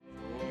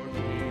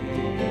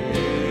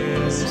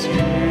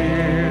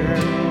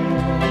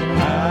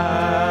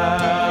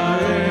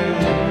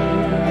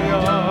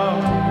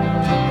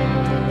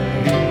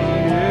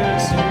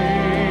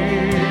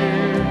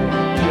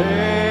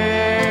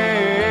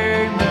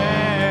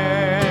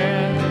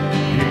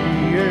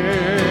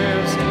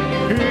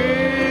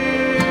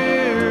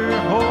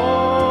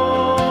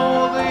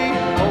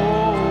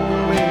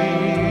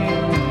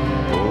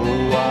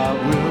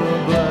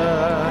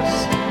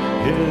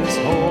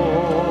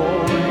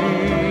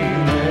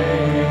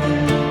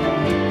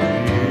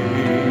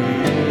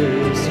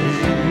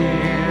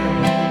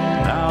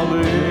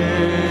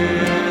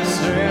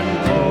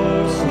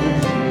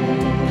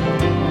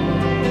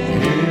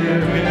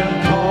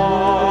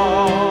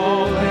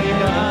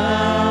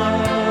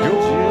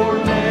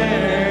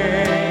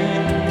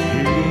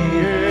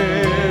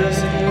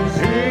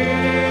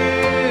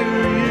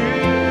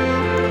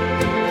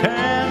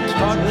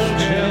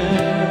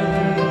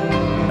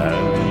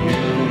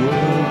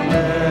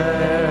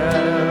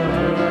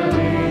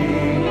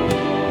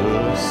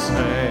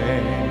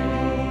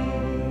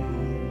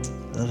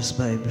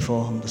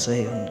this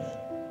evening.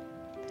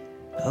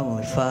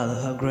 Heavenly Father,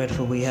 how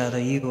grateful we are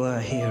that you are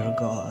here, O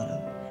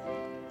God.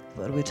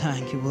 Father, we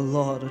thank you, O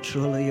Lord, that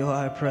truly you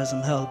are a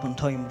present help in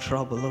time of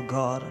trouble, O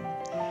God.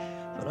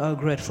 But how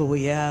grateful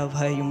we are of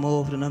how you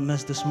moved in our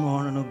midst this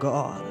morning, O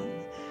God.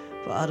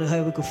 Father,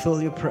 how we could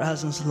feel your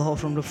presence, Lord,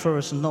 from the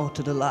first note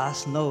to the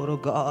last note, O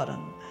God.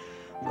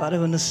 And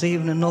Father, in this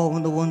evening,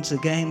 knowing that once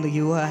again that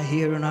you are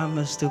here in our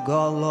midst, O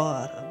God,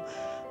 Lord.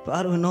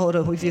 Father, we know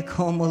that if you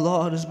come, O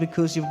Lord, it's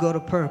because you've got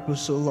a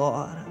purpose, O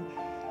Lord.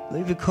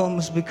 If you come,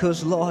 it's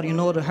because, Lord, you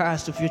know the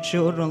hearts of your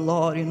children,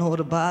 Lord. You know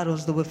the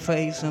battles that we're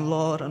facing,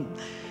 Lord. And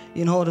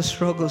you know the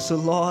struggles, O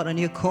Lord. And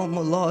you come,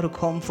 O Lord, to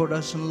comfort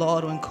us, and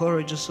Lord, to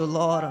encourage us, O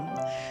Lord.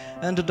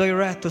 And to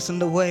direct us in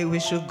the way we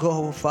should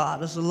go,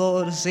 Father. So,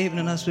 Lord, this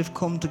evening as we've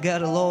come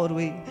together, Lord,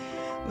 we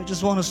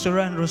just want to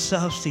surrender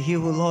ourselves to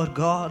you, O Lord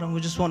God. And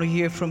we just want to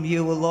hear from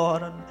you, O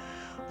Lord. And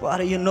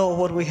Father, you know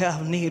what we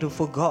have need of,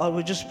 O God.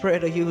 We just pray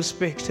that you will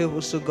speak to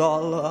us, O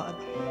God, Lord.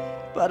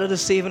 Father,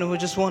 this evening we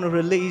just want to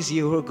release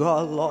you, O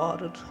God,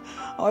 Lord.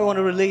 I want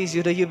to release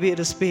you that you be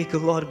the speaker,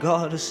 Lord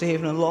God, this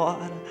evening,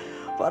 Lord.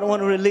 Father, I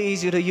want to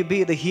release you that you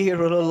be the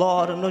hero, O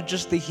Lord, and not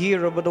just the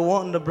hero, but the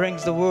one that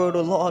brings the word,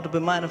 O Lord, to be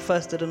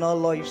manifested in our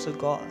lives, O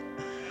God.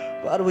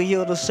 Father, we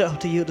yield ourselves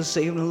to you this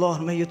evening,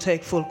 Lord. May you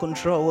take full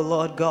control, O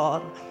Lord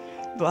God.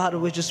 Father,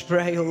 we just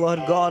pray, O Lord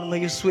God,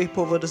 may you sweep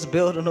over this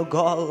building, O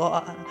God,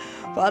 Lord.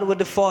 Father, we're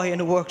defying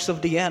the works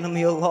of the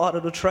enemy, O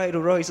Lord, to try to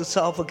rise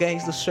itself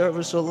against the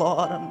service, O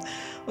Lord. And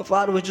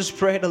Father, we just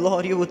pray the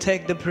Lord, you will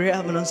take the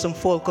preeminence and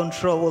full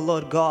control, O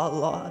Lord God,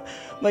 Lord.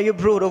 May you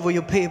brood over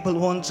your people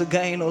once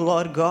again, O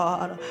Lord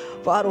God.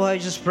 Father, I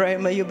just pray,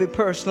 may you be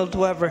personal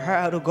to every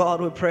heart, O God,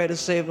 we pray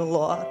this evening,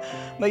 Lord.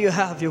 May you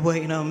have your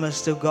way in our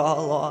midst, O God,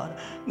 Lord.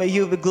 May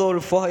you be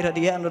glorified at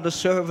the end of the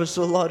service,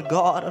 O Lord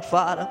God, and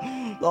Father.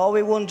 Lord,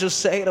 we won't just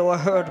say that our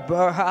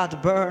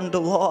heart burned,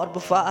 O Lord,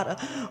 but Father,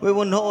 we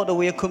will know that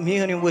we are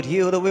communing with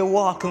you, that we're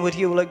walking with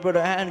you, like Brother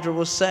Andrew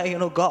was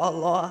saying, O God,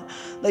 Lord,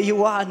 that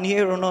you are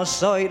near on our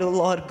side, O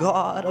Lord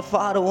God. And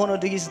Father, one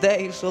of these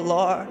days, O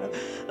Lord,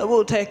 that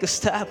we'll take a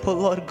step, O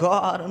Lord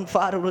God, and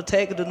Father, we'll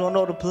take it to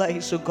another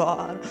place, O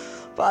God.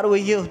 Father,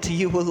 we yield to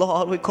you, O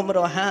Lord. We come with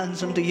our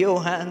hands into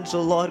your hands,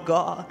 O Lord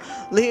God.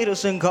 Lead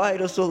us and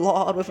guide us, O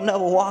Lord. We've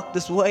never walked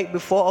this way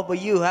before,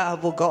 but you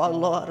have, O God,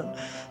 Lord. And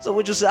so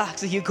we just ask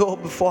that you go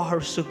before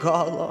us, O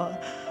God, Lord.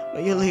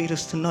 May you lead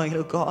us tonight,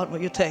 O God.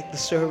 May you take the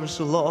service,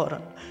 O Lord.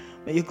 And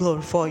may you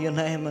glorify your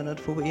name in it,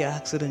 for we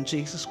ask it in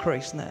Jesus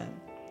Christ's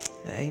name.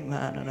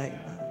 Amen and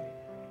amen.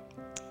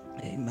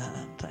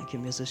 Amen. Thank you,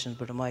 musicians.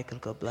 Brother Michael,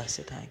 God bless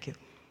you. Thank you.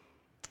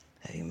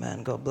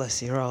 Amen. God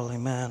bless you all.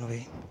 Amen.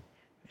 We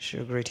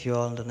sure greet you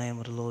all in the name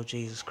of the Lord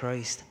Jesus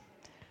Christ.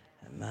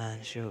 Amen.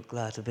 Sure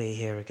glad to be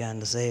here again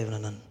this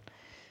evening,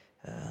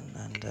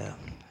 and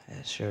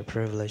it's sure a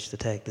privilege to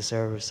take the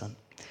service, and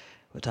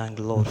we thank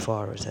the Lord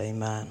for it.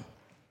 Amen.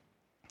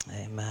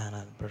 Amen.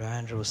 And Brother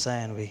Andrew was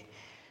saying,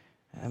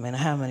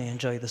 how many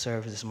enjoyed the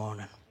service this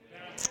morning?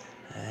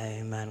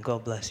 Amen.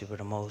 God bless you,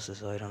 Brother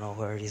Moses. I don't know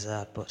where he's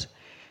at, but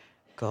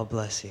God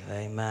bless you.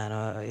 Amen.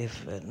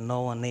 If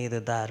no one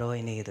needed that,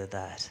 I needed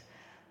that.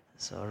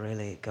 So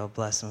really, God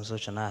bless him,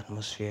 such an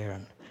atmosphere,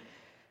 and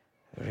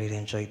I really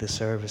enjoyed the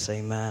service.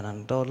 Amen.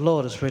 And the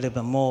Lord has really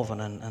been moving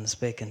and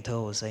speaking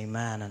to us.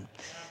 Amen. And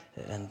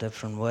in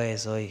different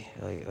ways, I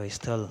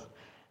still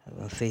have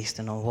been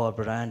feasting on what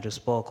Brother Andrew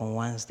spoke on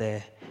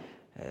Wednesday.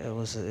 It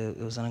was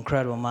an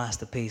incredible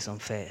masterpiece on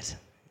faith.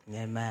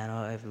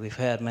 Amen. We've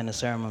heard many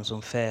sermons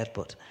on faith,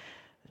 but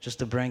just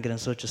to bring it in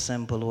such a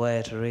simple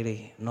way to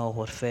really know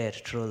what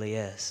faith truly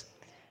is,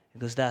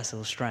 because that's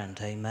our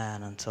strength.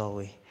 Amen. And so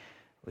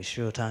we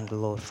sure thank the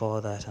Lord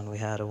for that, and we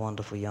had a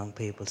wonderful young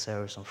people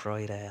service on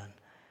Friday, and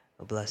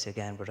God bless you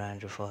again, Brother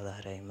Andrew, for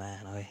that.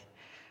 Amen.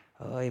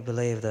 I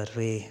believe that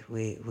we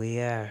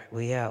are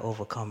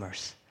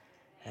overcomers.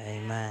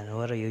 Amen.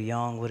 Whether you're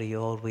young, whether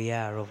you're old, we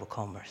are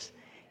overcomers.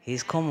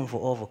 He's coming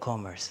for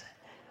overcomers,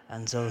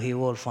 and so he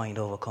will find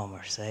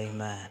overcomers.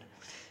 Amen.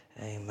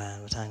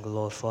 Amen. We thank the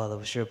Lord for that.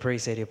 We sure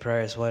appreciate your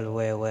prayers while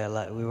we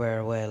were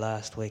away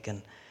last week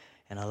in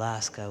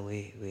Alaska.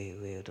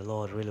 The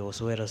Lord really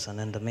was with us, and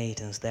in the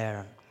meetings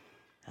there,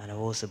 and it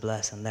was a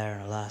blessing there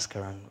in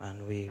Alaska.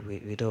 And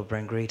we do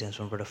bring greetings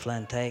from Brother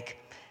Flynn Take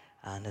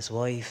and his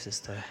wife,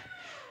 sister,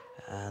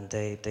 and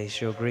they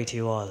sure greet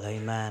you all.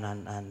 Amen.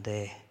 And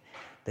they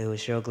were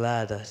sure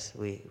glad that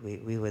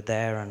we were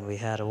there, and we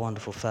had a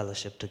wonderful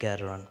fellowship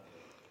together. And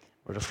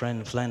Brother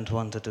Flint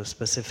wanted to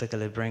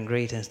specifically bring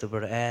greetings to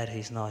Brother Ed.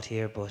 He's not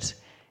here, but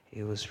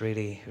he was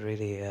really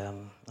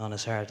on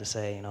his heart to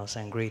say,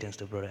 send greetings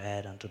to Brother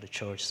Ed and to the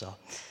church. So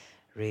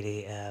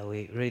really,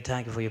 we really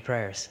thank you for your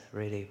prayers.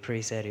 Really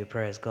appreciate your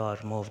prayers.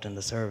 God moved in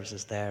the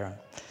services there,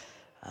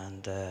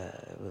 and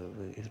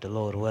if the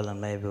Lord willing,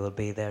 maybe we'll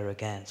be there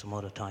again some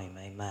other time.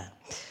 Amen.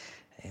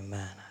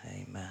 Amen.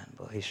 Amen.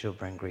 But he should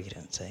bring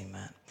greetings.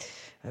 Amen.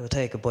 We'll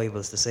take our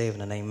Bibles this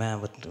evening. Amen.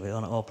 But we're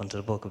going to open to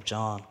the book of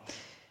John.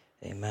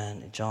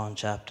 Amen. John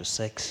chapter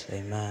 6.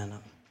 Amen.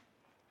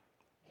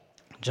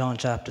 John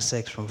chapter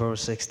 6 from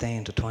verse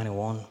 16 to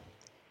 21.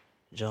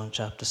 John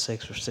chapter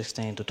 6, verse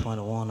 16 to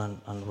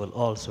 21, and we'll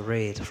also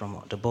read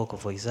from the book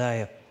of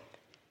Isaiah.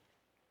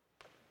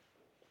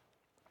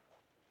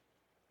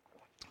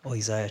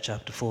 Isaiah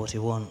chapter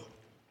 41.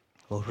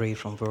 We'll read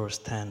from verse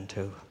 10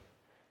 to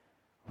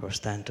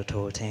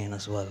 13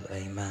 as well.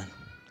 Amen.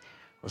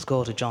 Let's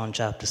go to John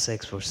chapter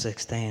 6, verse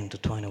 16 to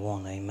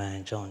 21.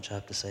 Amen. John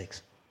chapter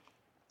 6,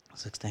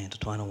 16 to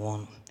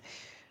 21.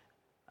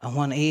 And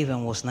when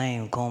even was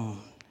nigh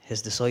come,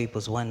 his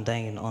disciples went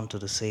down unto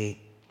the sea,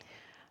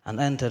 and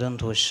entered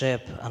into a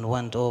ship, and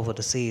went over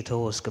the sea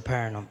towards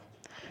Capernaum.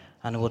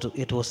 And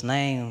it was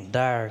now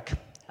dark,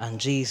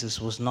 and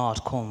Jesus was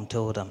not come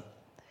to them.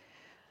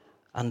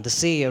 And the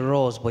sea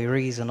arose by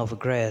reason of a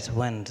great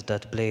wind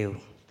that blew.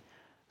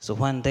 So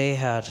when they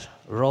had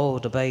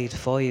rowed about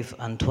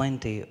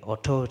 25 or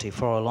 30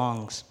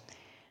 furlongs,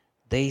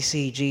 they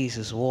see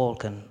Jesus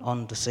walking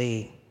on the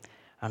sea,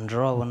 and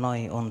drawing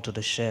nigh unto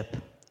the ship,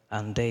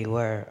 and they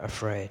were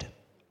afraid.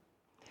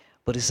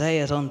 But he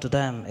saith unto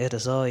them, It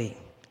is I,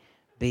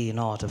 be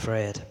not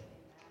afraid.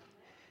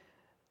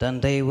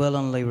 Then they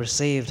willingly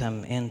received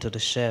him into the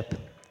ship.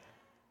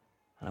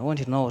 And I want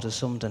you to notice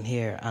something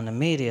here. And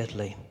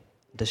immediately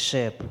the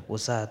ship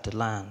was at the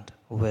land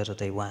whither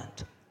they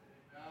went.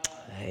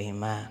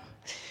 Amen.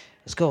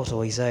 Let's go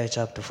to Isaiah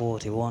chapter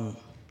 41,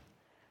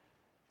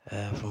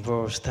 from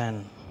verse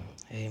 10.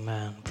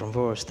 Amen. From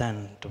verse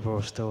 10 to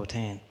verse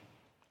 13.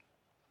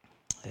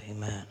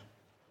 Amen.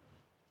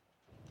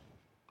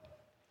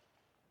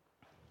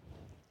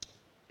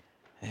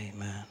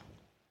 Amen.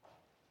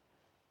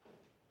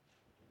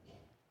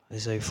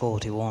 Isaiah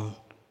 41,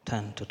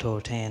 10 to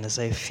 13. It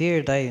says,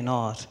 Fear thou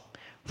not,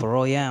 for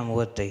I am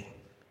with thee.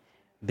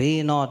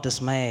 Be not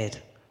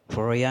dismayed,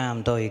 for I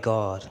am thy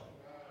God.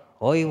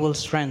 I will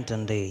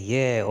strengthen thee,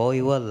 yea,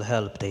 I will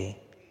help thee.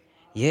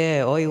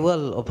 Yea, I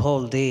will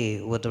uphold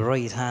thee with the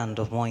right hand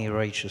of my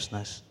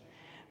righteousness.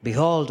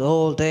 Behold,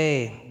 all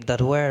they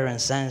that were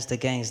incensed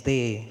against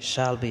thee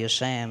shall be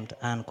ashamed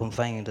and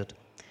confounded.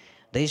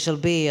 They shall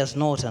be as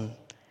nothing,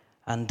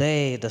 and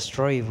they that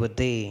strive with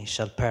thee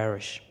shall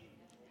perish.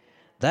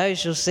 Thou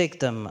shalt seek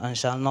them, and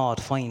shalt not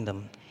find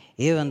them.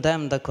 Even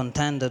them that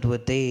contended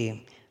with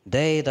thee,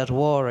 they that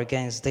war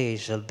against thee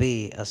shall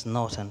be as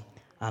nothing,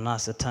 and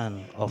as a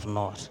thing of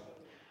naught.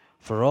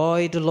 For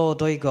I, the Lord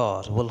thy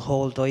God, will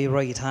hold thy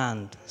right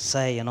hand,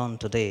 saying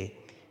unto thee,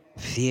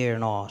 Fear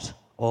not,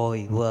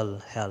 I will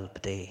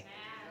help thee.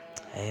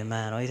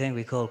 Amen. I think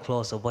we could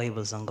close the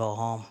Bibles and go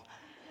home.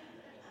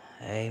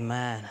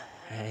 Amen.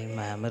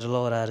 Amen. May the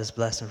Lord add his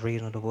blessing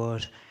reading of the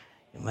word.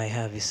 You may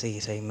have your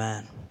seat.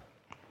 Amen.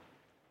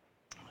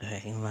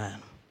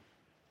 Amen.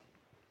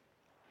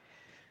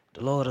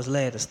 The Lord has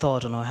laid his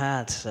thought on our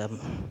hearts. It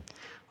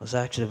was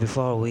actually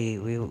before we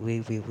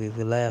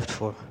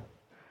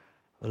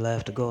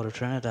left to go to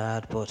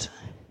Trinidad, but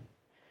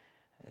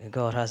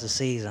God has a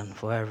season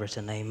for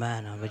everything.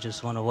 Amen. And we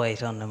just want to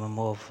wait on him and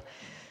move.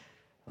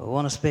 I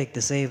want to speak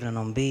this evening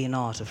on be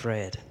not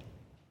afraid.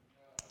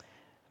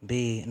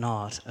 Be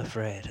not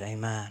afraid.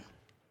 Amen.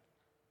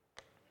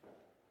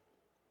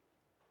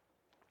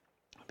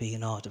 Be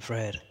not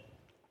afraid.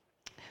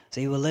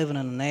 See, we're living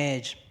in an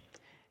age,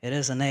 it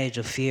is an age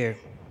of fear.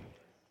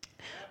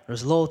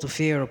 There's loads of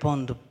fear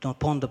upon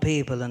the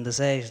people in this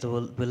age that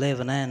we're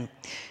living in.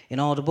 You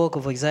know, the book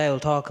of Isaiah will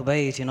talk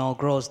about,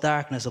 gross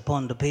darkness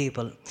upon the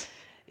people.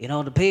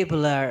 The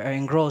people are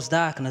in gross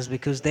darkness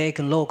because they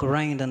can look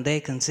around and they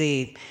can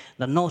see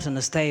that nothing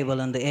is stable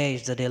in the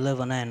age that they're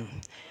living in.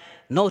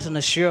 Nothing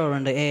is sure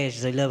in the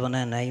age they're living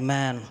in.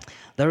 Amen.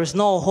 There is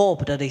no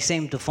hope that they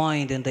seem to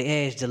find in the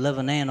age they're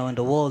living in or in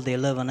the world they're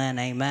living in.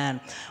 Amen.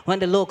 When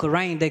they look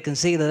around, they can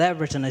see that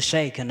everything is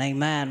shaken.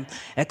 Amen.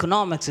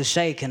 Economics is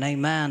shaken.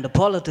 Amen. The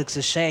politics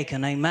is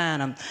shaken.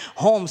 Amen.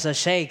 Homes are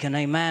shaken.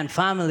 Amen.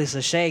 Families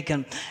are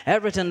shaken.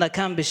 Everything that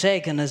can be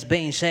shaken is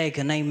being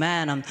shaken.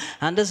 Amen.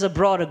 And this has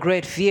brought a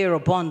great fear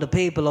upon the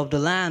people of the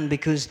land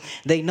because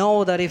they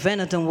know that if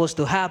anything was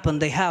to happen,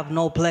 they have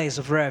no place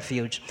of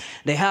refuge.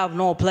 They have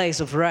no place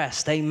of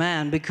rest.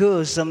 Amen.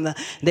 Because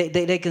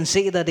they can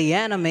see that the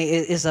enemy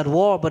is at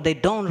war, but they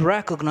don't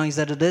recognize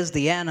that it is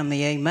the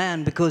enemy.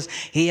 Amen. Because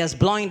he has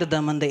blinded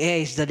them in the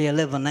age that they're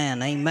living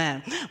in.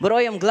 Amen. But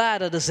I am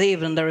glad that this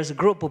evening there is a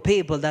group of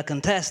people that can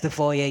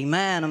testify,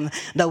 amen,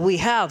 that we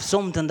have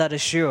something that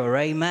is sure.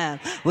 Amen.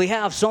 We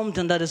have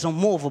something that is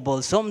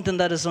unmovable, something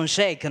that is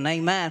unshaken.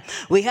 Amen.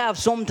 We have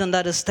something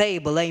that is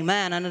stable.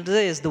 Amen. And it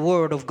is the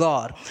word of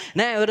God.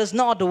 Now, it is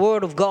not the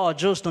word of God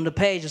just on the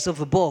pages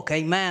of a book.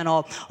 Amen.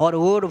 Or the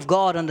word of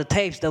God on the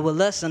tapes that we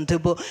listen to,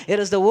 but it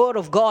is the word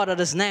of God that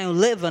is now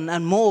living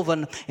and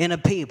moving in a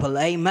people.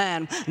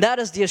 Amen. That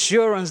is the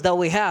assurance that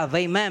we have.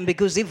 Amen.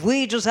 Because if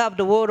we just have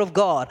the word of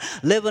God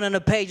living in the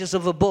pages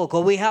of a book,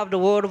 or we have the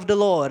word of the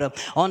Lord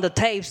on the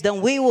tapes, then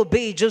we will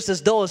be just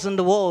as those in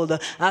the world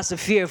as a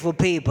fearful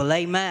people.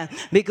 Amen.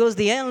 Because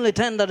the only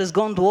thing that is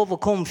going to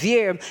overcome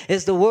fear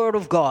is the word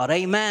of God.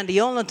 Amen.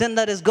 The only thing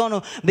that is going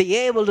to be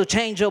able to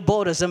change our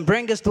borders and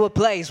bring us to a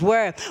place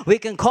where we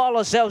can call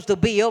ourselves to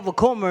be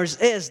overcomers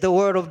is the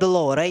word of the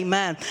Lord.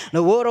 Amen.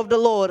 The word of the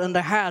Lord God in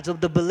the heart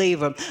of the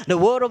believer. The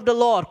word of the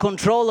Lord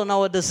controlling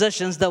our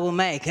decisions that we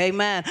make.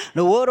 Amen.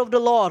 The word of the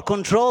Lord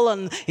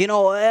controlling,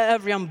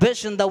 every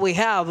ambition that we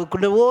have.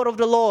 The word of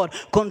the Lord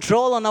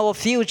controlling our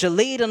future,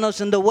 leading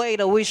us in the way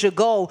that we should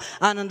go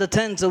and in the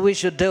things that we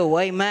should do.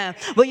 Amen.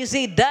 But you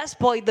see,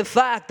 despite the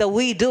fact that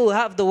we do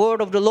have the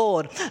word of the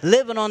Lord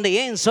living on the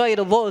inside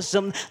of us,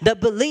 the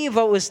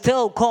believer will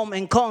still come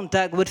in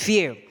contact with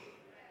fear.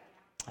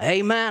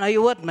 Amen. Are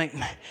you with me?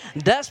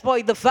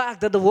 Despite the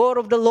fact that the word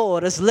of the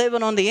Lord is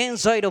living on the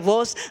inside of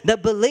us, the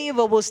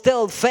believer will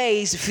still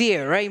face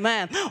fear.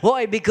 Amen.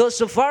 Why? Because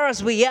so far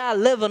as we are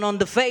living on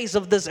the face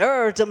of this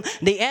earth,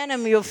 the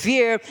enemy of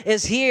fear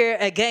is here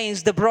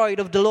against the bride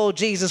of the Lord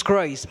Jesus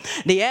Christ.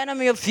 The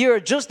enemy of fear,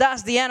 just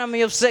as the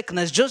enemy of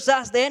sickness, just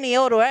as any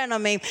other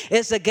enemy,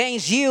 is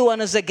against you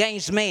and is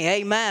against me.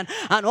 Amen.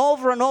 And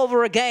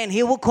over again,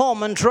 he will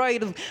come and try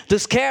to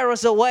scare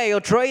us away or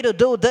try to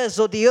do this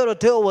or the other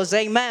to us.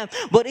 Amen.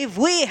 But if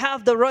we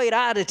have the right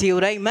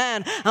attitude,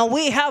 amen, and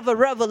we have a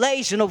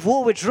revelation of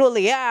who we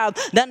truly are,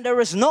 then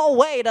there is no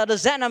way that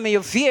this enemy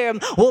of fear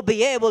will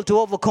be able to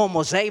overcome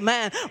us.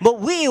 Amen. But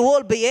we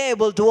will be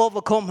able to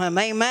overcome him.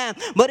 Amen.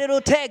 But it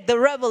will take the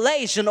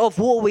revelation of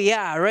who we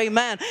are.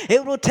 Amen.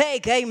 It will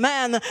take,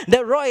 amen,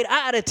 the right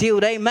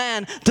attitude,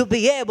 amen, to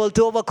be able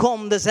to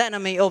overcome this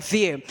enemy of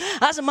fear.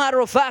 As a matter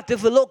of fact,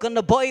 if we look in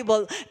the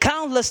Bible,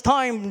 countless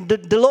times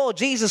the Lord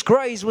Jesus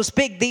Christ will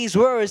speak these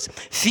words,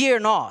 fear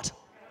not.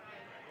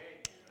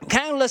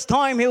 Countless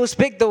time he will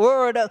speak the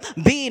word,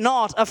 be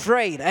not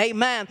afraid.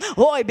 Amen.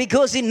 Why?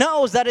 Because he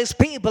knows that his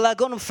people are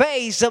going to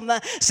face some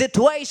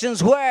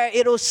situations where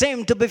it will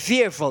seem to be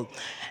fearful.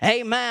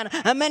 Amen.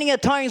 And many a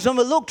times when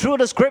we look through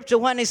the scripture,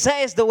 when he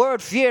says the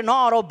word fear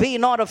not or be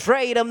not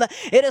afraid,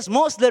 it is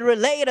mostly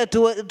related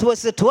to a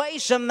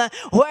situation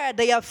where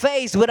they are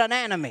faced with an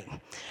enemy.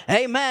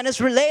 Amen. It's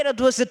related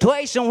to a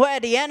situation where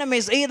the enemy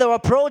is either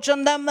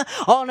approaching them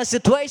or in a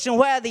situation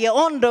where they are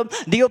under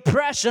the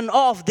oppression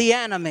of the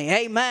enemy.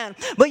 Amen.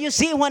 But you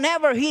see,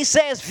 whenever he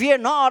says fear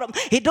not,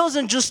 he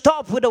doesn't just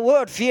stop with the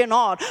word fear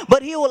not,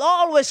 but he will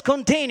always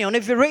continue. And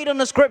if you read in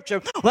the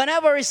scripture,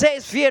 whenever he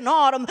says fear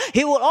not,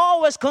 he will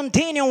always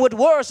continue with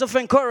words of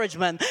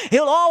encouragement.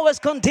 He'll always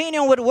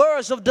continue with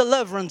words of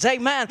deliverance.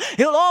 Amen.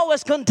 He'll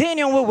always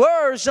continue with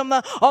words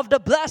of the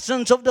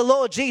blessings of the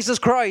Lord Jesus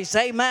Christ.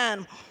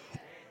 Amen.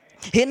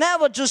 He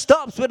never just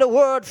stops with the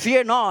word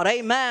fear not.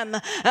 Amen.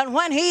 And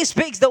when he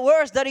speaks the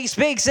words that he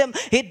speaks,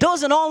 he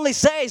doesn't only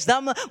say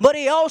them, but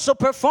he also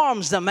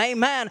performs them.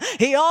 Amen.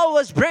 He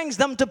always brings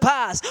them to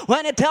pass.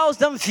 When he tells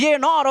them fear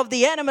not of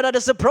the enemy that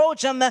is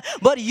approaching,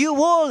 but he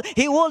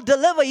will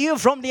deliver you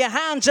from their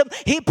hands,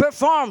 he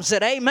performs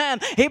it.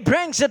 Amen. He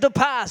brings it to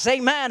pass.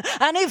 Amen.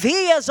 And if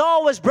he has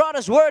always brought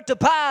his word to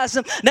pass,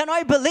 then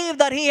I believe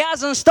that he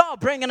hasn't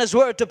stopped bringing his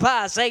word to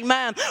pass.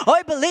 Amen.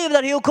 I believe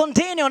that he'll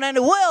continue and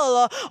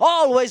will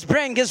always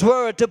bring his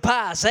word to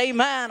pass.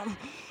 Amen.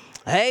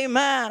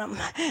 Amen.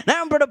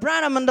 Now, Brother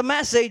Branham in the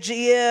message,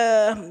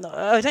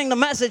 I think the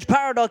Message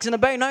Paradox in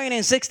about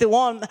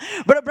 1961,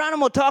 Brother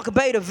Branham will talk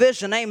about a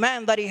vision,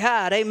 amen, that he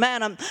had,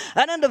 amen. And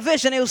in the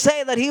vision, he'll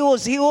say that he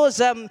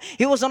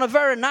was on a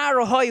very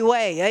narrow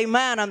highway,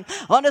 amen. And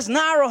on this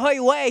narrow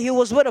highway, he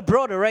was with a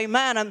brother,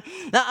 amen.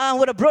 And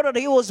with a brother that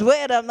he was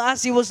with,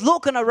 as he was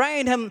looking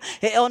around him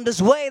on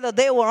this way that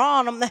they were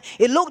on,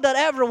 it looked that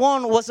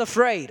everyone was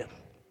afraid.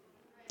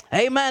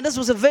 Amen. This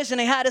was a vision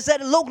he had. It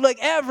said it looked like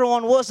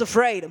everyone was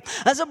afraid.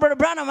 And so Brother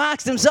Branham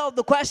asked himself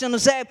the question to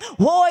say,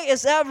 why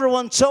is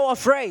everyone so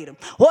afraid?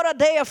 What are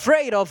they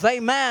afraid of?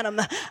 Amen.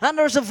 And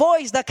there's a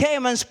voice that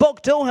came and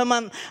spoke to him.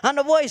 And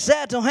the voice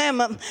said to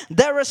him,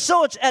 there is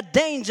such a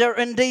danger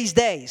in these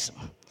days.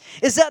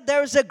 Is that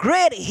there is a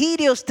great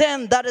hideous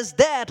thing that is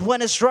dead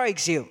when it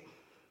strikes you.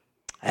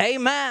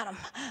 Amen.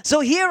 So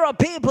here are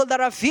people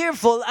that are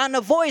fearful, and a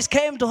voice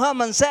came to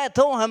him and said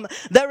to him,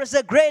 there is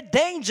a great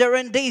danger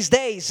in these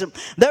days.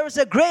 There is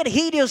a great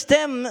hideous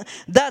thing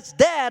that's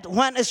dead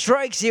when it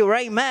strikes you.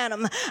 Amen.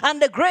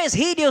 And the great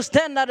hideous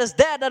thing that is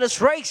dead, that it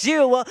strikes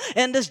you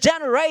in this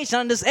generation,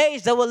 in this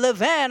age that we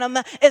live in,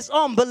 is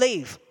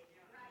unbelief.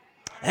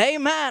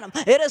 Amen.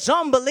 It is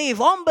unbelief.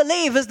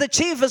 Unbelief is the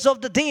chiefest of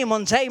the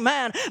demons.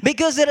 Amen.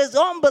 Because it is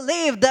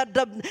unbelief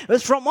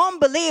it's from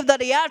unbelief that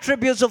the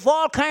attributes of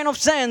all kind of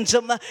sins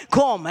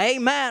come.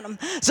 Amen.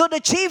 So the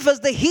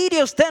chiefest, the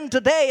hideous thing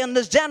today in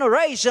this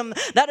generation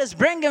that is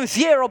bringing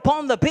fear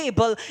upon the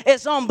people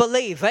is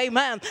unbelief.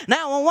 Amen.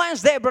 Now on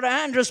Wednesday, Brother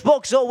Andrew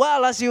spoke so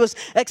well as he was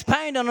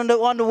expounding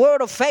on the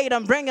word of faith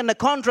and bringing the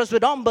contrast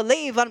with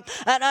unbelief. And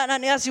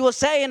as he was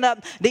saying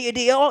that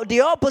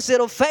the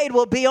opposite of faith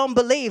will be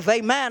unbelief.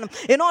 Amen.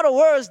 In other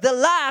words, the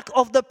lack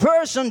of the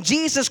person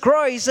Jesus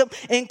Christ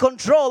in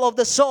control of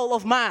the soul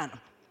of man.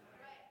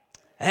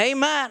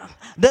 Amen.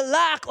 The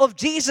lack of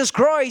Jesus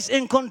Christ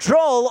in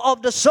control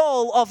of the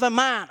soul of a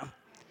man.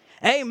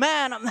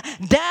 Amen.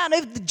 Then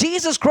if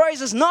Jesus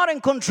Christ is not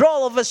in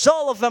control of the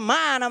soul of a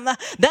man,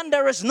 then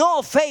there is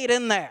no faith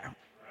in there.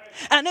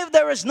 And if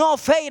there is no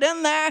faith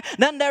in there,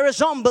 then there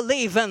is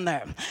unbelief in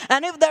there.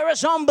 And if there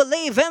is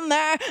unbelief in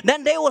there,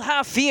 then they will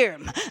have fear.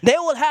 They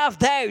will have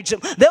doubt.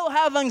 They will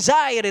have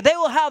anxiety. They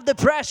will have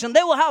depression.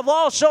 They will have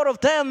all sort of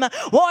them.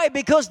 Why?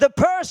 Because the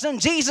person,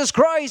 Jesus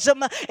Christ,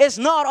 is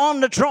not on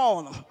the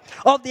throne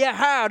of their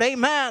heart.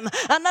 Amen.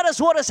 And that is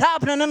what is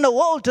happening in the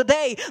world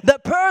today. The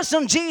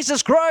person,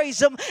 Jesus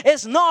Christ,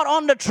 is not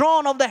on the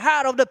throne of the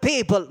heart of the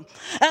people.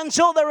 And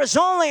so there is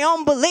only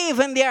unbelief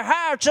in their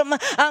hearts,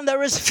 and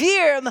there is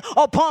fear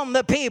upon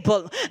the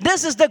people.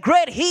 This is the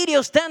great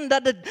hideous thing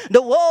that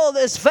the world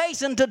is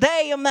facing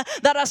today,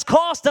 that has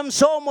caused them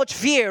so much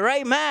fear.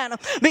 Amen.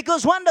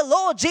 Because when the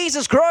Lord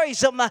Jesus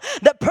Christ,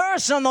 the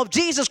person of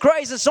Jesus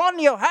Christ is on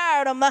your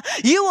heart,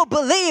 you will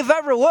believe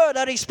every word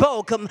that he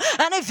spoke. And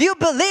if you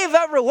believe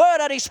every word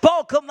that he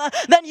spoke,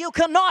 then you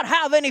cannot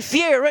have any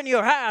fear in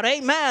your heart.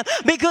 Amen.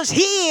 Because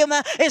he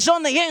is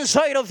on the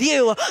inside of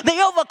you.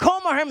 The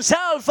overcomer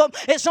himself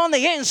is on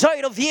the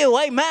inside of you.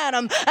 Amen.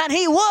 And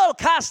he will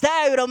cast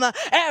out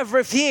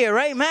every fear.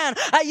 Amen.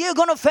 Are you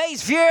going to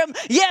face fear?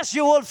 Yes,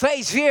 you will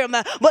face fear.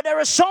 But there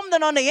is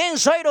something on the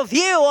inside of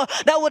you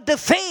that would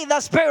defeat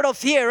that spirit of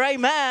fear.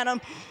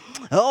 Amen.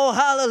 Oh,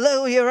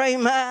 hallelujah.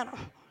 Amen.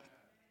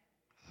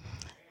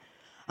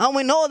 And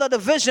we know that the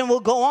vision will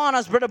go on,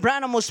 as Brother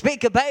Branham will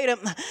speak about it,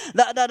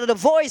 that the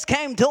voice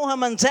came to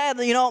him and said,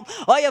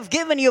 I have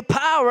given you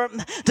power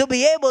to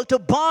be able to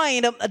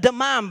bind the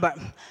member.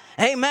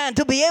 Amen.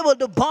 To be able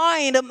to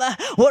bind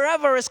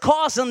wherever is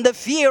causing the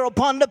fear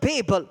upon the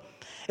people.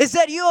 It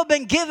said you have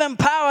been given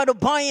power to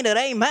bind it.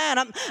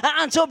 Amen.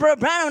 And so Brother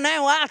Branham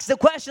now asks the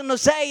question to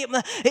say,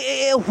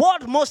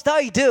 what must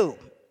I do?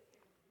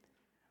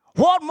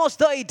 What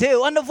must I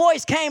do? And the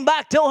voice came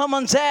back to him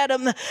and said,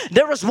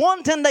 there is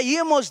one thing that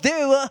you must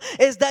do,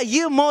 is that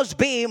you must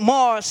be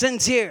more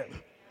sincere.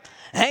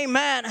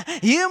 Amen.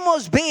 You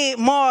must be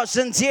more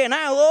sincere.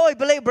 Now, I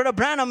believe Brother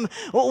Branham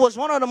was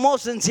one of the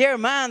most sincere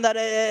men that,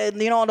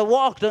 that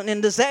walked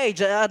in this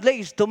age, at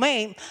least to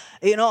me.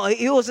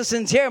 He was a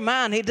sincere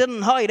man. He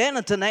didn't hide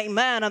anything.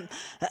 Amen.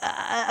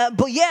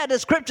 But yeah, the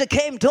scripture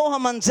came to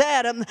him and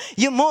said,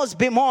 you must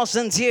be more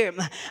sincere.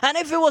 And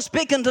if he was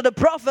speaking to the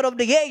prophet of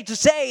the age to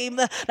say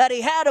that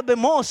he had to be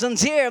more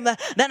sincere,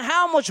 then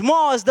how much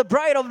more is the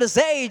bride of this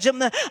age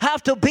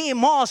have to be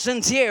more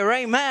sincere?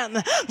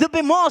 Amen. To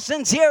be more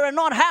sincere and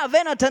not have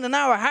anything in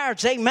our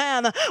hearts.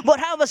 Amen. But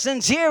have a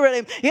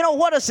sincerity. You know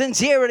what a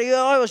sincerity?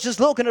 I was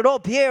just looking it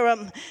up here.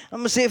 Let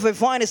me see if I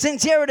find it.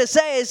 Sincerity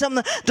says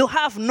to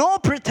have no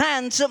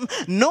pretense,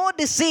 no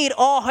deceit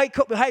or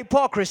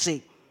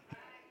hypocrisy.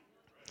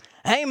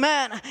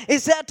 Amen. It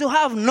said to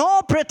have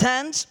no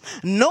pretense,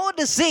 no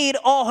deceit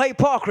or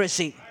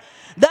hypocrisy.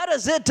 That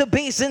is it, to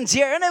be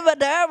sincere. And if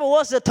there ever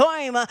was a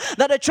time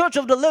that the Church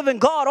of the Living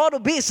God ought to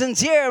be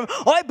sincere,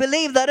 I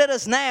believe that it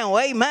is now.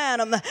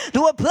 Amen.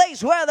 To a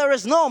place where there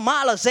is no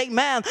malice.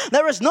 Amen.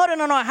 There is nothing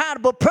in our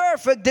heart but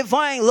perfect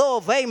divine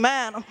love.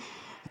 Amen.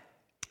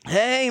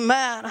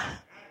 Amen.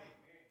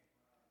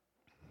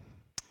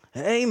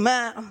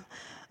 Amen.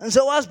 And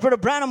so as Brother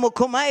Branham will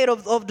come out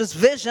of this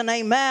vision,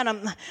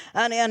 amen,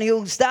 and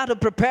he'll start to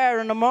prepare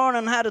in the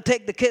morning how to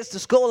take the kids to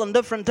school and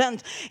different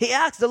things, he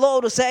asked the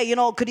Lord to say,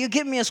 could you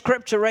give me a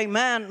scripture,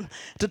 amen,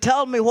 to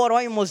tell me what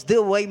I must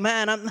do,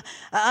 amen.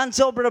 And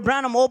so Brother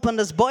Branham opened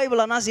his Bible,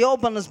 and as he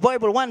opened his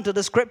Bible, went to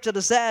the scripture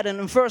that said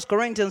in 1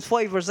 Corinthians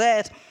 5 verse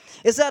 8,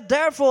 it said,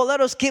 therefore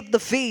let us keep the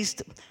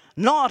feast,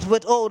 not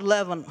with old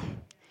leaven,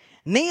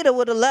 neither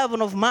with the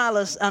leaven of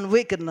malice and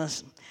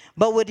wickedness,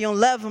 but with the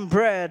unleavened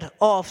bread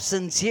of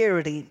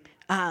sincerity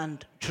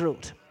and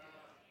truth.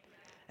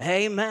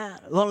 Amen.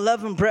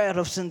 Unleavened bread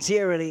of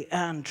sincerity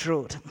and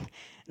truth.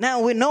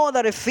 Now, we know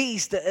that a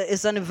feast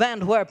is an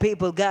event where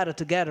people gather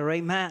together.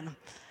 Amen.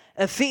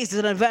 A feast is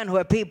an event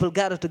where people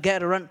gather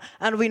together.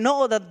 And we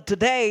know that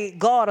today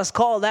God has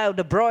called out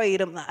the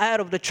bride out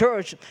of the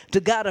church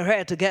to gather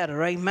here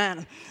together.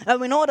 Amen.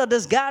 And we know that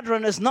this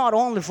gathering is not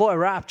only for a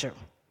rapture.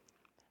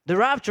 The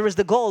rapture is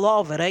the goal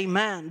of it,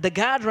 amen. The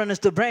gathering is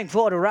to bring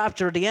forth the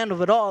rapture at the end of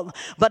it all.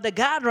 But the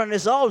gathering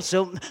is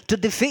also to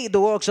defeat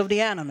the works of the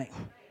enemy.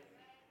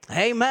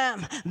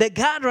 Amen. The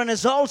gathering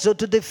is also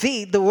to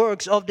defeat the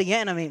works of the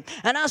enemy.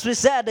 And as we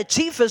said, the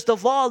chiefest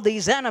of all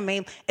these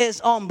enemies is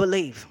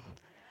unbelief.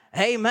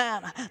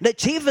 Amen. The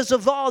chiefest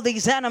of all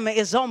these enemies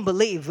is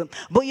unbelief.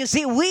 But you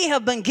see, we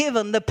have been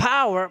given the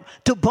power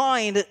to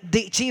bind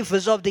the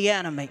chiefest of the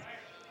enemy.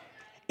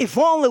 If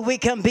only we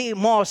can be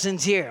more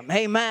sincere.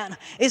 Amen.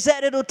 It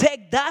said it will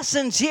take that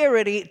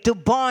sincerity to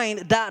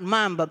bind that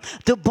member.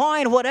 To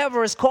bind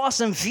whatever is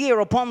causing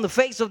fear upon the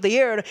face of the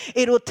earth.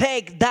 It will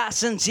take that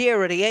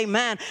sincerity.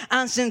 Amen.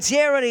 And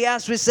sincerity,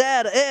 as we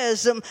said,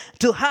 is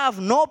to have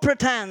no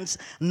pretense,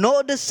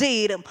 no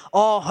deceit,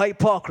 or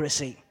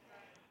hypocrisy.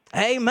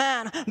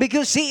 Amen.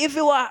 Because see, if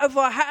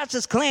our hearts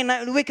is clean,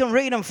 we can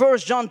read in 1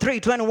 John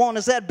 3:21.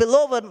 It said,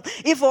 beloved,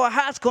 if our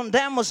hearts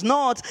condemn us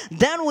not,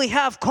 then we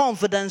have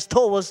confidence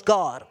towards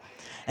God.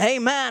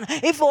 Amen.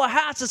 If our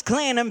hearts is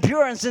clean and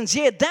pure and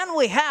sincere, then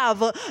we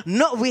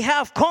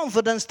have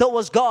confidence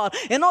towards God.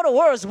 In other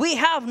words, we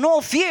have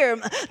no fear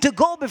to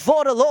go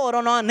before the Lord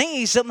on our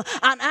knees and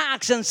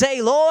ask and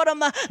say, Lord,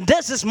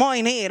 this is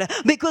my need.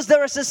 Because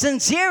there is a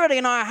sincerity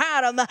in our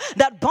heart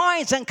that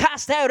binds and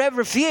casts out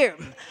every fear.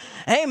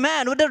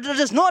 Amen.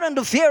 There's nothing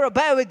to fear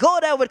about. We go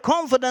there with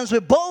confidence,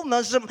 with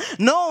boldness,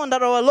 knowing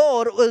that our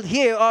Lord will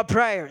hear our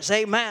prayers.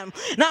 Amen.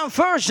 Now,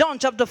 1 John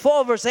chapter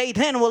 4, verse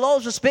 18 will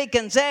also speak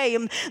and say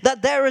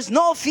that there is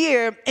no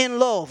fear in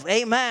love.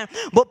 Amen.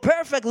 But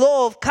perfect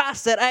love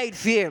casteth out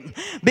fear.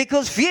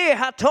 Because fear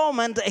hath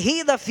torment.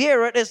 He that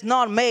feareth is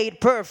not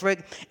made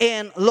perfect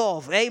in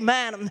love.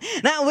 Amen.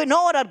 Now, we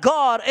know that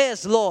God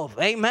is love.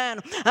 Amen.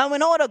 And we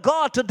know that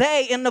God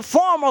today, in the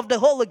form of the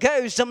Holy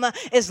Ghost,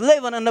 is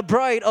living in the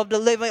bride of the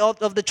living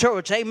of the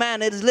church.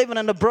 Amen. It is living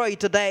in the bride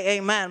today.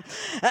 Amen.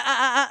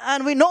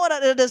 And we know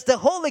that it is the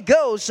Holy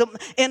Ghost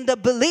in the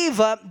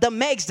believer that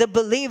makes the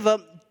believer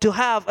to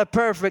have a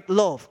perfect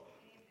love.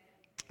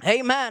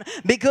 Amen.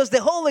 Because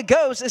the Holy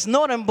Ghost is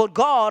nothing but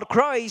God,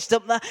 Christ,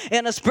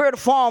 in a spirit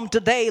form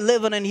today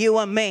living in you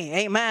and me.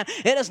 Amen.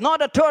 It is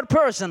not a third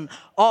person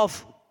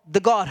of the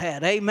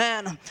Godhead.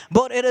 Amen.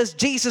 But it is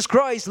Jesus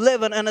Christ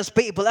living in his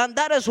people. And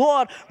that is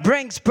what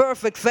brings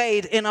perfect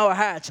faith in our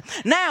hearts.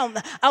 Now,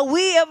 are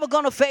we ever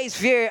going to face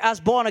fear as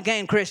born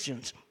again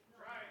Christians?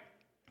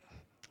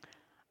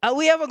 Are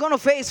we ever going to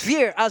face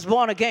fear as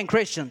born again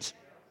Christians?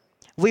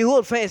 We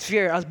will face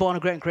fear as born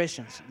again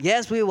Christians.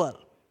 Yes, we will.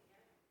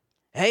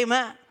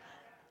 Amen.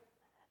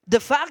 The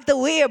fact that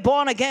we are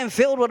born again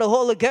filled with the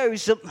Holy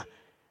Ghost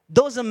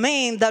doesn't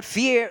mean that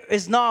fear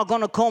is not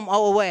going to come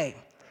our way.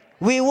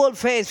 We will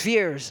face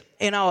fears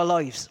in our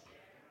lives.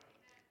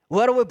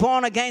 Whether we're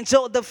born again.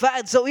 So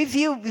if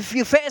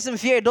you face in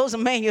fear, it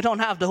doesn't mean you don't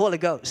have the Holy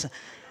Ghost.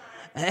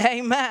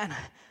 Amen.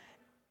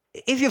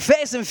 If you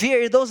face in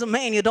fear, it doesn't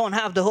mean you don't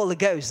have the Holy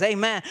Ghost.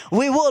 Amen.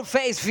 We will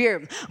face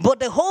fear. But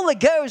the Holy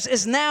Ghost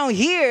is now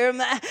here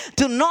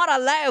to not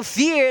allow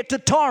fear to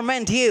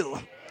torment you.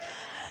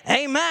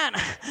 Amen.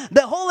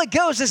 The Holy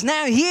Ghost is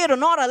now here to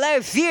not allow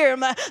fear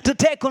to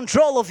take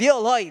control of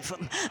your life.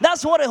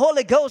 That's what the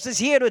Holy Ghost is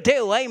here to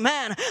do.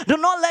 Amen. Do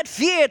not let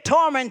fear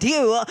torment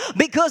you,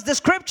 because the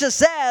scripture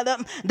said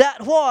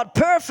that what?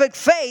 Perfect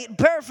faith,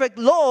 perfect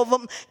love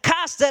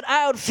casted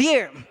out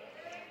fear.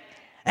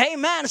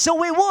 Amen. So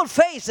we will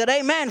face it.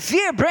 Amen.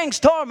 Fear brings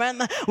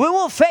torment. We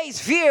will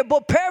face fear,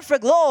 but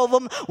perfect love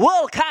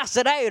will cast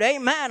it out.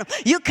 Amen.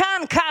 You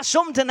can't cast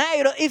something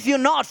out if you're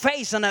not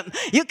facing it.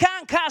 You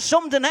can't cast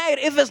something out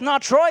if it's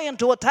not trying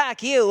to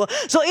attack you.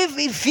 So if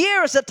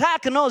fear is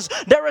attacking us,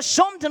 there is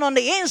something on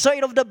the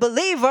inside of the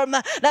believer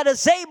that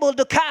is able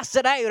to cast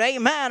it out.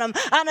 Amen.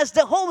 And it's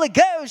the Holy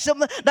Ghost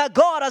that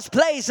God has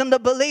placed in the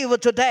believer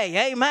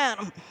today.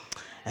 Amen.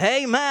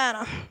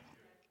 Amen.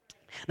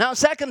 Now,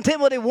 2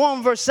 Timothy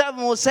 1 verse 7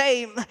 will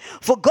say,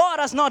 for God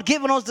has not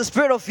given us the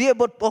spirit of fear,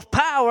 but of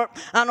power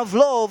and of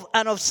love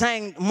and of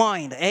sound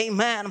mind.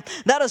 Amen.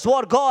 That is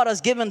what God has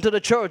given to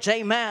the church.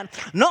 Amen.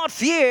 Not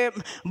fear,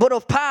 but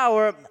of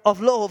power, of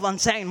love and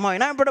sound mind.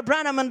 Now, Brother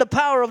Branham in The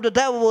Power of the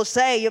Devil will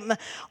say,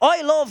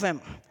 I love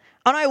him,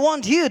 and I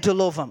want you to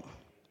love him.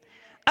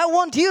 I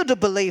want you to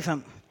believe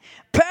him.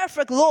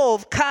 Perfect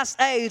love casts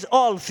out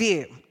all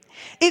fear.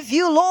 If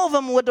you love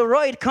him with the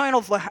right kind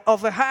of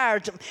a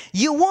heart,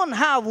 you won't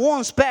have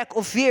one speck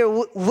of fear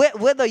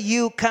whether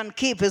you can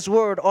keep his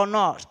word or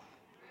not.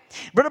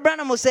 Brother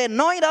Branham will say,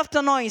 night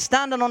after night,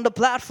 standing on the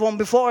platform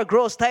before a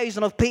gross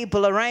thousands of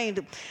people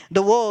around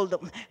the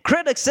world,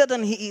 critics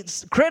sitting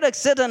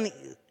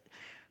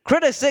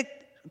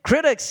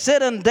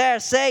there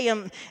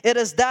saying it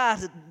is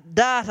that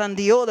and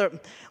the other,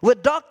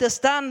 with doctors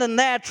standing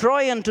there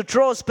trying to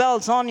throw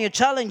spells on you,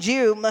 challenge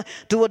you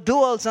to a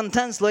duels and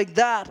things like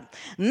that.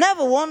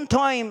 Never one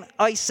time,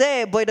 I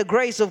say, by the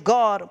grace of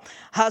God,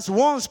 has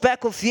one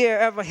speck of fear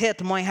ever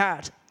hit my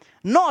heart.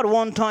 Not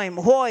one time.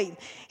 Why?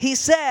 He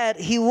said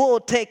he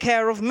would take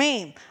care of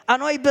me,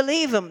 and I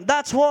believe him.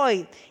 That's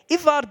why.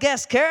 If I'd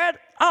get scared,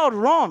 I'd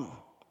run.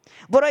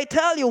 But I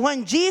tell you,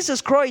 when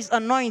Jesus Christ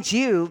anoints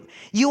you,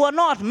 you are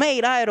not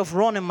made out of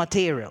running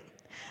material.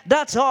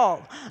 That's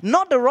all.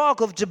 Not the rock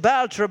of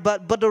Gibraltar,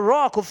 but the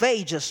rock of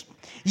ages.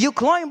 You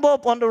climb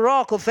up on the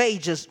rock of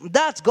ages.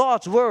 That's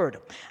God's word.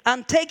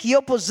 And take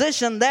your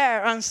position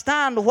there and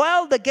stand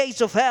while the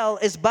gates of hell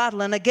is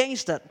battling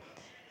against it.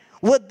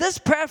 With this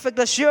perfect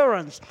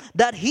assurance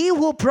that he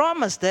who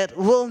promised it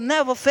will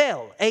never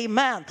fail.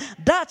 Amen.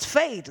 That's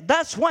faith.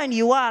 That's when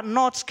you are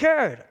not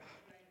scared.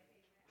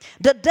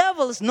 The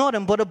devil is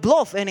nothing but a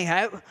bluff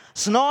anyhow.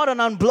 Snorting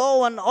and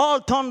blowing, all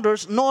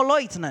thunders, no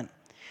lightning.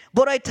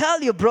 But I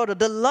tell you, brother,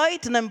 the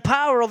lightning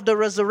power of the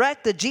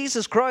resurrected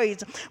Jesus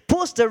Christ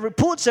puts a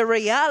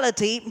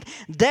reality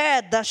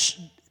there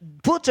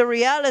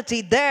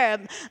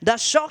that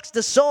shocks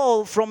the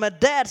soul from a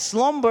dead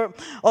slumber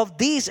of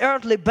these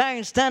earthly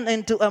bounds then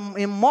into an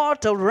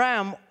immortal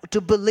realm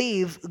to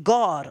believe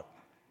God.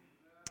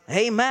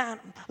 Amen.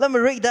 Let me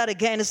read that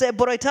again. It said,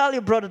 but I tell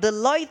you, brother, the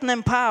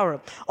lightning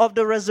power of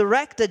the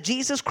resurrected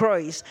Jesus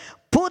Christ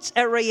puts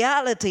a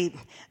reality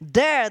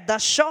there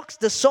that shocks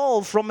the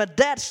soul from a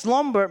dead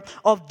slumber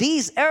of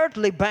these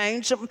earthly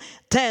bounds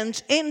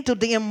tends into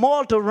the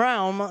immortal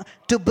realm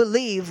to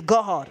believe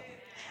God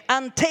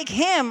and take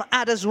him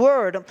at his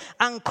word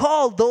and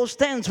call those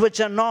things which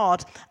are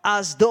not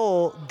as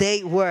though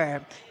they were.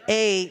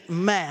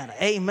 Amen.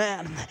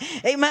 Amen.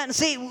 Amen.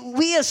 See,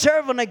 we are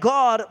serving a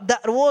God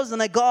that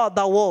wasn't a God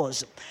that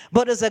was,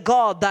 but is a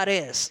God that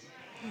is.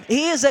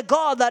 He is a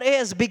God that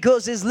is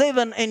because he's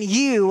living in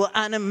you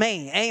and in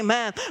me.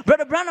 Amen.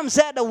 Brother Branham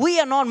said that we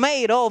are not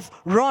made of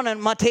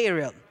running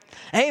material.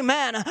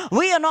 Amen.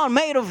 We are not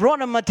made of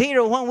running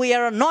material when we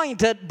are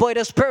anointed by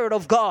the Spirit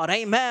of God.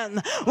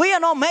 Amen. We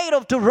are not made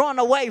of to run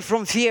away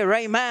from fear.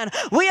 Amen.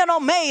 We are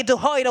not made to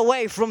hide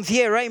away from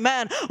fear.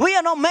 Amen. We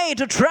are not made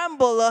to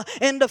tremble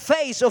in the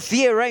face of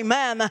fear.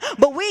 Amen.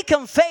 But we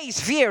can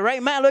face fear.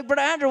 Amen. Like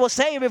Brother Andrew was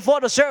saying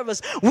before the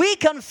service, we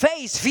can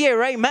face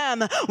fear.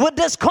 Amen. With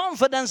this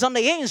confidence on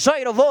the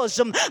inside of us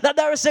that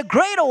there is a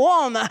greater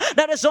one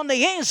that is on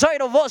the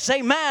inside of us.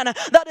 Amen.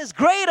 That is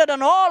greater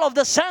than all of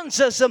the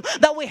senses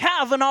that we have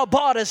in our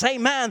bodies.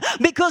 Amen.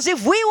 Because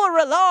if we will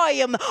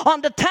rely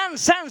on the 10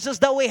 senses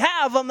that we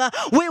have,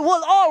 we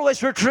will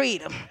always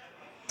retreat.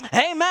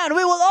 Amen.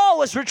 We will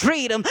always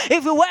retreat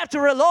if we were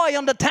to rely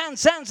on the 10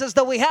 senses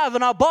that we have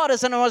in our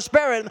bodies and our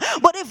spirit.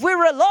 But if we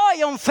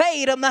rely on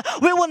faith,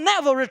 we will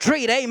never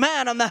retreat.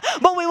 Amen.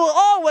 But we will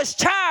always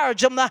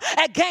charge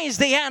against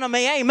the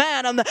enemy.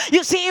 Amen.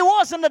 You see, it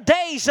was in the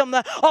days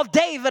of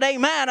David.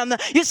 Amen.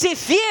 You see,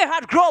 fear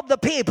had grabbed the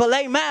people.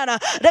 Amen.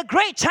 The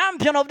great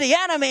champion of the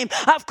enemy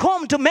have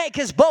come to make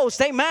his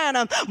boast. Amen.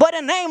 By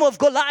the name of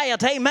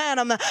Goliath. Amen.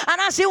 And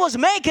as he was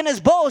making his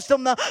boast,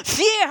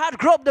 fear had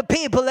grabbed the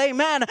people.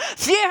 Amen.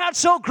 Fear had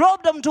so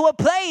grabbed them to a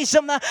place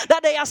that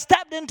they have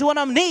stepped into an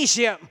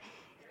amnesia.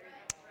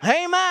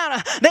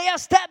 Amen. They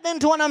have stepped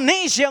into an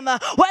amnesia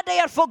where they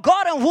had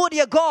forgotten who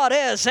their God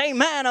is.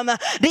 Amen.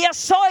 Their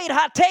sight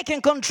had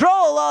taken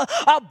control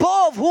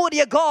above who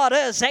their God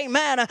is.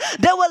 Amen.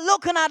 They were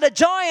looking at the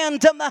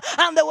giant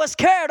and they were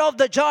scared of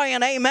the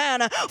giant.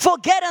 Amen.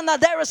 Forgetting that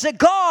there is a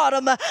God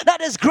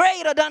that is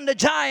greater than the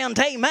giant.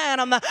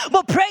 Amen.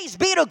 But praise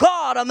be to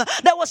God.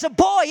 There was a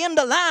boy in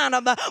the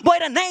land by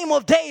the name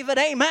of David.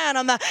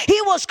 Amen.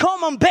 He was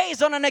coming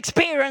based on an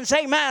experience.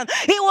 Amen.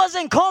 He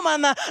wasn't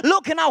coming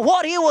looking at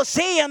what he was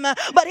seeing,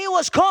 but he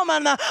was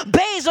coming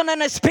based on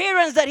an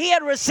experience that he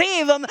had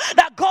received,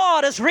 that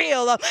God is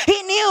real.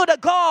 He knew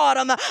that God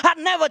had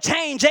never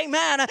changed.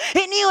 Amen.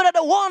 He knew that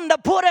the one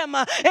that put him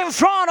in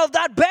front of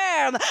that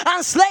bear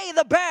and slay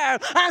the bear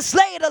and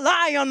slay the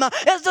lion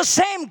is the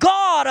same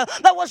God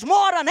that was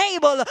more than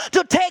able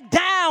to take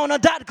down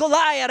that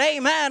Goliath.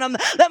 Amen.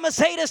 Let me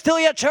say this to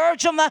your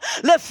church.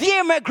 The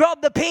fear may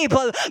grab the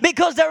people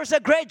because there is a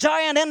great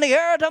giant in the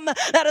earth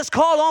that is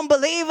called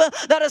unbelief,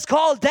 that is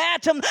called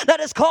death, that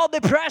is called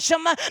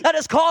depression, that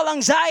is called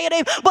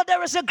anxiety. But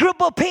there is a group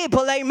of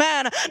people,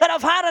 amen, that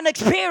have had an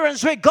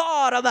experience with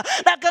God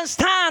that can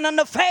stand in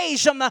the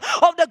face of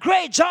the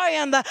great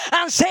giant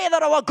and say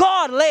that our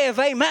God lives.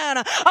 Amen.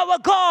 Our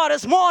God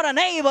is more than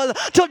able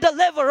to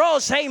deliver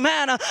us.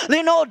 Amen.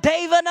 You know,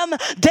 David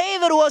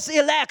was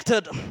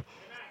elected.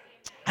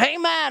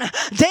 Amen.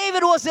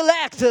 David was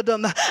elected.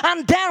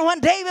 And then when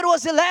David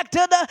was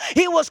elected,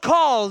 he was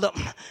called.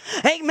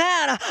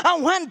 Amen.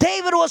 And when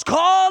David was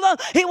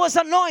called, he was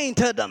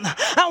anointed.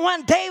 And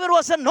when David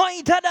was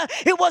anointed,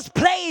 he was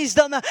placed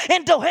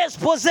into his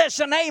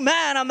position.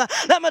 Amen.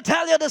 Let me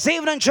tell you this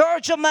evening,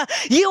 church,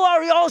 you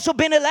are also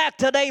been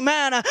elected.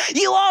 Amen.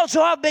 You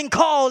also have been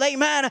called.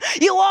 Amen.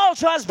 You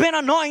also has been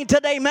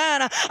anointed.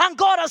 Amen. And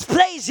God has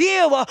placed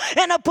you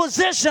in a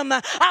position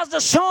as the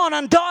son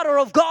and daughter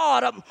of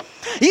God.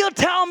 You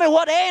tell me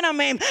what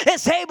enemy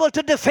is able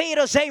to defeat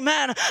us.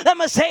 Amen. Let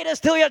me say this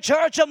to your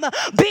church.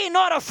 Be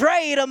not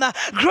afraid.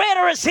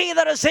 Greater is he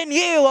that is in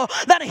you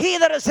than he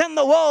that is in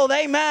the world.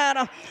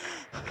 Amen.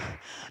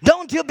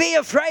 Don't you be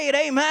afraid.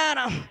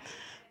 Amen.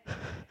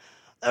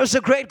 There's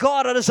a great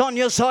God that is on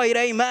your side.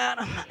 Amen.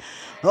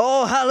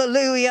 Oh,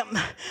 hallelujah.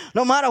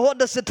 No matter what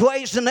the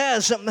situation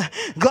is,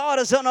 God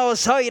is on our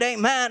side.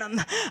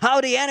 Amen.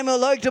 How the enemy will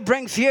like to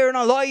bring fear in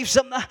our lives,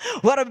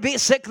 whether it be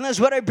sickness,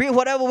 whether it be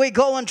whatever we're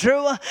going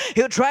through,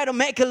 he'll try to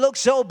make it look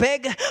so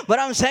big. But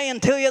I'm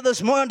saying to you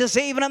this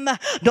evening,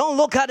 don't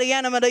look at the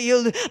enemy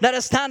that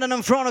is standing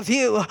in front of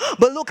you,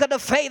 but look at the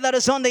faith that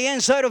is on the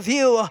inside of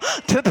you.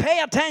 To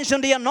pay attention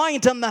to the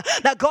anointing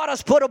that God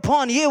has put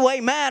upon you.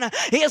 Amen.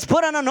 He has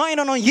put an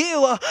anointing on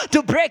you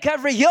to break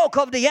every yoke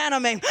of the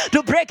enemy,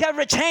 to break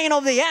every chain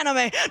of the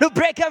enemy, to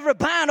break every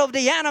band of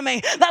the enemy.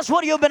 That's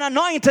what you've been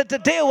anointed to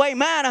do.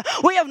 Amen.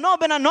 We have not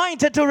been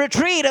anointed to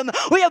retreat.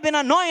 We have been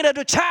anointed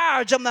to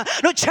charge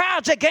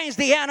against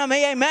the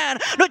enemy. Amen.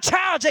 To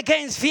charge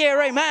against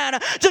fear.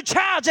 Amen. To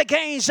charge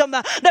against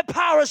the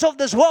powers of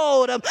this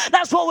world.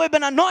 That's what we've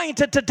been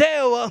anointed to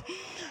do.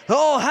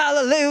 Oh,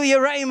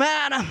 hallelujah.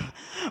 Amen.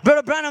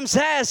 Brother Branham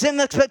says in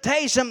the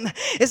expectation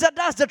is that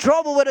that's the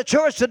trouble with the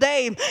church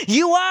today.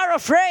 You are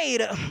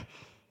afraid.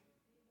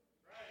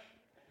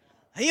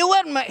 Are you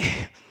with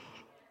me?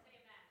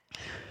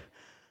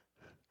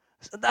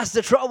 So that's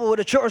the trouble with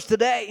the church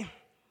today.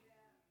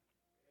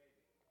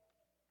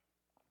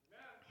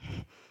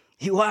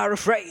 You are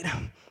afraid.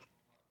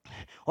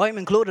 I'm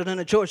included in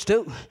the church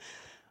too.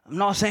 I'm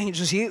not saying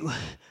just you.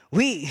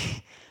 We.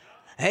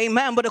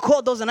 Amen. But the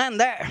quote doesn't end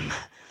there.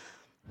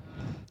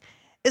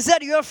 It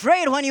said you're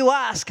afraid when you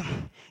ask,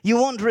 you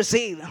won't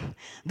receive.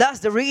 That's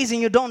the reason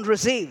you don't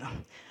receive.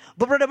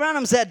 But Brother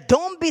Branham said,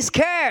 don't be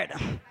scared.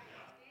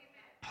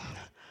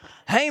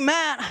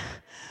 Amen.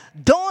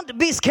 Don't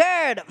be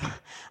scared.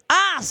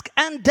 Ask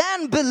and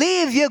then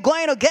believe you're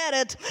going to get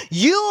it.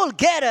 You'll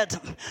get it.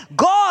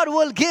 God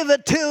will give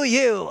it to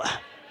you.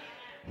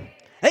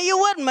 Are you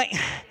with me?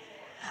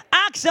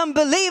 Ask and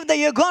believe that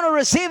you're going to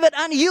receive it,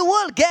 and you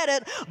will get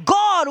it.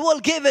 God will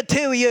give it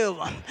to you.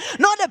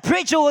 Not the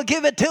preacher will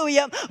give it to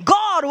you.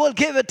 God will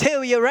give it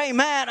to you.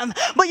 Amen.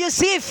 But you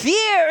see,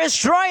 fear is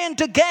trying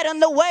to get in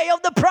the way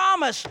of the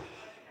promise.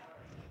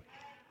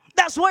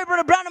 That's why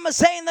Brother Branham is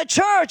saying the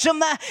church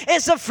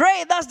is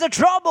afraid. That's the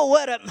trouble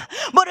with it.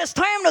 But it's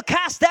time to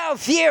cast out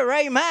fear.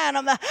 Amen.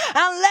 And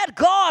let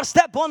God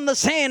step on the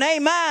scene.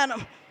 Amen.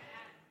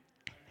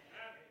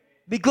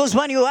 Because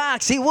when you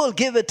ask, He will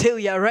give it to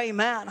you.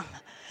 Amen.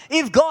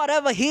 If God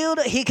ever healed,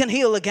 He can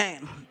heal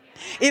again.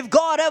 If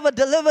God ever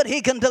delivered,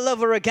 He can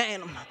deliver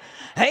again.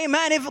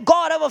 Amen. If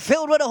God ever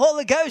filled with the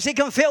Holy Ghost, He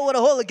can fill with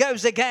the Holy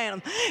Ghost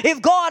again.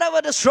 If God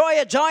ever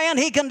destroy a giant,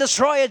 He can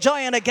destroy a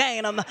giant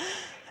again.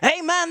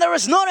 Amen. There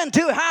is nothing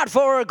too hard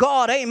for our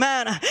God.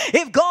 Amen.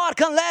 If God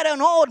can let an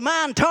old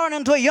man turn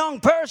into a young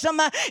person,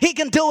 He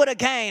can do it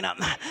again.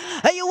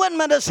 Are you with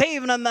me this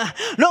evening?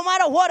 No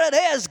matter what it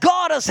is,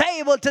 God is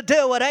able to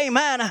do it.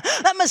 Amen.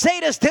 Let me say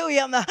this to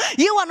you.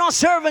 You are not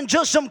serving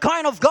just some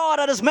kind of God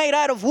that is made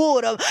out of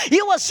wood.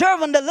 You are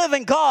serving the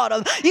living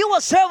God. You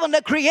are serving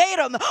the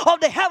creator of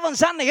the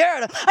heavens and the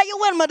earth. Are you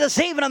with me this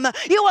evening?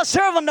 You are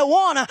serving the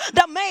one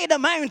that made the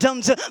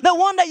mountains. The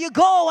one that you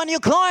go and you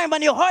climb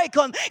and you hike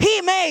on. He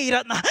made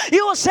it.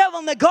 You are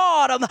serving the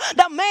God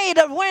that made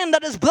the wind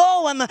that is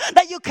blowing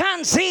that you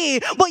can't see,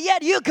 but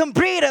yet you can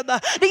breathe it.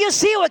 Do you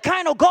see what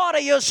kind of God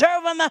are you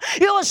serving?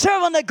 You are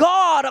serving the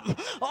God.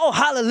 Oh,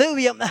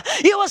 hallelujah.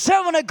 You are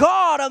serving a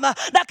God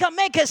that can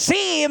make it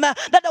seem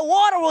that the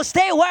water will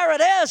stay where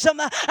it is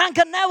and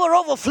can never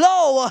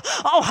overflow.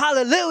 Oh,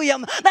 hallelujah.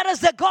 That is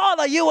the God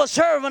that you are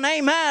serving.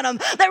 Amen.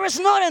 There is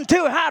nothing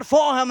too hard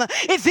for Him.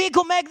 If He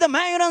could make the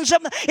mountains,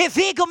 if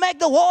He could make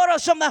the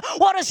waters,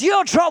 what is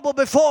your trouble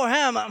before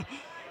Him? Are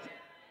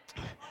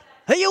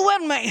you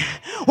with me?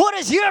 What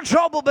is your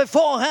trouble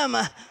before Him?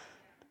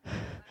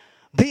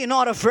 Be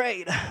not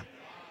afraid.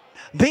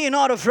 Be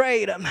not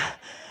afraid.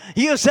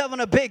 You're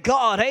serving a big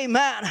God.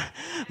 Amen.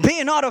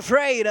 Be not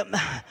afraid.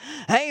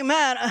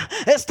 Amen.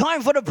 It's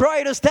time for the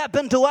bride to step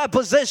into our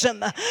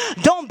position.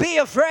 Don't be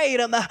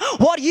afraid.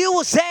 What you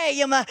will say,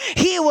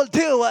 He will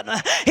do it.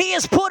 He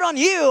has put on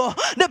you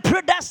the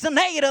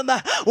predestinated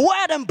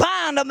wedding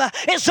band.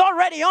 It's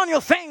already on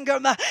your finger.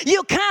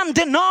 You can't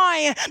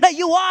deny that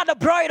you are the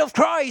bride of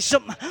Christ.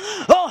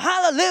 Oh,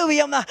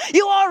 hallelujah.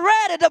 You are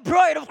already the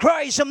bride of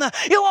Christ.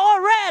 You are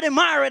already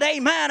married.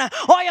 Amen.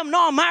 I am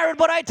not married,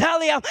 but I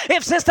tell you,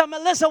 if Sister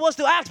Melissa was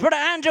to ask Brother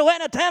Andrew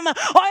anything,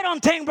 I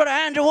don't think Brother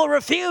Andrew will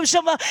refuse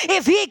him.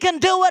 If he can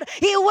do it,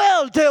 he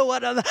will do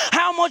it.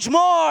 How much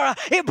more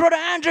if Brother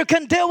Andrew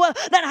can do it,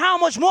 then how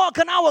much more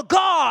can our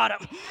God?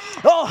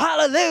 Oh,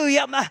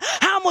 hallelujah.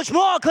 How much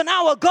more can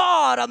our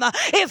God,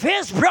 if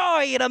His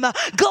bride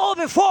go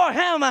before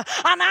Him and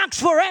ask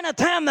for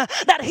anything,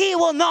 that He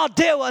will not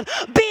do it?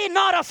 Be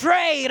not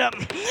afraid.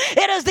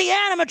 It is the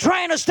enemy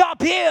trying to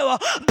stop you.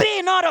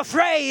 Be not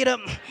afraid.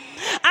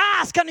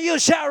 Ask and you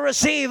shall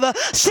receive.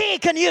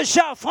 Seek and you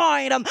shall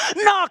find.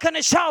 Knock and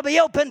it shall be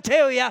open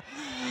to you.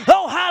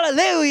 Oh,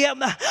 hallelujah.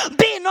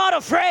 Be not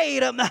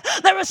afraid.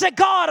 There is a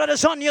God that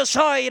is on your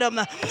side.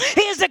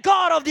 He is the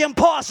God of the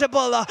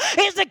impossible.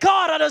 He is the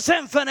God that is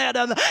infinite.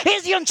 He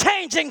is the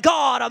unchanging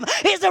God.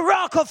 He is the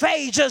rock of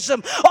ages.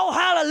 Oh,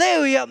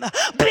 hallelujah.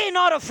 Be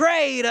not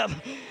afraid.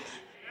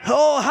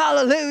 Oh,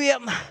 hallelujah.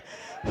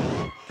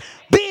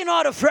 Be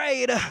not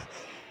afraid.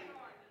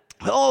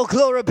 Oh,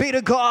 glory be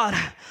to God.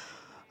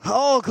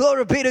 Oh,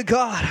 glory be to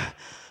God.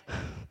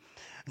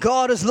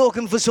 God is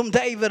looking for some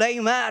David,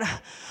 amen.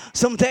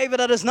 Some David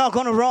that is not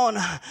going to run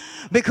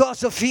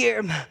because of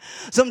fear.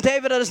 Some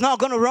David that is not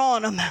going to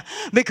run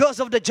because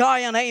of the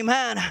giant,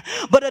 amen.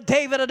 But a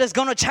David that is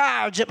going to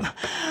charge him.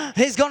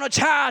 He's going to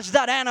charge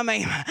that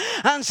enemy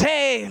and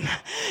say,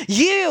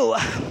 you,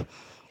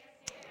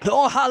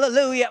 oh,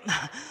 hallelujah,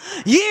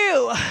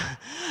 you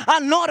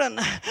are nothing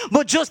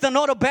but just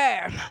another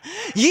bear.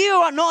 You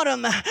are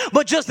nothing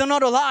but just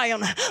another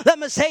lion. Let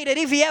me say that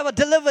if He ever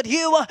delivered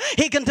you,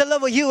 He can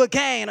deliver you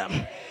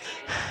again.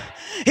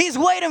 He's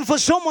waiting for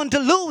someone to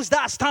lose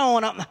that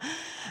stone.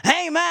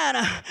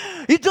 Amen.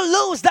 You to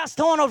lose that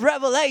stone of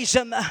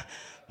revelation.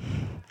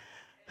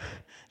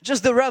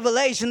 Just the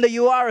revelation that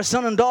you are a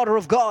son and daughter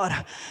of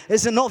God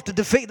is enough to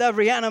defeat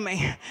every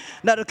enemy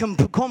that can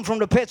come from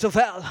the pits of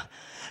hell.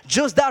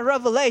 Just that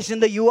revelation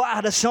that you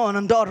are the son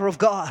and daughter of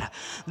God,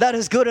 that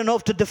is good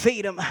enough to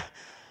defeat him.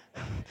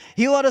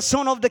 You are the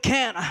son of the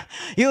King.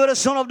 You are the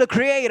son of the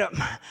Creator.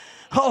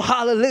 Oh,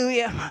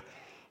 hallelujah.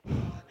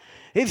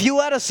 If you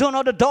were the son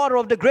or the daughter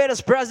of the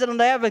greatest president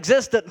that ever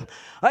existed,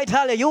 I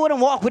tell you, you wouldn't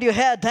walk with your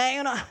head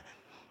down.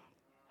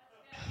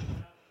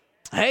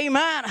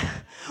 Amen.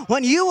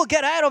 When you will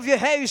get out of your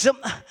house,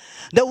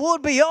 there will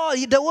be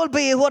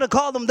what I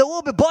call them, there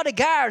will be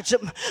bodyguards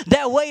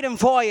there waiting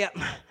for you.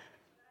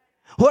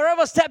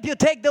 Wherever step you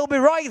take, they'll be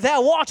right there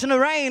watching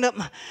around,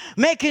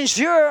 making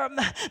sure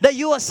that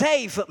you are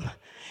safe.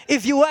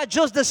 If you are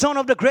just the son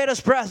of the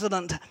greatest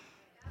president.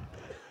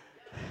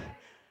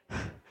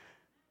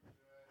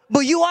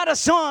 But you are the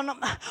son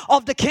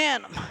of the King.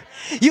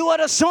 You are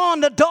the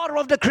son, the daughter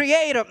of the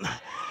Creator.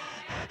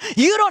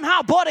 You don't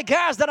have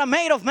bodyguards that are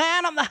made of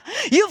man.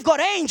 You've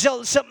got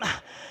angels.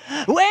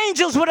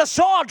 Angels with a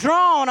sword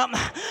drawn.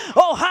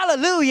 Oh,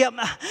 hallelujah.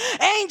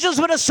 Angels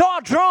with a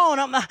sword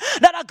drawn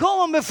that are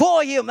going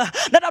before you,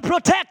 that are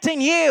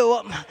protecting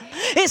you.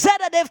 He said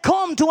that they've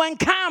come to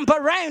encamp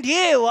around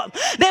you.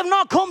 They've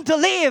not come to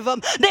live.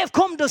 They've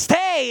come to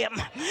stay.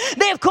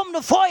 They've come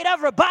to fight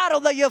every battle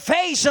that you're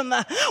facing.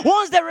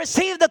 Once they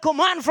receive the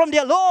command from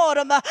their Lord,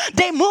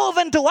 they move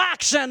into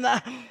action.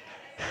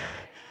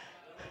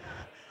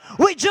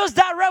 With just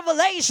that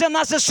revelation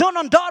as a son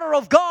and daughter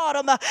of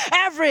God,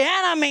 every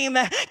enemy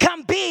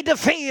can be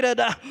defeated.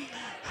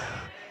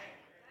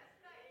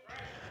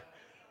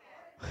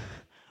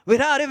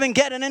 Without even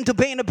getting into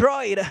being a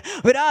bride.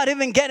 Without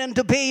even getting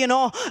to be,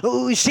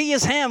 she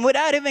is him.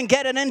 Without even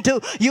getting into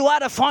you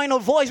are the final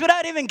voice.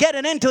 Without even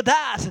getting into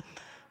that.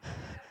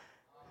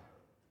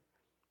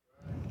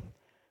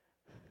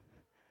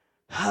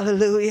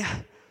 Hallelujah.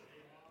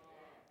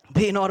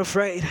 Be not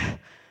afraid.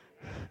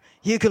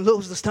 You can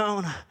lose the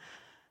stone.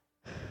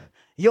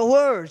 Your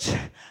words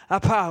are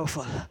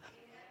powerful.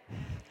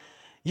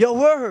 Your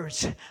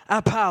words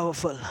are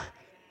powerful.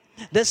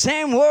 The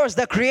same words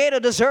that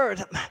created this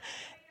earth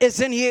is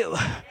in you.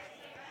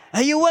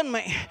 Are you with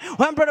me?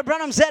 When Brother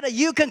Branham said that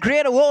you can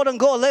create a world and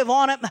go live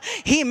on it,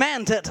 he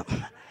meant it.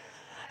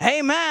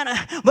 Amen.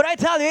 But I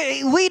tell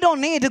you, we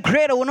don't need to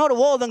create another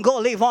world and go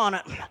live on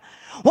it.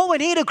 What we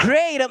need to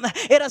create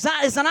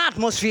is an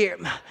atmosphere.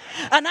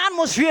 An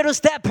atmosphere to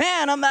step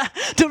in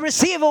to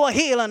receive our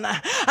healing.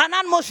 An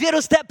atmosphere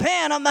to step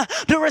in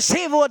to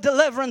receive our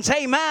deliverance.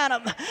 Amen.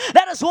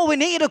 That is what we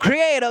need to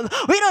create.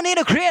 We don't need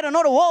to create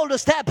another world to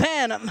step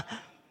in.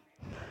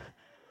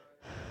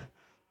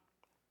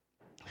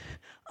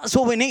 That's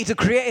what we need to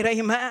create.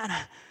 Amen.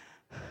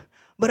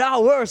 But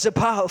our words are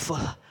powerful.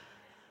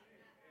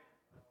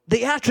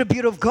 The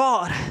attribute of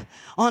God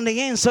on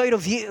the inside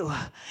of you.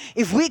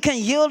 If we can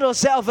yield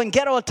ourselves and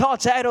get our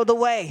thoughts out of the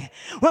way.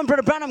 When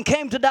Brother Branham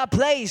came to that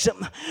place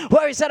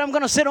where he said, I'm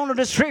going to sit under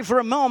this tree for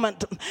a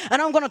moment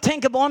and I'm going to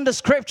think upon the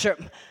scripture.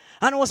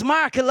 And it was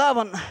Mark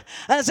 11.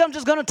 And so I'm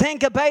just going to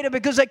think about it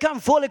because I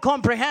can't fully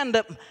comprehend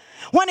it.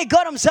 When he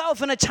got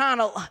himself in a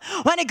channel,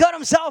 when he got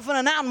himself in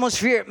an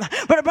atmosphere,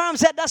 Brother Branham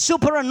said that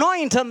super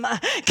anointing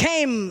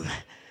came.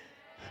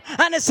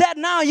 And it said,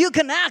 now you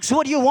can ask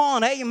what you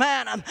want.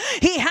 Amen.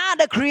 He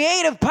had a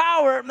creative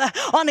power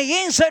on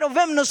the inside of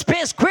him to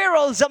space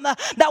squirrels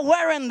that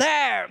weren't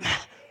there.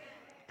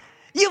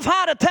 You've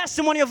had a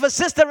testimony of a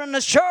sister in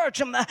the church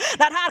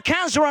that had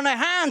cancer on her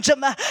hands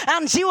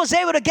and she was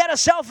able to get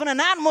herself in an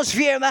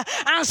atmosphere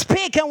and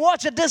speak and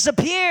watch it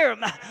disappear.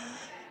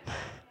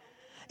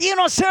 You're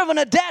not serving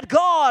a dead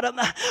God.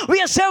 We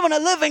are serving a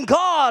living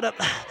God.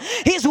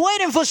 He's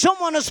waiting for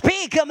someone to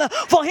speak,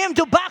 for him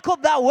to back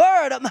up that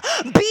word.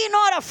 Be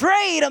not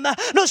afraid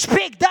to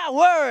speak that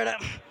word.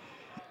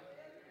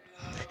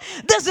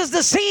 This is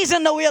the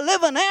season that we are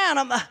living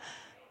in.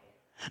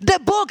 The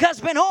book has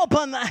been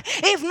opened.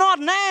 If not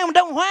now,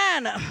 then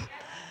when?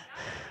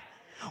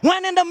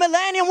 When in the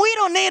millennium? We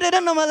don't need it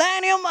in the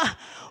millennium.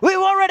 We've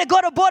already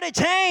got a body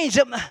change.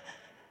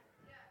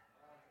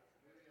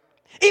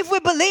 If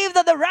we believe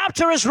that the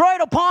rapture is right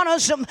upon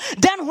us,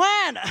 then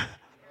when?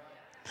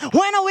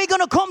 When are we going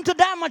to come to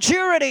that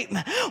maturity?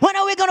 When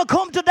are we going to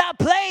come to that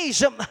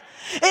place?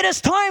 It is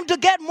time to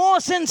get more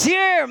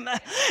sincere.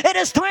 It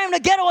is time to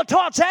get our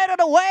thoughts out of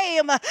the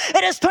way.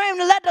 It is time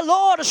to let the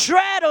Lord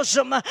shred us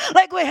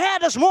like we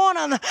had this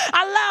morning.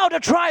 Allow the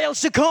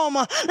trials to come.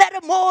 Let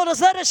it mold us.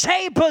 Let it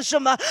shape us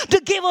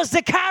to give us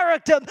the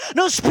character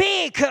to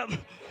speak.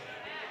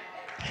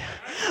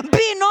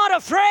 Be not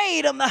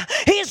afraid.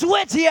 He's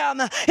with you.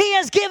 He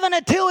has given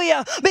it to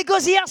you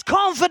because he has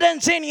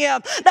confidence in you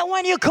that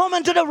when you come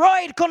into the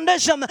right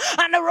condition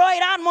and the right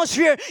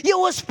atmosphere, you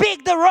will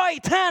speak the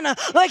right thing.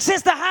 Like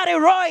Sister Hattie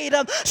Wright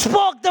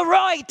spoke the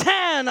right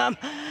thing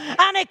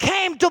and it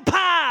came to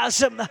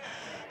pass.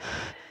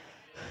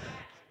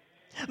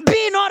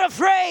 Be not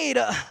afraid.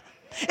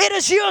 It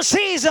is your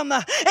season.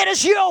 It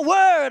is your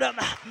word.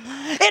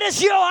 It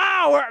is your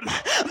hour.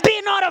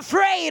 Be not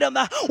afraid.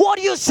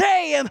 What you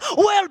say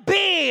will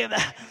be.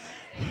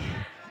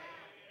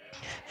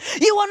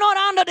 You are not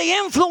under the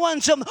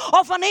influence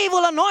of an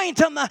evil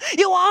anointing.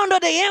 You are under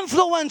the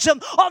influence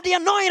of the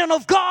anointing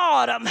of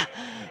God.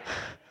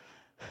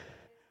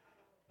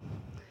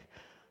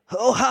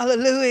 Oh,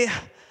 hallelujah.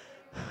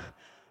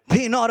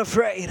 Be not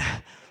afraid.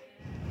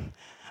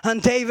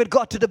 And David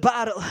got to the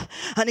battle,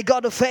 and he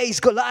got to face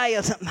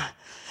Goliath.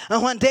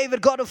 And when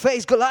David got to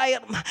face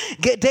Goliath,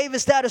 David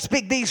started to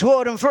speak these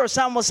words in 1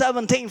 Samuel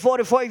 17,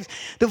 45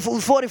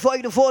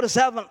 to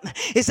 47.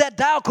 He said,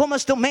 thou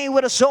comest to me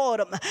with a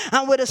sword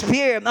and with a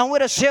spear and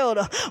with a shield,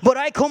 but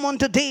I come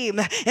unto thee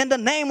in the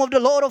name of the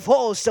Lord of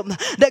hosts,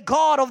 the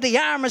God of the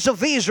armies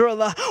of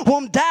Israel,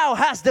 whom thou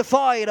hast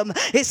defied.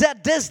 He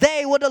said, this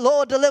day will the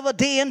Lord deliver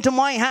thee into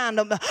my hand,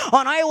 and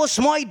I will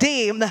smite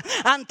thee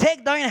and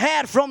take thine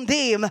head from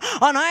thee, and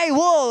I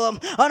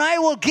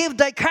will give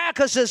thy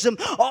carcasses of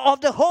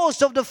the host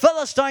of the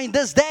Philistine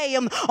this day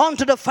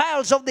unto the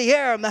fowls of the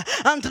air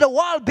and to the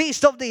wild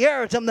beasts of the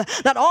earth,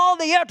 that all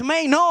the earth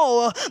may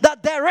know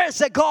that there is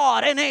a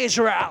God in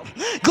Israel.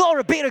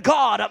 Glory be to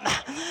God,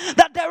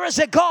 that there is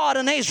a God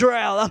in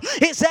Israel.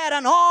 He said,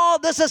 and all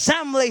this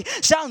assembly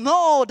shall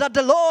know that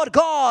the Lord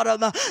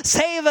God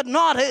saveth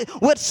not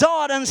with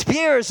sword and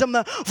spears,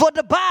 for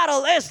the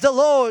battle is the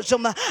Lord's,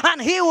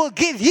 and he will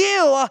give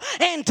you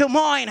into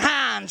mine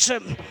hands.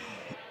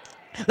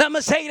 Let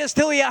me say this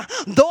to you.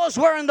 Those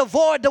were in the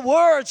void the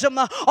words of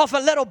a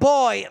little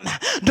boy.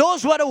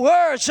 Those were the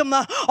words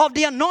of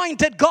the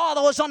anointed God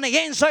that was on the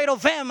inside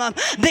of him,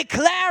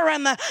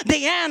 declaring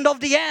the end of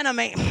the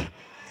enemy.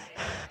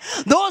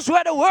 Those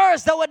were the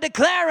words that were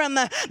declaring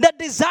the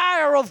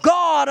desire of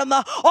God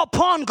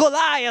upon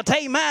Goliath.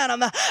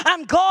 Amen.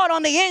 And God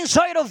on the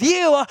inside of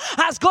you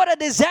has got a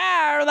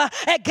desire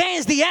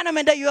against the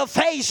enemy that you are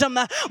facing,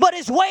 but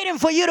it's waiting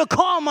for you to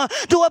come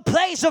to a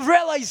place of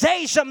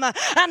realization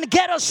and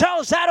get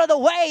ourselves out of the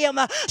way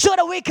so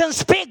that we can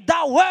speak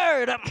that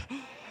word.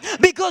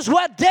 Because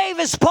what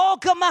David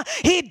spoke,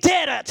 he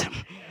did it.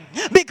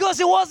 Because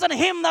it wasn't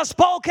him that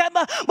spoke it,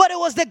 but it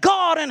was the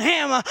God in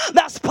him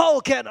that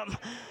spoke it.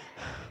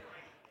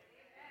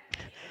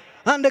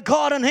 And the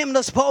God in him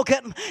that spoke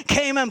it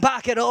came and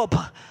backed it up.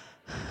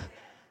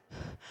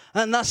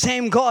 And that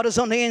same God is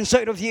on the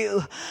inside of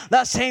you.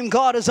 That same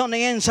God is on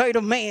the inside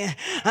of me.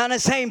 And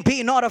it's saying,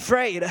 be not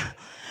afraid.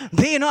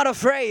 Be not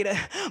afraid.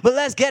 But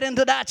let's get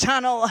into that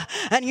channel.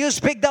 And you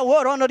speak that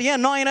word under the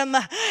anointing,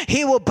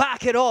 he will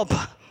back it up.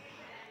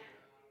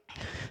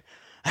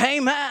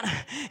 Amen.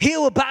 He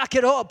will back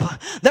it up.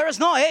 There is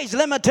no age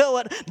limit to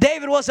it.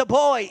 David was a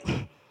boy.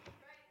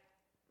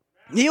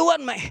 You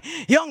with me?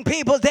 Young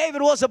people,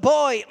 David was a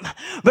boy.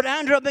 But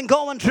Andrew had been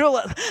going through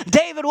it.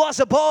 David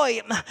was a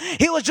boy.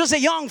 He was just a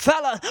young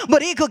fella,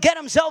 but he could get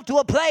himself to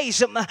a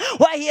place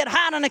where he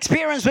had an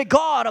experience with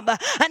God.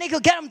 And he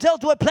could get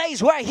himself to a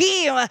place where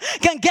he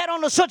can get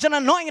under such an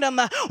anointing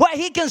where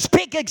he can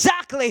speak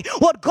exactly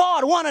what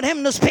God wanted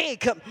him to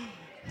speak.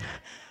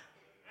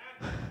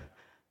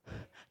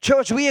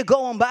 Church, we are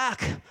going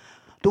back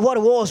to what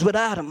it was with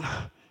Adam.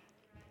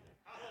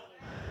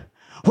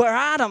 Where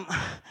Adam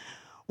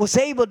was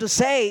able to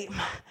say,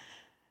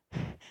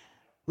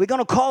 we're going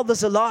to call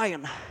this a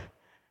lion.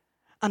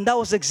 And that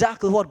was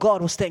exactly what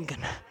God was thinking.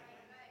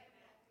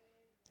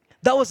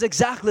 That was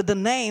exactly the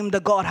name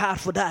that God had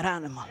for that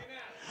animal.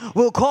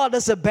 We'll call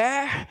this a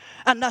bear,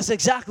 and that's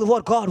exactly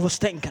what God was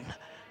thinking.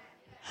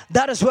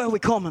 That is where we're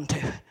coming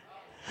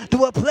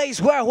to a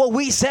place where what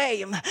we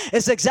say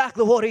is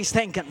exactly what he's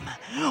thinking.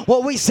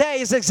 What we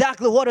say is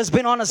exactly what has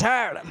been on his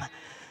heart.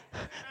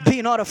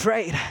 Be not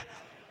afraid.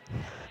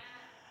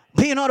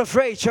 Be not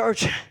afraid,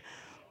 church.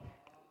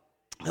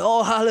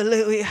 Oh,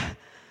 hallelujah.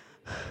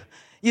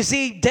 You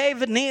see,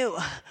 David knew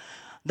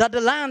that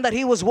the land that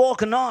he was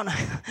walking on,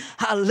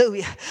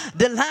 hallelujah,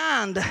 the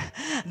land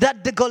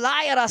that the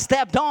Goliath had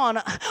stepped on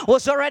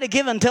was already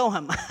given to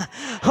him.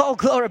 Oh,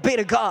 glory be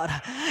to God.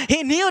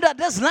 He knew that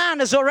this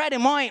land is already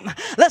mine.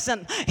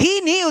 Listen, he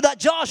knew that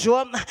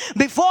Joshua,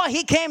 before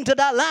he came to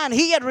that land,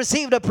 he had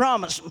received a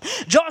promise.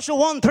 Joshua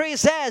 1:3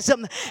 says,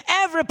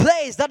 every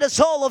place that the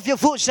sole of your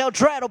foot shall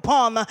tread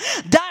upon,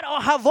 that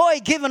have I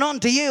given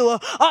unto you,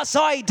 as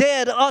I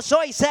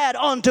said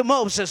unto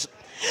Moses.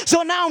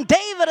 So now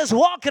David is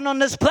walking on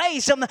this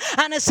place and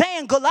is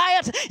saying,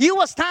 Goliath, you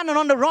are standing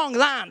on the wrong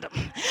land.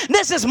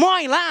 This is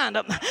my land.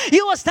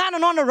 You are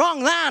standing on the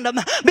wrong land,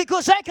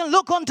 because I can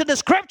look onto the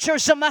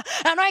scriptures and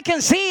I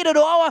can see that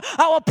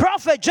our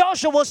prophet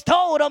Joshua was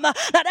told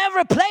that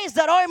every place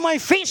that my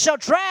feet shall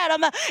tread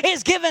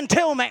is given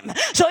to me.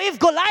 So if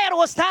Goliath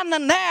was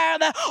standing there,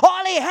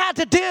 all he had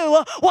to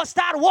do was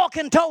start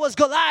walking towards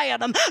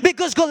Goliath,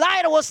 because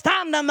Goliath was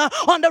standing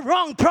on the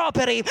wrong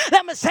property.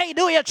 Let me say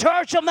to your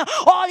church,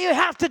 all you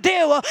have to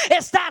do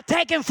is start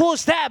taking full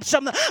steps,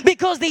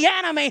 because the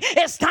enemy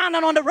is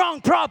standing on the wrong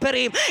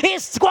property.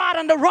 He's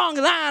squatting the wrong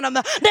land.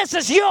 This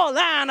is your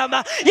land.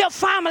 Your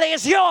family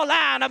is your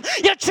land.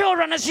 Your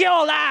children is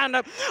your land.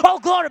 Oh,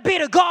 glory be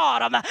to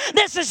God.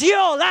 This is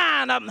your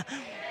land.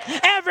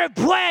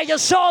 Everywhere your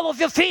sole of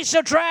your feet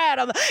shall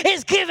tread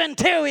is given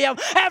to you.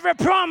 Every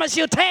promise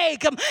you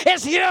take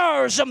is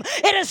yours.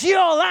 It is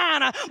your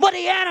land, but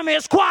the enemy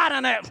is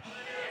squatting it.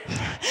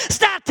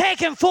 Start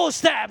taking full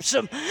steps.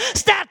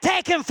 Start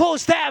taking full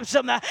steps.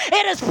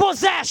 It is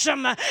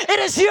possession. It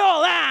is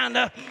your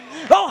land.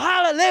 Oh,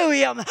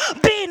 hallelujah.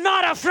 Be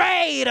not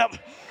afraid.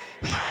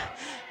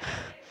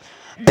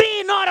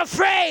 Be not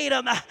afraid.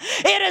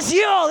 It is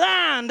your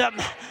land.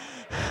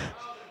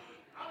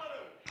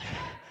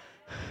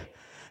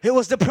 It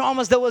was the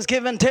promise that was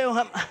given to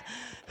him.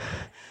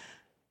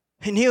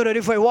 He knew that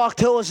if I walk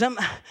towards him,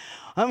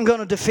 I'm going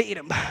to defeat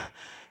him.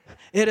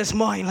 It is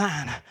my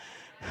land.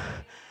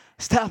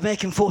 Stop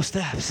making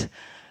footsteps.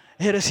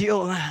 It is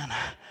your land.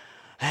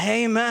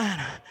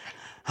 Amen.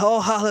 Oh,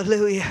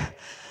 hallelujah.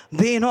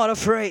 Be not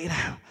afraid.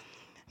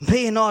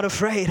 Be not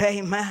afraid.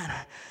 Amen.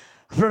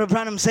 Brother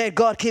Branham said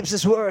God keeps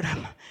his word.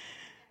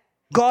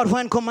 God,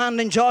 when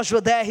commanding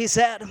Joshua there, he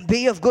said,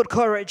 be of good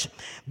courage,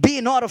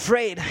 be not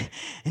afraid,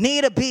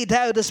 neither be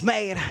thou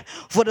dismayed,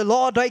 for the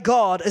Lord thy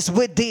God is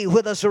with thee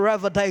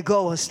whithersoever thou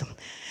goest.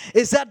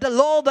 Is that the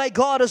Lord thy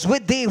God is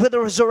with thee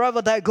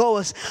whithersoever thou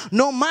goest?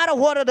 No matter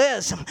what it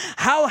is,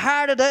 how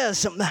hard it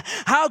is,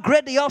 how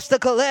great the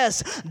obstacle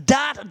is,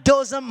 that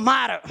doesn't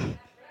matter.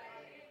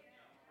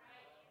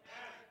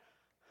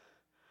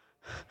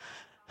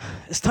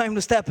 It's time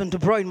to step into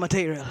bride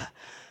material.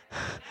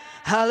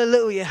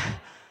 Hallelujah.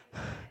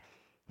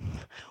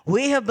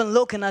 We have been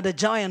looking at a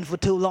giant for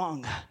too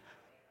long.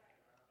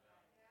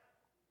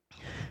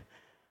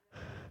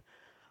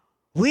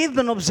 We've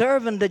been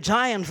observing the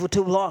giant for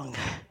too long.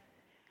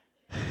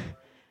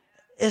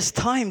 It's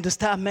time to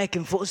start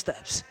making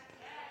footsteps.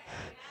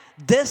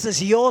 This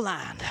is your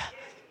land.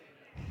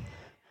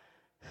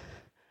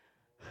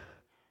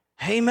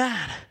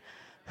 Amen.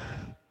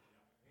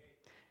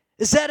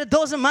 It said it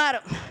doesn't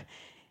matter.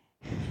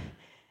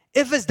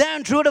 If it's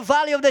down through the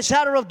valley of the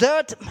shadow of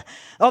dirt,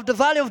 of the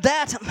valley of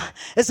death,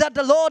 it's that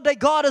the Lord thy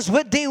God is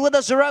with thee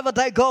whithersoever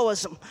thou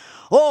goest.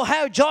 Oh,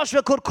 how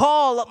Joshua could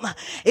call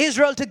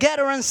Israel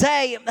together and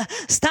say,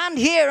 stand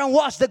here and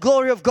watch the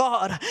glory of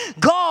God.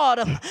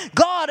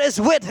 God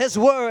is with his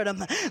word.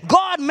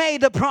 God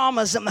made the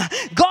promise.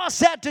 God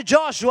said to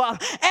Joshua,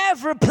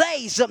 every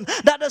place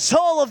that the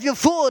sole of your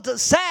foot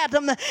said,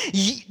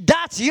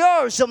 that's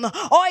yours.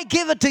 I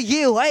give it to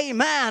you.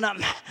 Amen.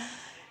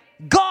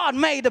 God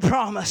made the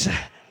promise.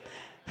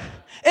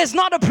 It's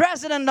not a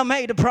president that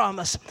made the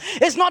promise.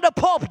 It's not a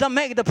pope that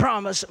made the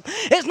promise.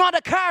 It's not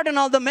a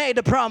cardinal that made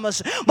the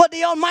promise. But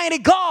the Almighty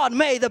God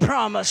made the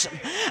promise.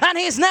 And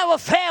he's never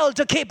failed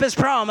to keep his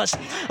promise.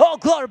 Oh,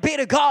 glory be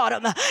to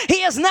God.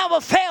 He has never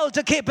failed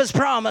to keep his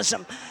promise.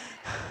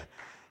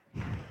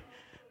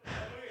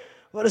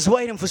 But it's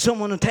waiting for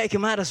someone to take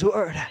him at his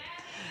word.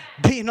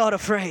 Be not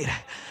afraid.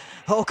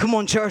 Oh, come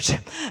on, church.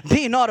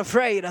 Be not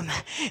afraid.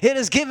 It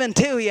is given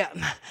to you.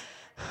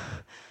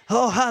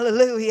 Oh,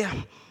 hallelujah.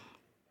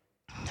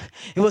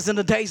 It was in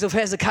the days of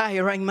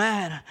Hezekiah,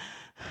 amen.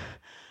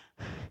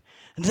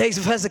 In the days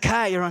of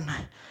Hezekiah, and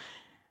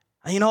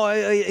you know,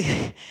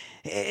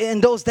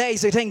 in those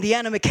days, I think the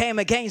enemy came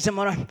against him.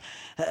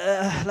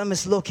 Let me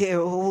look here.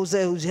 Who's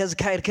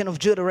Hezekiah, the king of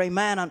Judah,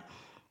 amen.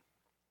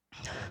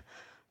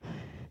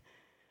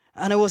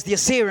 And it was the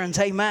Assyrians,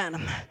 amen.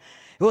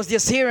 It was the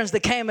Assyrians that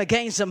came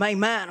against him,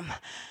 amen.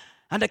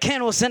 And the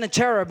king was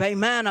Sennacherib,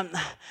 amen.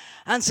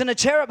 And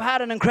Sennacherib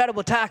had an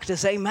incredible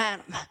tactics, amen.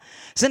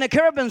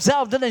 Sennacherib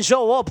himself didn't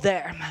show up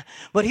there,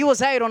 but he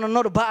was out on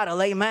another battle,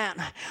 amen.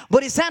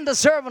 But he sent a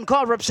servant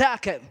called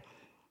Rabshakeh.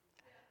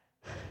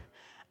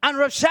 And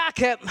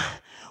Rabshakeh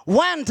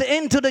went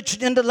in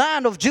the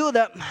land of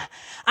Judah,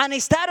 and he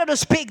started to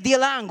speak the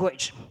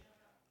language.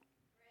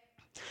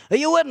 Are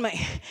you with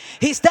me?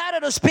 He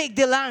started to speak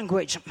the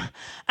language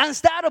and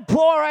started to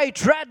pour out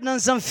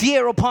threatenings and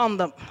fear upon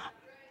them.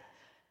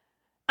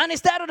 And he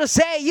started to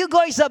say, you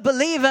guys are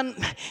believing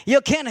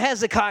your king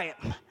Hezekiah.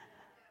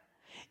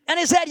 And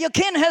he said, your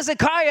king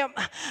Hezekiah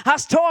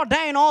has torn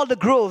down all the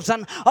groves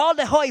and all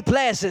the high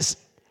places.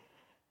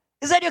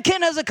 He said, your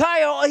king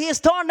Hezekiah, he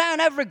has torn down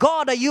every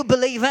god that you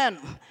believe in.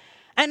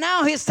 And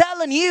now he's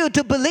telling you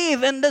to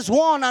believe in this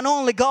one and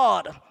only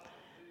God.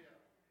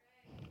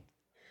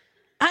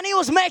 And he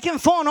was making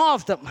fun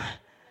of them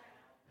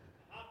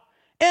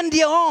in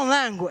their own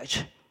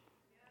language.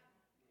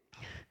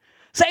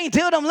 Saying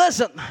to them,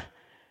 listen,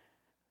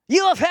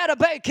 you have heard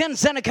about King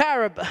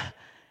Sennacherib.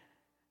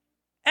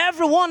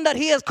 Everyone that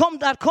has come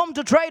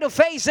to try to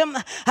face him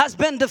has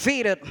been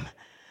defeated.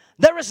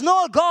 There is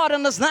no God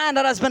in this land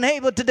that has been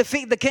able to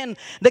defeat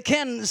the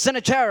king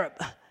Sennacherib.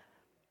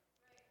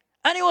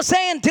 And he was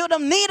saying to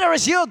them, neither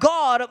is your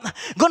God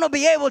going to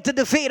be able to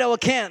defeat our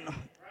king.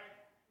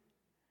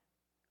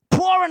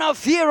 Pouring out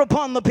fear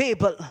upon the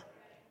people.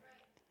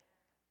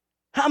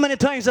 How many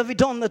times have we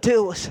done that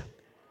to us?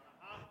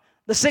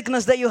 The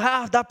sickness that you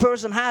have, that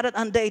person had it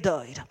and they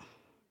died.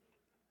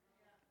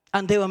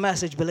 And they were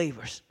message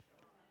believers.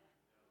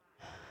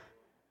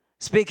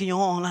 Speaking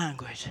your own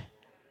language.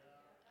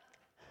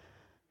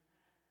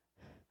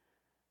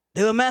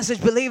 They were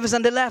message believers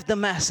and they left the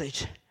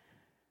message.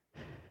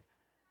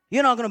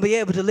 You're not going to be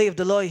able to live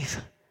the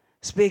life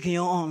speaking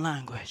your own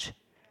language.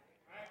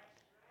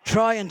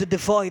 Trying to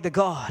defy the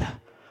God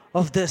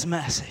of this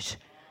message.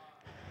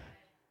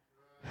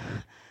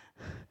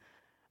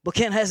 But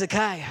King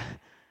Hezekiah,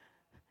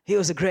 he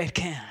was a great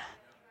king.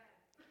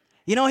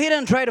 You know, he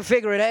didn't try to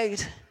figure it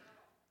out,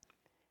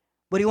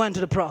 but he went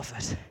to the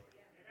prophet.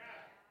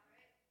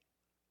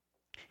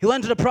 He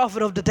went to the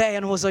prophet of the day,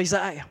 and it was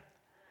Isaiah.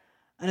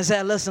 And he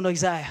said, listen,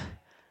 Isaiah,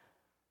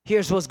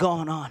 here's what's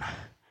going on.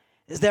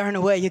 Is there any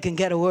way you can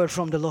get a word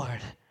from the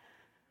Lord?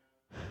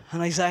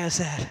 And Isaiah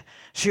said,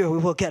 sure, we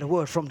will get a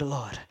word from the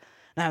Lord.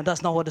 Now,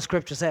 that's not what the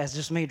scripture says,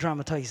 just me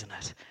dramatizing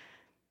it.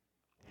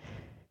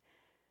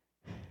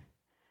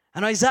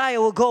 And Isaiah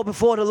will go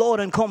before the Lord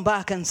and come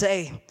back and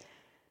say,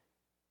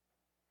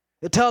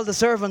 you tell the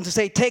servant to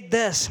say, take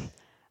this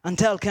and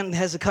tell King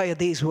Hezekiah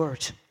these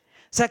words.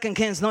 2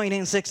 Kings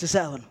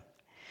 19:6-7.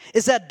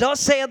 It said, thus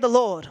saith the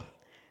Lord,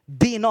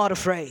 be not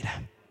afraid.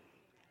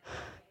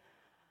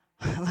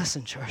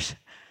 Listen, church.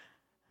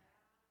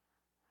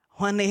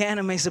 When the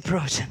enemy is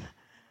approaching,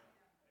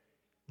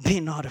 be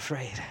not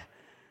afraid.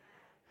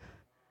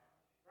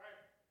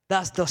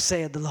 That's thus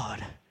saith the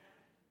Lord.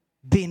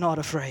 Be not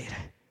afraid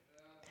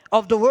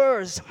of the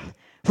words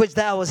which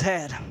thou hast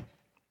heard,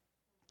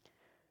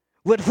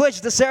 with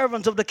which the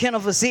servant of the king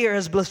of Assyria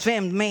has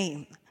blasphemed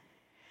me.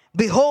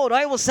 Behold,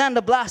 I will send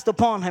a blast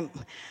upon him,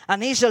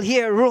 and he shall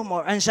hear a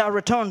rumor, and shall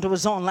return to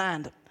his own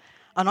land.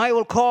 And I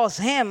will cause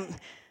him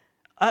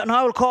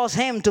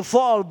to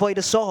fall by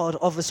the sword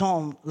of his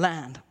own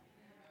land.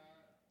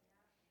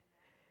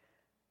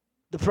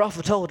 The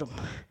prophet told him,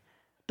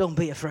 don't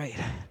be afraid.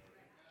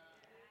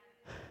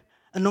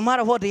 And no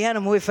matter what the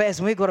enemy we face,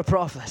 we've got a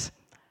prophet.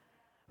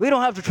 We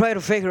don't have to try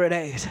to figure it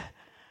out.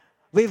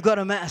 We've got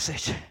a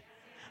message.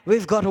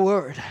 We've got a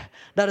word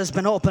that has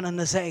been opened in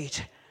this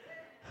age.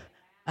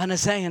 And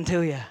it's saying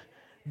to you,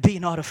 be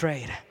not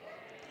afraid.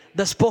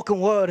 The spoken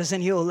word is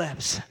in your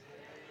lips.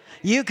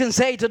 You can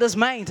say to this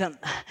mountain,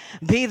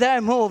 be thou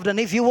moved. And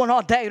if you will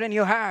not doubt in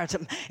your heart,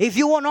 if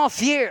you will not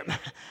fear,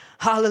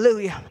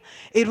 hallelujah,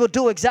 it will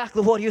do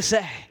exactly what you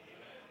say.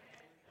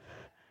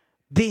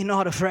 Be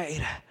not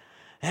afraid.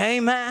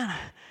 Amen.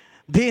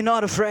 Be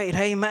not afraid.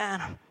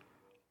 Amen.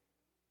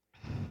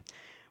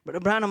 Brother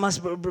Branham,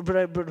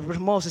 Brother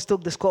Moses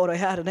took this quote. I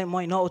had it in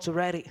my notes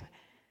already.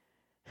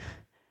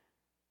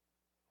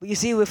 But you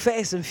see, we're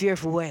facing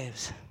fearful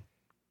waves.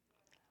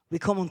 We're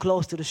coming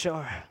close to the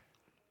shore.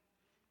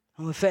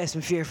 And we're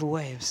facing fearful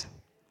waves.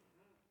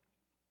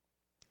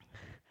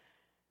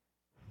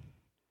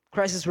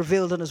 Christ is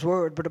revealed in his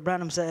word. Brother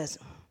Branham says,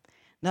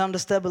 now the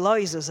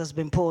stabilizers has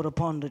been put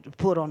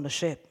on the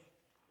ship.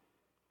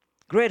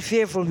 Great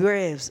fearful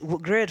waves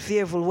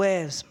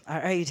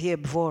are out here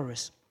before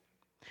us.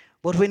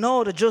 But we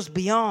know that just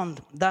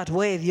beyond that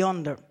wave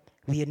yonder,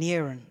 we are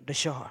nearing the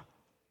shore.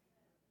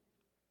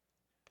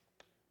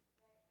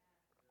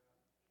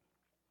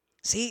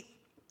 See,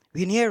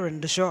 we're nearing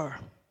the shore.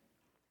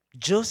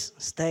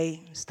 Just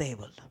stay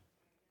stable.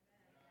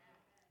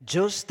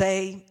 Just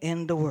stay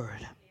in the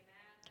Word.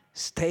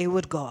 Stay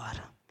with God.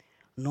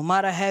 No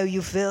matter how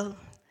you feel,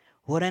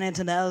 or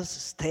anything else,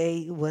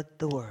 stay with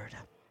the Word.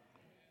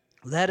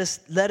 Let us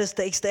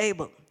stay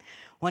stable.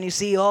 When you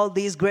see all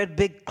these great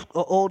big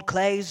old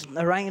clouds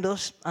around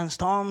us and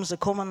storms are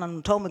coming and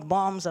atomic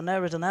bombs and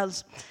everything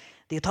else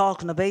they're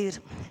talking about,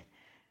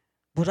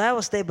 but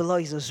our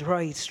stabilizers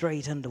right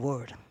straight in the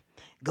Word.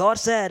 God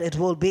said it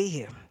will be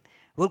here.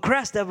 We'll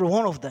crest every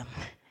one of them.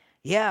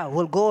 Yeah,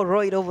 we'll go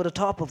right over the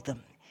top of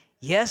them.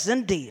 Yes,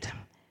 indeed.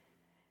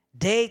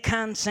 They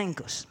can sink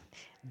us.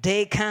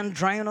 They can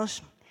drown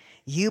us.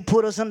 You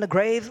put us in the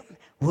grave,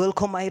 we'll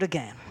come out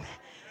again.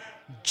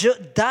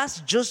 That's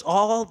just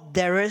all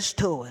there is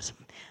to it.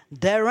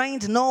 There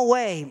ain't no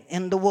way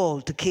in the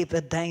world to keep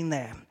it down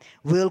there.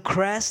 We'll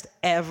crest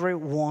every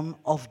one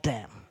of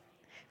them.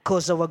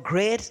 Because our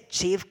great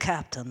chief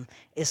captain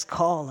is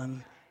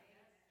calling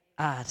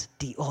at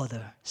the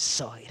other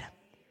side.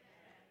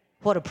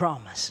 What a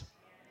promise.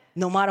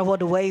 No matter what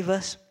the wave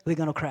is, we're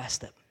going to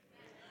crest it.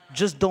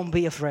 Just don't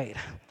be afraid.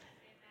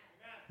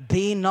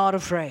 Be not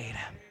afraid.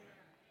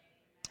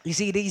 You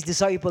see, these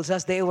disciples,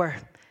 as they were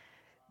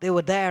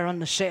there on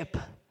the ship,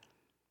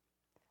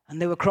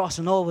 and they were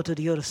crossing over to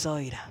the other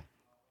side.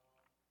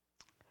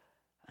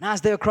 And as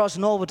they were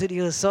crossing over to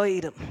the other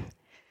side,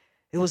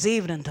 it was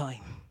evening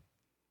time.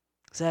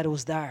 Said it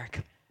was dark.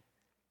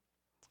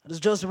 It was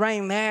just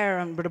rain there,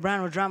 and Brother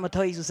Branham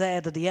dramatized and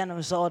said that the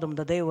enemy saw them,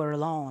 that they were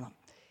alone.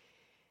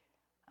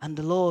 And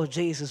the Lord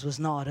Jesus was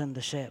not in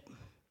the ship.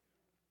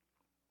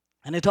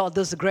 And they thought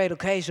this is a great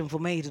occasion for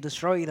me to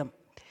destroy them.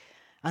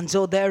 And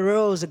so there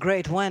rose a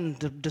great wind,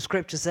 the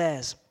scripture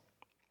says,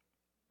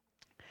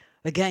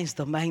 against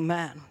them.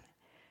 Amen.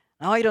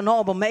 Now I don't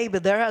know, but maybe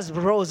there has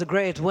rose a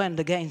great wind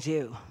against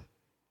you.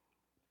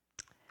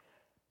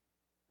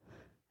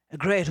 A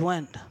great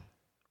wind.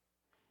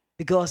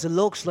 Because it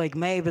looks like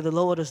maybe the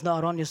Lord is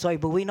not on your side,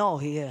 but we know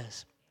He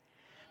is.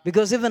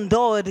 Because even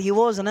though He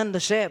wasn't in the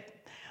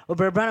ship,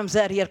 Brother Branham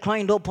said He had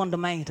climbed up on the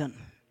mountain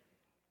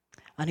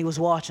and He was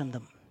watching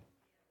them.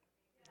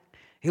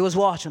 He was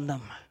watching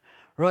them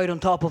right on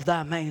top of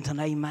that mountain.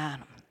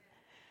 Amen.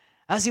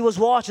 As He was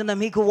watching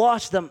them, He could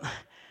watch them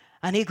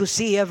and He could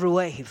see every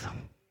wave.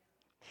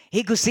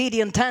 He could see the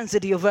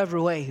intensity of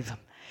every wave.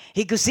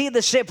 He could see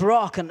the ship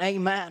rocking.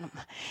 Amen.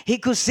 He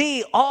could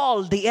see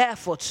all the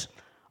efforts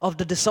of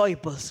the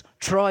disciples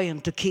trying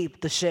to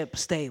keep the ship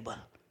stable.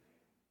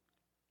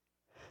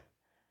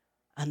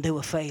 and they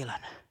were failing.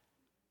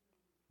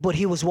 But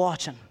he was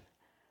watching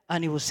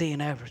and he was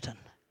seeing everything.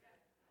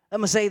 Let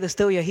me say this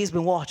to you. He's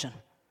been watching.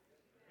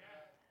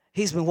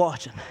 He's been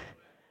watching.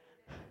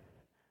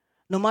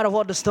 No matter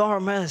what the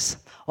storm is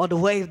or the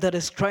wave that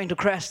is trying to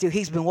crest you,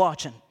 he's been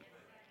watching.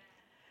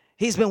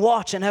 He's been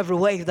watching every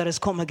wave that has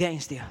come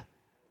against you.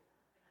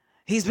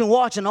 He's been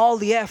watching all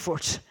the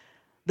efforts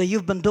that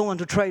you've been doing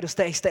to try to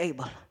stay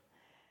stable.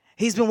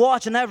 He's been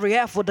watching every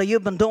effort that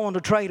you've been doing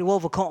to try to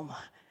overcome.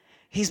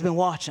 He's been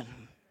watching.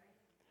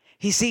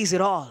 He sees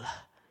it all.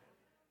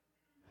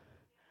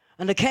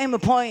 And there came a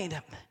point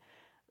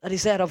that he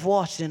said, I've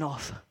watched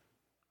enough.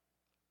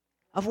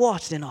 I've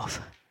watched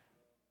enough.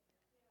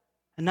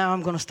 And now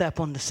I'm going to step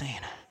on the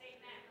scene.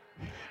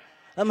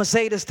 Let me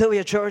say this to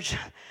you, church.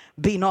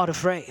 Be not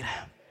afraid.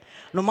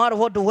 No matter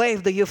what the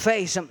wave that you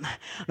face,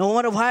 no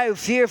matter how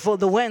fearful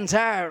the winds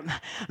are,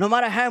 no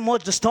matter how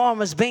much the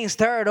storm is being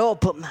stirred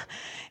up,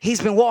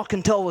 he's been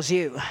walking towards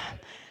you.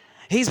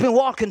 He's been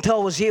walking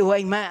towards you,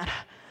 amen.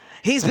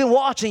 He's been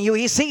watching you.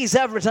 He sees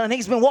everything.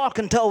 He's been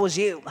walking towards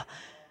you.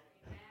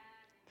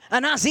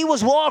 And as he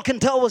was walking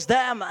towards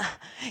them,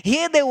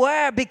 here they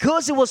were,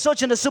 because it was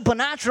such in a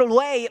supernatural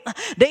way,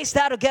 they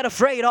started to get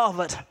afraid of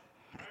it.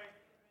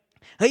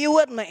 Are you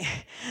with me?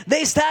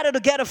 They started to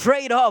get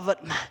afraid of it.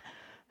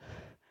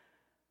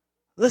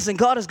 Listen,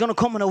 God is going to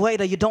come in a way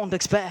that you don't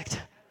expect.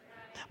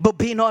 But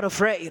be not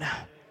afraid.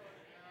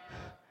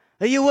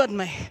 Are you with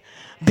me?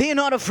 Be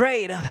not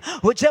afraid.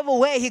 Whichever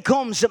way he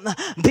comes,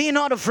 be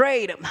not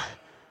afraid.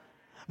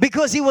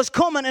 Because he was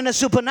coming in a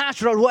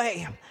supernatural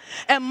way.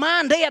 And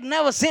man, they had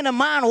never seen a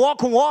man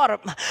walk on water.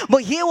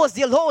 But here was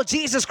the Lord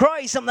Jesus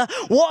Christ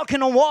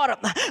walking on water,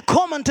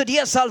 coming to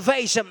their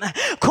salvation,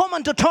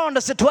 coming to turn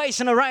the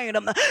situation around,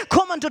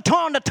 coming to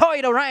turn the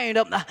tide around.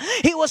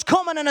 He was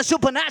coming in a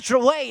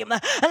supernatural way. And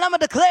let me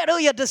declare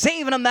to you this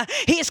evening,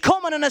 he's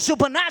coming in a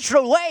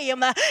supernatural way.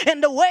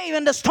 In the wave,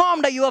 in the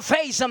storm that you are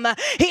facing,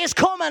 he is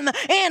coming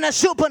in a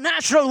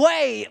supernatural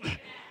way.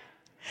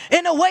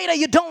 In a way that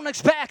you don't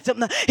expect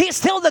him. He's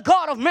still the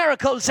God of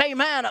miracles,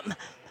 amen.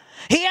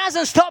 He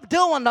hasn't stopped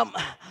doing them.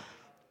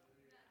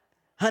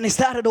 And he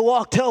started to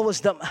walk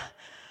towards them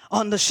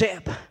on the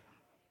ship.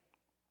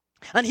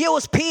 And here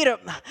was Peter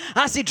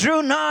as he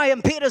drew nigh,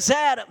 and Peter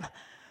said,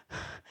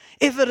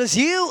 if it is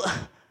you,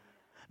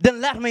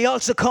 then let me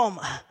also come,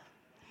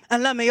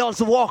 and let me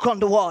also walk on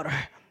the water.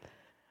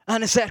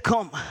 And he said,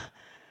 come.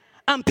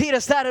 And Peter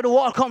started to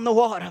walk on the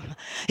water.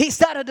 He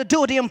started to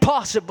do the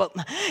impossible.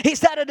 He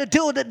started to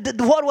do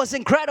what was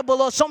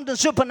incredible or something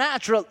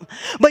supernatural.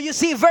 But you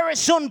see, very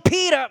soon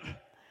Peter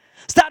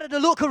started to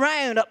look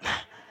around.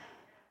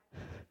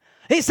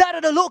 He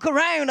started to look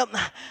around,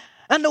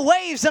 and the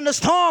waves and the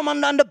storm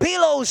and the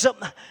billows.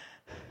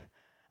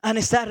 And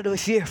he started to be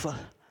fearful.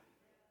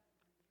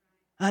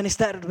 And he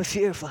started to be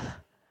fearful.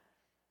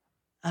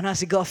 And as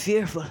he got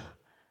fearful,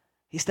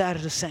 he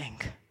started to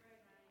sink.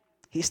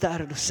 He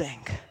started to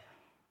sink.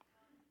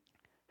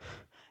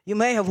 You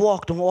may have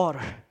walked on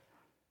water.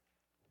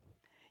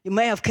 You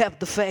may have kept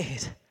the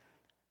faith.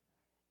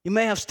 You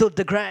may have stood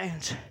the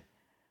ground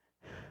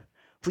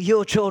for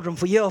your children,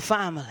 for your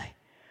family,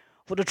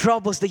 for the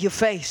troubles that you're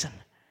facing.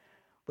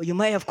 But you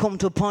may have come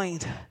to a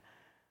point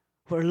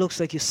where it looks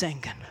like you're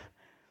sinking.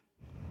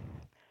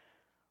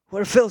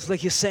 Where it feels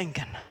like you're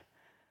sinking.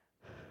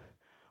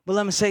 But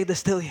let me say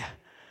this to you.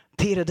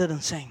 Peter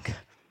didn't sink.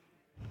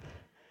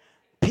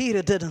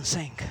 Peter didn't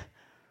sink.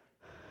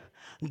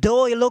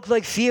 Though it looked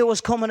like fear was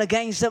coming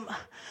against him,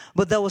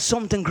 but there was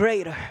something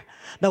greater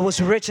that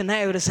was reaching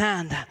out his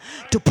hand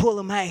to pull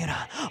him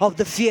out of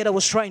the fear that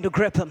was trying to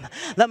grip him.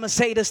 Let me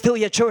say this to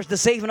your church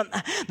this evening.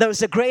 There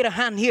is a greater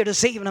hand here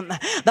this evening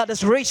that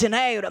is reaching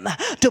out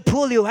to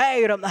pull you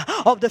out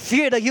of the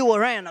fear that you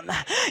were in.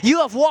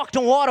 You have walked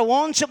on water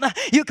once,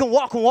 you can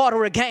walk on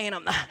water again.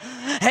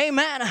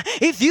 Amen.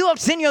 If you have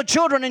seen your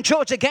children in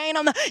church again,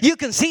 you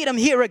can see them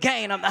here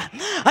again.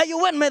 Are you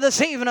with me this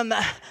evening?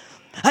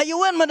 Are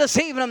you in me this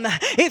evening?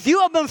 If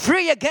you have been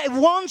free again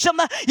once,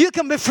 you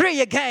can be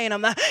free again.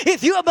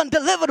 If you have been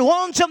delivered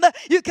once,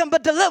 you can be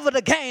delivered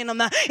again.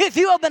 If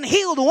you have been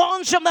healed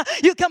once,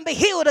 you can be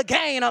healed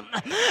again.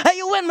 Are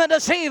you in me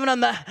this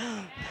evening?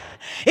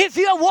 If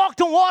you have walked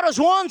on waters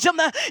once,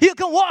 you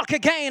can walk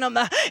again.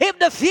 If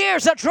the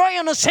fears are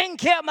trying to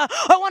sink you,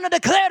 I want to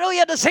declare to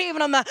you this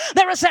evening,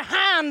 there is a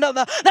hand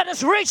that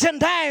is reaching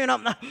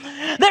down.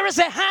 There is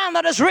a hand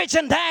that is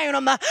reaching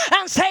down and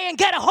saying,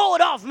 get a hold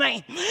of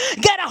me.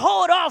 Get a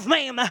hold of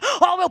me.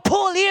 I will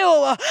pull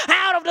you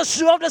out of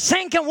the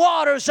sinking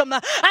waters,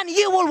 and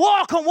you will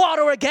walk on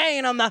water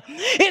again.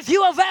 If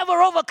you have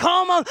ever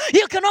overcome,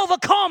 you can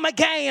overcome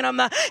again.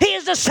 He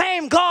is the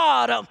same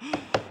God.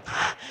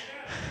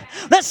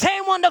 The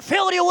same one that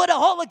filled you with the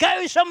Holy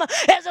Ghost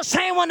is the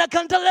same one that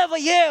can deliver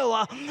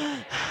you.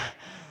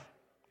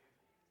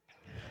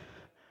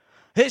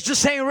 He's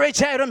just saying,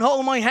 reach out and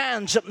hold my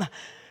hands.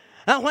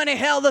 And when he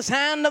held his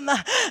hand,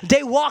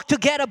 they walked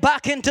together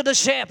back into the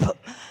ship.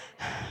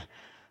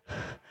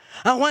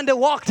 And when they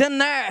walked in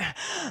there,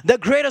 the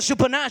greater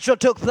supernatural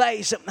took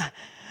place.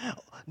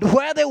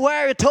 Where they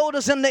were, it told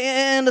us in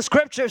the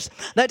scriptures,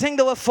 they think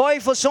they were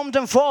 5 or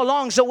something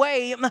furlongs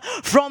away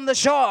from the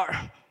shore.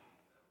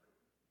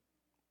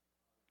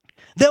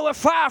 They were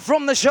far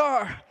from the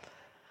shore.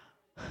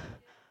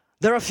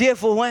 There are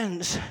fearful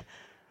winds,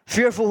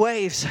 fearful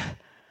waves,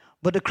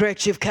 but the great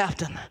chief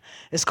captain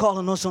is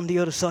calling us on the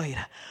other side.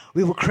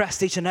 We will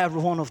crest each and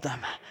every one of them.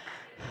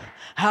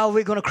 How are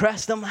we going to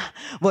crest them?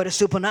 By the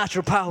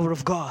supernatural power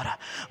of God.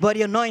 By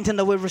the anointing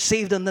that we've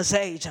received in this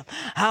age.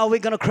 How are we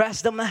going to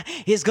crest them?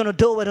 He's going to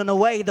do it in a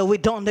way that we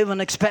don't even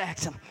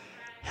expect.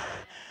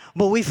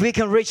 But if we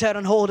can reach out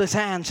and hold his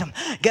hands,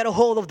 get a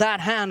hold of that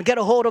hand, get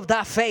a hold of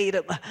that faith.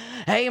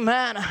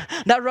 Amen.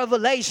 That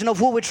revelation of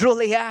who we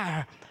truly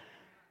are.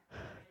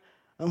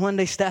 And when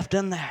they stepped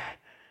in there,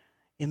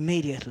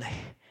 immediately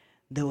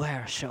they were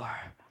ashore.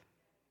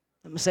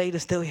 Let me say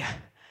this to you.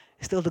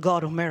 He's still the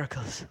God of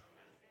miracles.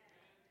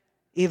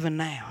 Even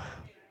now.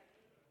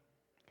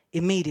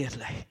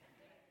 Immediately.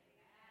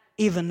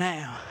 Even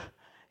now.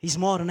 He's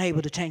more than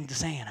able to change the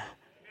scene.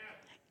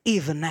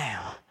 Even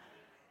now.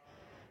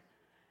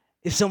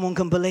 If someone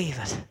can believe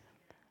it.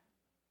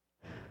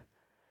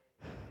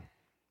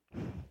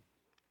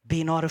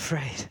 Be not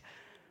afraid.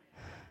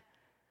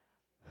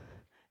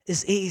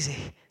 It's easy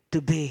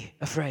to be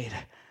afraid.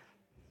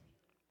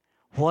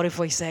 What if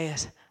I say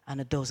it and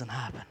it doesn't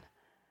happen?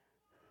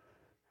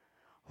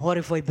 What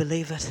if I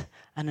believe it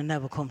and it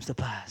never comes to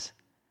pass?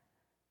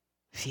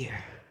 Fear.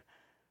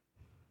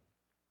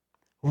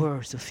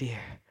 Words of fear.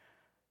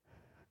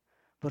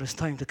 But it's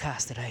time to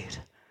cast it out.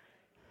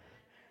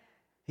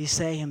 He's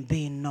saying,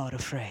 be not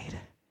afraid.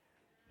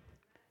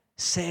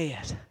 Say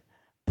it.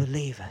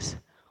 Believe it.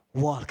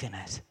 Walk in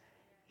it.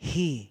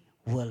 He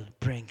will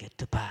bring it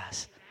to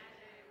pass.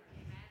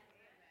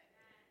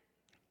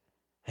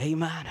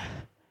 Amen.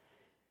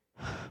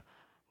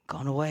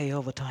 Gone away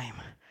over time.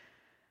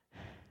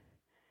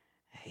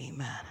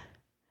 Amen.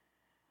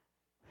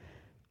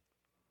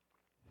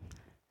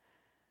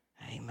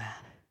 Amen.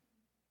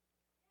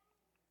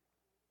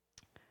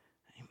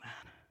 Amen.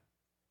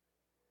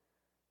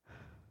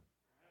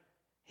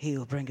 He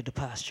will bring it to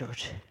pass,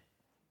 church.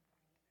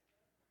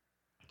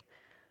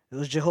 It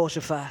was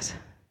Jehoshaphat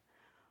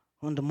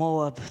when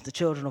the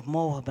children of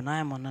Moab and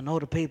Ammon and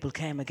other people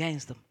came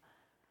against them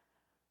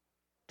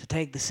to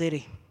take the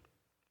city.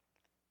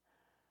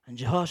 And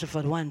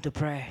Jehoshaphat went to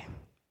pray.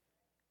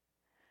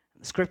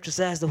 The scripture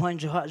says that when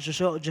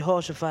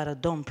Jehoshaphat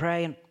had done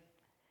praying,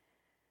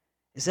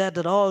 it said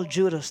that all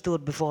Judah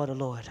stood before the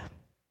Lord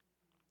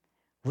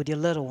with your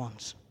little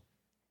ones,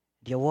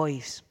 your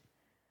wives,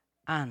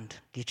 and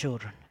your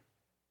children.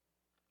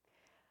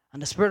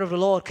 And the Spirit of the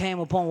Lord came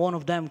upon one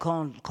of them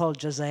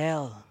called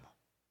Jezeel.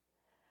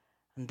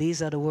 And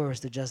these are the words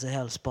that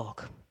Jezeel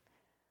spoke.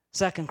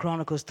 2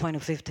 Chronicles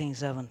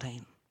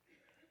 20:15-17.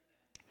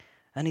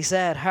 And he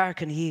said,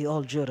 hearken ye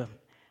all Judah,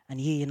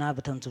 and ye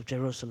inhabitants of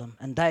Jerusalem,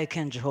 and thou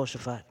King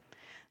Jehoshaphat.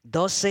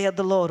 Thus saith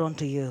the Lord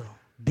unto you,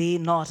 be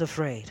not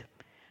afraid,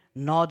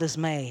 nor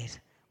dismayed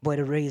by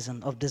the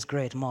reason of this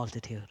great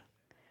multitude.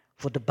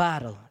 For the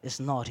battle is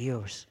not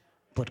yours,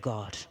 but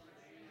God's.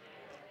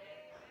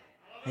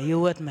 Are you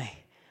with me?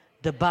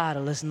 The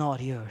battle is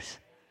not yours,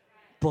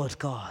 but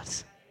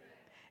God's.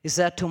 He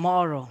said,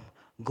 tomorrow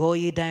go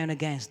ye down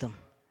against them.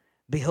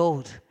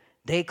 Behold,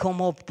 they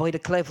come up by the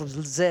cliff of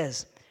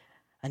Ziz,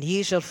 and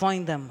ye shall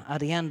find them at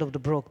the end of the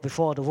brook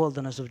before the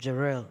wilderness of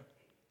Jeruel.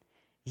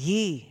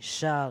 Ye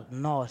shall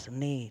not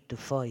need to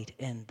fight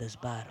in this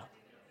battle.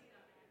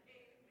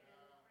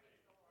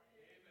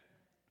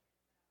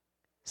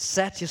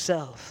 Set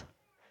yourself,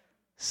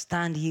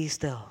 stand ye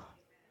still,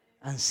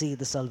 and see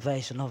the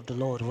salvation of the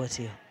Lord with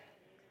you.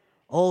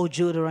 O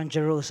Judah and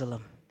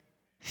Jerusalem,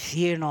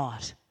 fear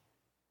not,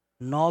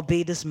 nor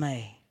be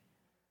dismayed.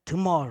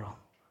 Tomorrow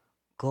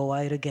go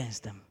out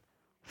against them,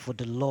 for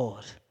the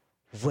Lord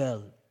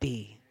will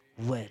be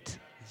with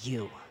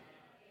you.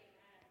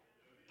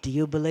 Do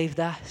you believe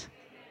that?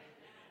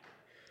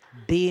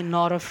 Be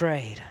not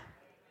afraid.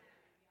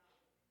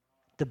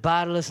 The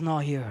battle is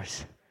not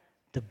yours.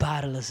 The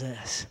battle is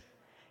his.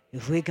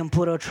 If we can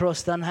put our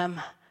trust in him,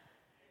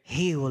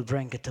 he will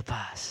bring it to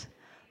pass.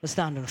 Let's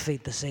stand on our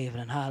feet this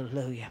evening.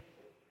 Hallelujah.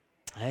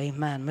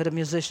 Amen. May the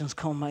musicians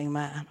come,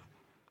 amen.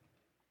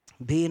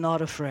 Be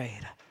not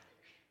afraid.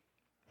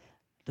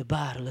 The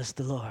battle is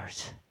the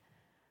Lord's.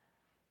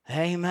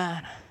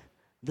 Amen.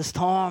 The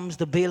storms,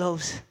 the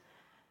billows,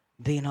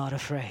 be not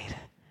afraid.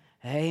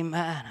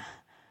 Amen.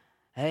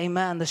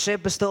 Amen. The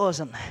ship is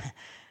tossing.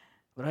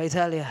 But I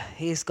tell you,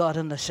 he's got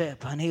in the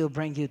ship and he will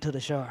bring you to the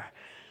shore.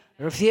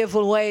 There are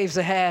fearful waves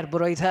ahead,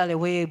 but I tell you,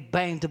 we're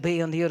bound to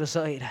be on the other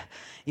side.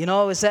 You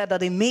know, it said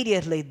that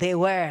immediately they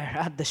were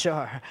at the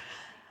shore.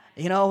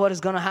 You know what is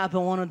going to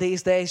happen one of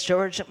these days,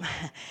 church?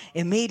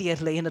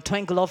 Immediately, in the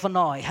twinkle of an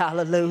eye,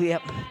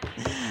 hallelujah.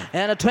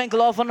 In a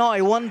twinkle of an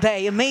eye, one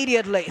day,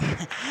 immediately,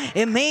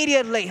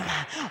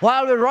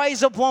 while we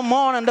rise up one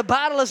morning, the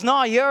battle is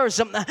not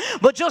yours.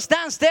 But just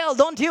stand still,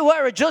 don't you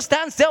worry, just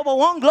stand still. But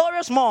one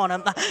glorious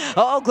morning,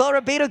 oh, glory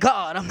be to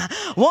God,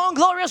 one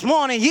glorious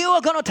morning, you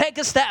are going to take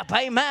a step,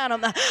 amen.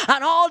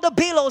 And all the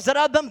billows that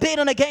have been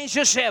beating against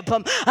your ship,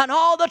 and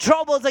all the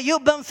troubles that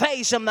you've been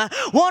facing,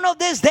 one of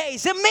these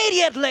days,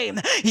 immediately,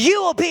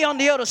 you will be on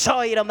the other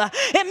side.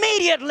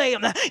 Immediately,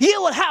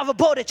 you will have a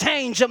body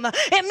change.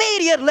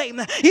 Immediately,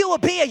 you will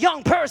be a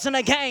young person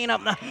again.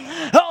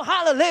 Oh,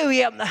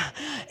 hallelujah.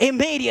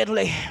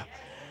 Immediately.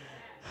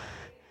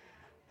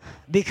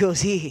 Because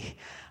he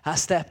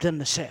has stepped in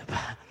the ship.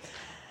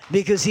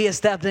 Because he has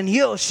stepped in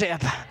your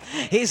ship.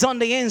 He's on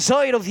the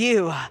inside of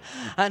you.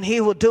 And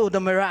he will do the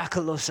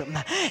miraculous.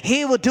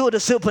 He will do the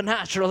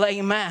supernatural.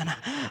 Amen.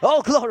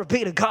 Oh, glory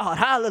be to God.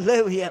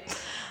 Hallelujah.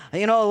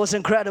 You know, it was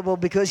incredible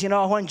because, you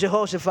know, when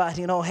Jehoshaphat,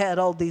 you know, had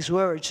all these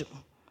words,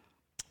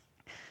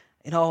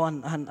 you know,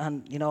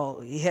 and you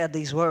know, he had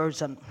these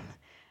words, and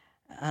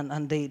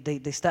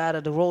they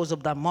started to rose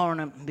up that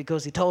morning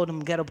because he told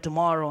them, get up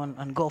tomorrow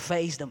and go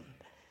face them.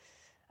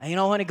 And you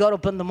know, when he got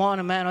up in the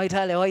morning, man, I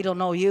tell you, I don't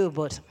know you,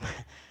 but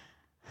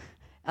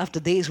after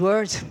these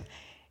words,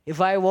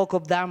 if I woke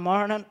up that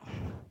morning,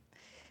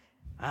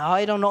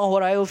 I don't know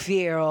what I would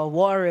fear or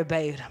worry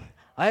about.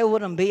 I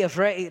wouldn't be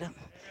afraid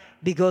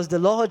because the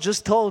Lord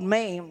just told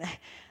me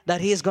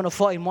that He is going to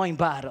fight my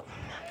battle.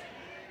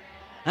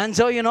 And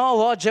so, you know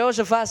what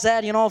Jehoshaphat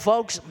said, you know,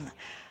 folks,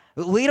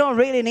 we don't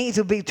really need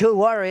to be too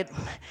worried.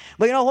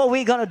 But you know what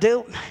we're going to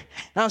do?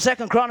 Now,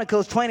 2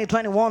 Chronicles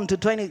 20:21 to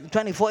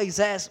 20:24, he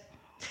says,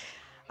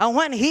 and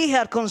when he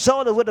had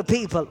consulted with the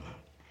people,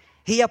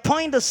 he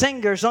appointed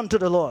singers unto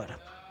the Lord,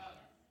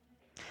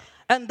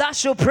 and that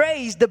shall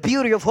praise the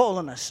beauty of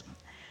holiness,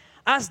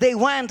 as they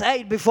went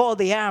out before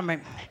the army,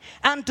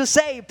 and to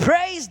say,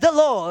 praise the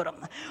Lord,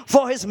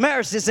 for his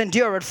mercies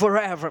endureth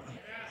forever.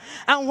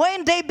 And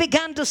when they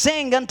began to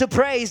sing and to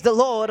praise the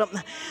Lord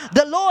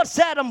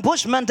set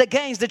ambushment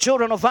against the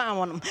children of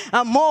Ammon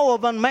and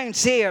Moab and Mount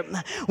Seir,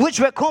 which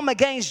were come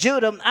against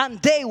Judah,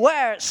 and they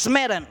were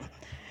smitten.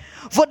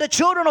 For the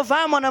children of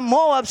Ammon and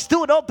Moab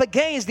stood up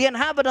against the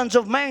inhabitants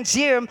of Mount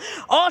Seir,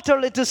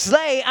 utterly to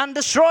slay and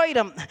destroy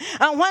them.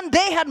 And when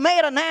they had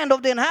made an end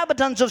of the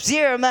inhabitants of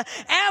Seir,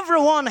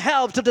 everyone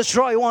helped to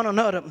destroy one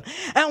another.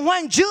 And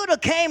when Judah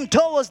came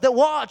towards the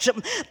watch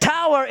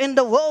tower in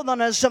the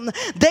wilderness,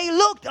 they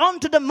looked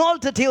unto the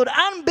multitude,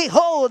 and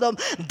behold,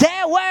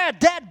 there were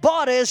dead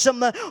bodies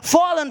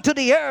fallen to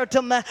the earth,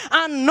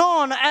 and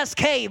none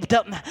escaped.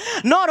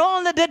 Not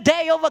only did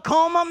they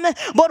overcome,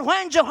 but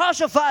when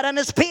Jehoshaphat and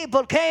his people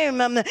came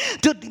when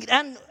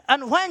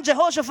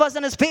Jehoshaphat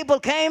and his people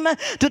came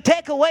to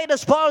take away the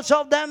spoils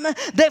of them,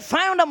 they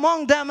found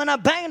among them in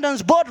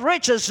abundance both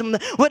riches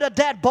with the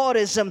dead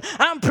bodies and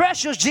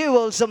precious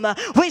jewels,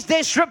 which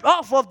they stripped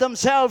off of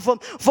themselves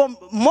for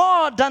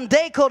more than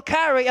they could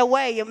carry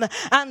away.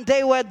 And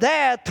they were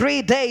there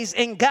 3 days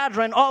in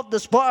gathering of the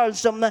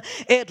spoils.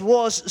 It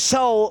was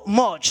so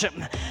much.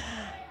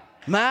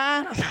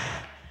 Man,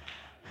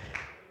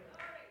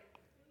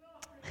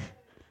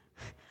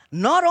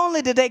 not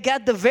only did they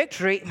get the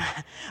victory,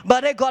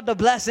 but they got the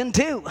blessing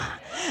too.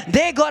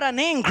 They got an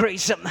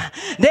increase.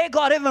 They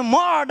got even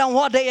more than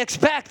what they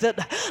expected.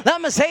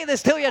 Let me say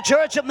this to you,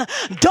 church.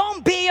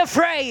 Don't be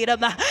afraid.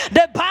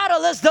 The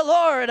battle is the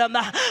Lord.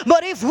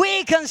 But if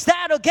we can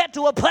start to get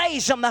to a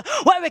place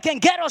where we can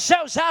get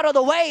ourselves out of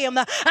the way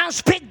and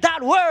speak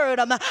that word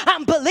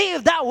and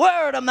believe that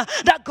word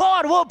that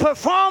God will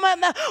perform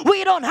it,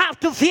 we don't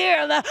have to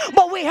fear,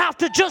 but we have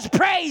to just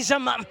praise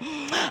Him.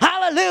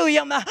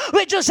 Hallelujah.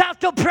 We just have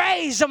to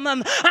praise Him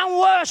and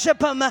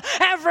worship Him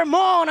every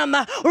morning.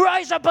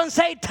 Rise up and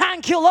say,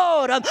 thank you,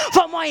 Lord,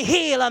 for my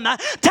healing.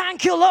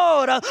 Thank you,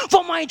 Lord,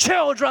 for my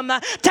children.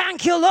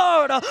 Thank you,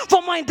 Lord,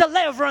 for my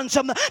deliverance.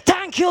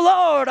 Thank you,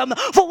 Lord,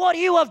 for what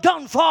you have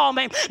done for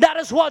me. That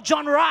is what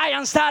John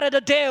Ryan started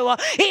to do.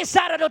 He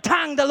started to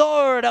thank the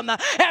Lord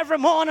every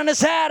morning. He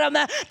said,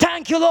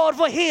 thank you, Lord,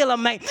 for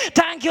healing me.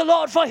 Thank you,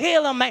 Lord, for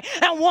healing me.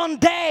 And one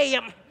day,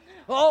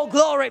 oh,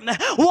 glory.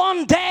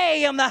 One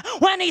day,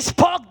 when he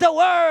spoke the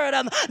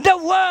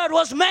word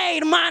was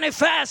made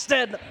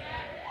manifested.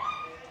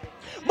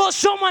 But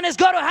someone is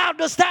going to have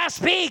to start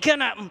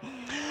speaking.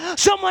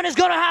 Someone is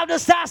going to have to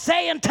start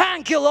saying,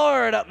 thank you,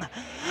 Lord.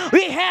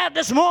 We had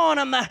this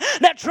morning,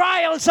 the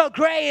trials are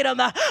great,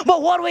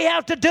 but what we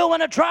have to do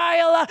in a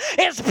trial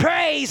is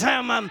praise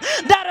Him.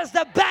 That is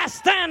the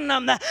best thing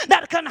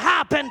that can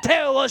happen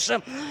to us.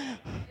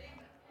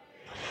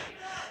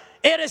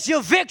 It is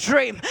your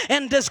victory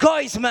in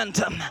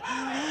discouragement.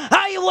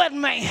 Are you with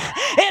me?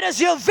 It is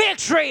your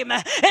victory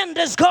in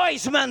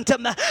discouragement.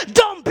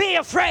 Don't be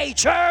afraid,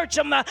 church.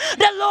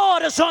 The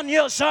Lord is on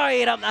your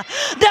side.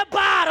 The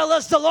battle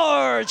is the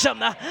Lord's.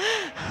 The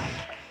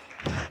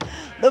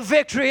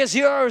victory is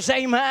yours.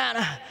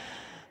 Amen.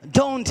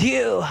 Don't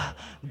you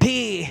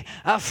be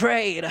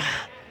afraid.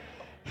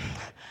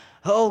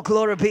 Oh,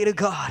 glory be to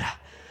God.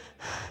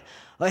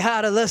 I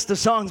had a list of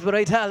songs, but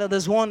I tell you,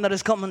 there's one that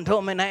is coming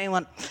to me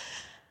now.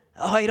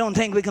 I don't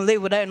think we can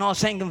live without not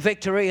singing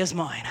victory is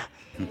mine.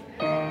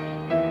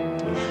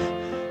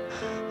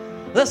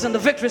 Listen, the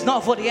victory is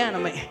not for the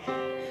enemy.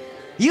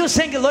 You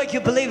sing it like you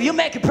believe. You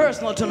make it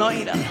personal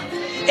tonight.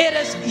 It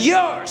is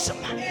yours.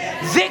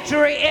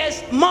 Victory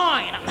is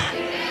mine.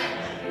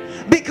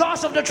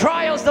 Because of the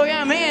trials that I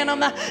am in,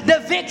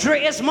 the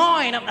victory is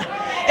mine.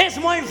 It's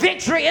my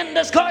victory in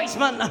disguise,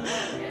 man.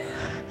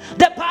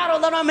 The battle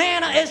that I'm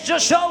in is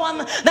just showing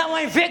that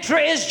my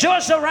victory is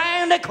just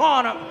around the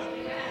corner.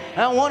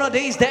 And one of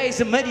these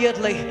days,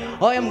 immediately,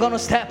 I am going to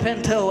step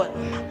into it.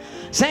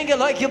 Sing it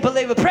like you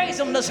believe it. Praise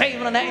Him this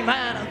evening,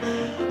 amen.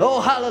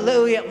 Oh,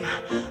 hallelujah.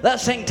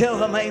 Let's sing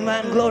to Him,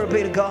 amen. Glory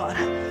be to God.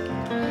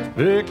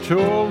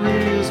 Victory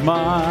is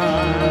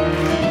mine.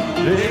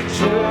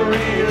 Victory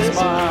is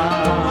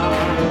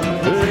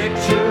mine.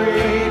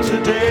 Victory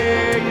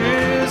today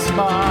is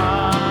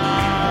mine.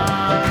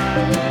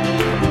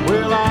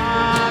 Well,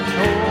 I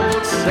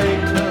told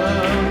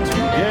Satan to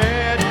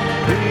get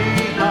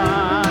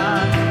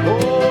behind.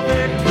 Oh,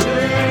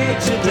 victory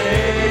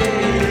today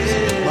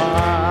is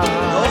mine.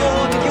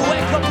 Oh, did you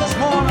wake up this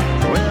morning?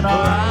 When I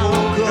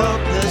woke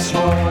up this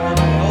morning,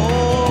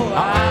 Oh,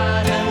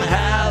 I didn't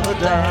have a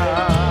doubt.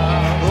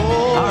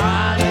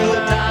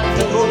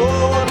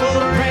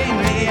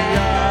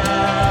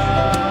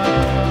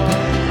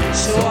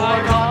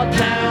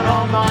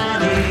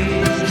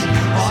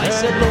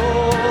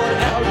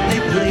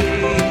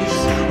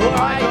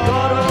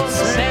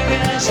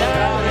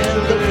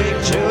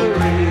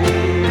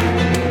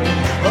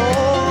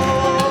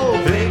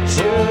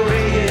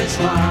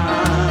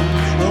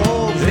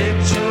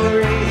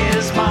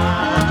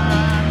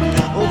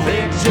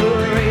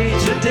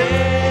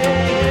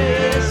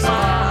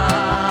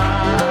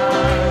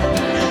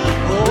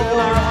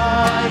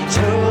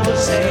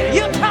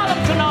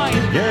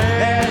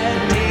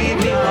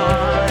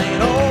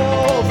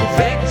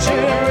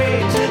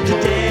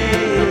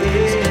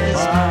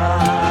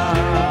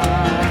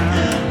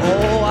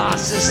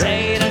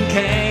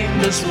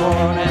 This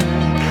morning,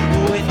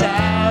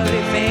 without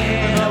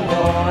even a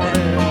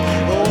warning.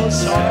 Oh,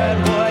 Lord,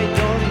 why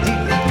don't you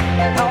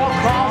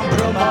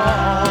compromise?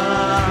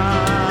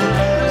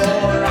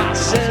 Or I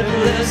said,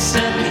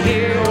 listen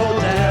here, old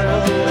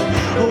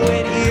devil,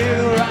 with you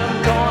I'm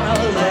gonna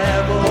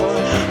level.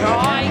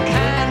 I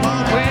can't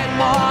quit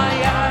my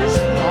eyes.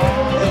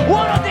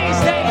 One of these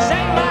days,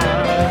 amen.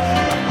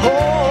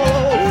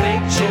 Oh,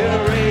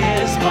 victory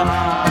is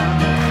mine.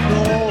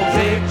 Oh,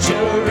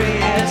 victory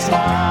is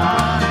mine.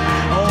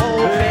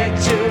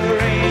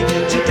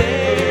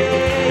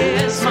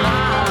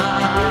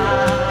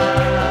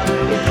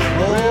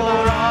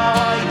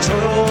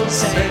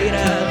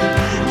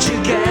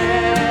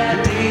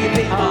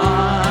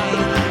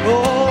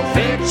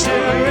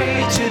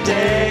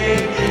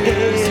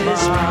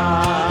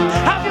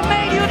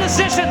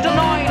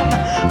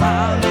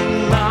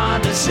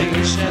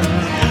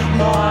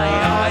 My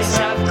eyes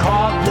have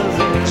caught the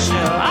vision.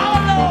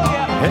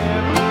 Hallelujah.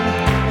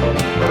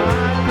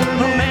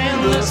 I'm in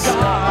the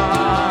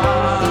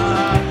sky.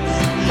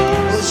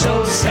 So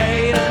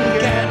Satan,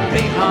 get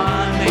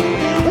behind me.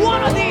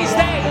 One of these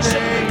days,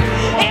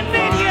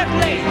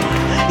 immediately,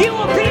 you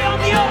will be on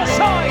the other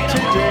side.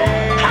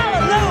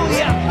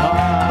 Hallelujah.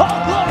 Oh,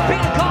 glory be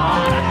to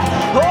God.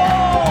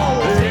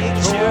 Oh,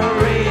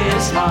 victory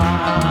is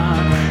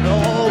mine.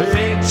 Oh,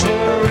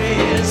 victory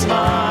is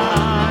mine.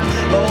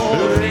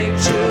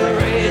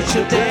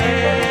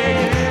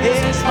 Today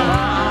is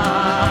mine.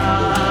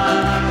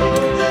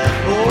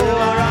 Oh,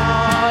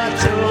 I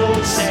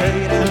told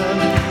Satan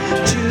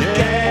to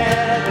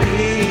get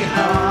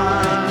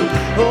behind.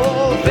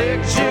 Oh,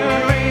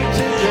 victory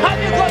today. Have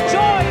you got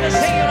joy this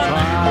evening?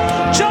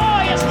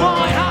 Joy is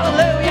mine.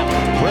 Hallelujah.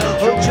 Well,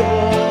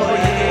 joy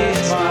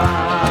is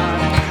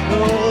mine.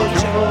 Oh,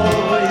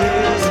 joy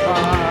is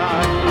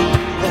mine.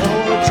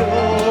 Oh,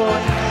 joy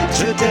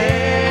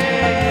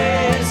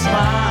today is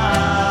mine.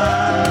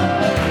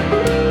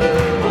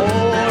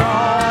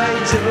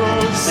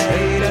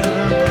 Satan,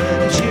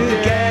 to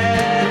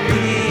get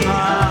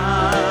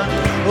behind.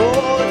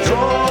 Oh,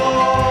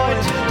 joy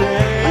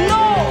today.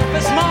 Love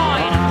is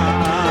mine.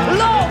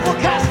 Love will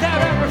cast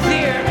out every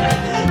fear.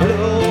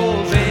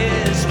 Love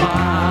is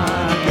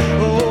mine.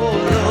 Oh,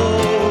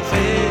 love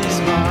is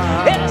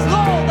mine. It is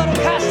love that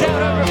will cast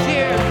out every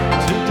fear.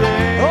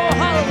 Today. Oh,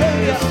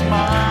 hallelujah.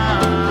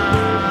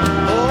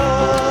 Oh,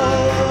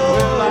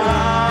 well,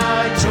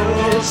 I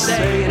told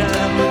Satan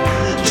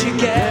to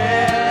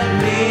get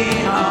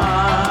behind.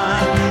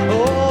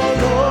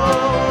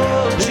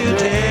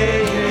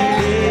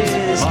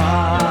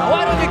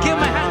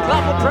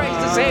 Praise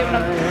this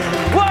evening.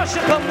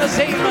 Worship Him this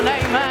evening,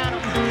 amen.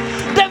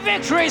 The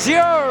victory is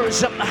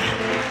yours.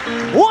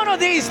 One of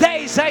these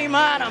days,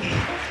 amen.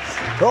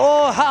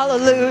 Oh,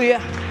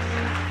 hallelujah.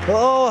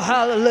 Oh,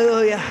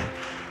 hallelujah.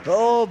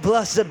 Oh,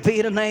 blessed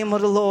be the name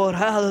of the Lord.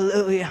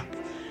 Hallelujah.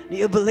 Do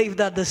you believe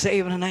that this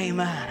evening,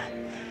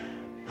 amen?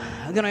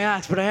 I'm going to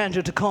ask Brother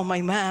Andrew to come,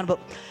 amen, but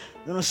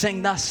I'm going to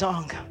sing that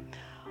song.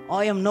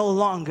 I am no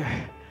longer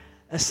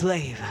a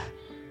slave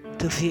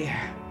to fear.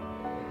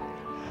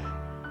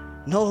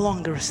 No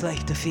longer a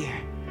slave to fear.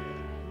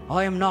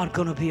 I am not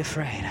going to be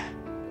afraid.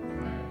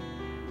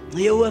 Are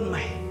you with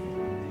me?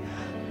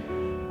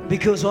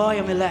 Because I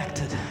am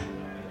elected.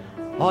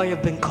 I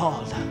have been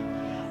called.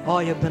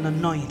 I have been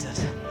anointed.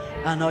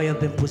 And I have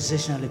been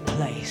positionally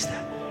placed.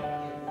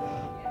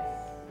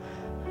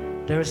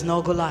 There is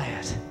no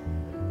Goliath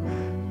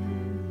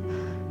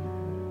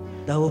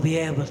that will be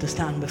able to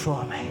stand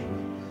before me.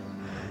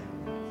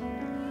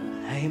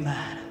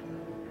 Amen.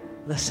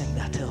 Let's sing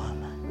that to him.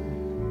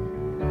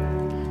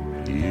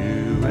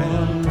 You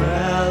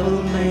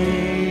unravel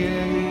me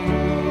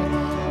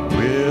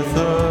with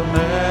a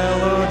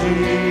melody.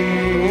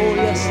 Oh,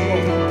 yes,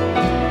 Lord.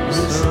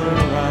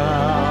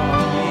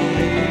 Surround me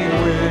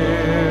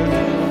with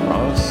a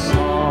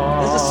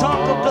song. It's a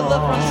song of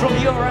deliverance from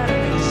your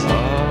enemies.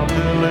 Of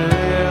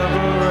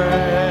deliverance.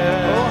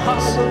 Oh,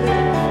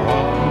 hallelujah.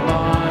 From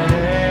my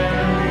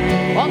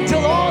enemies.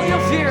 Until all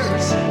your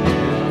fears.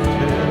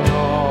 Till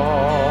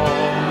all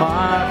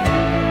my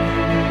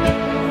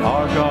fears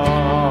are gone.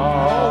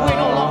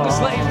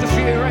 Slaves to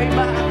fear,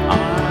 amen.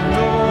 I'm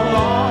no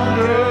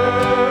longer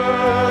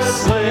a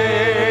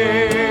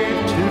slave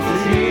to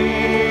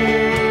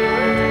fear.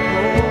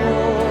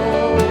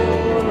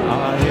 I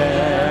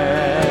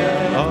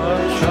am a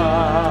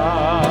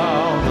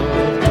child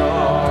of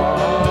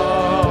God.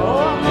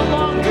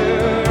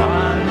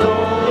 I'm no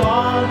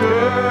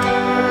longer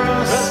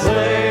a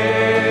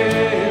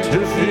slave to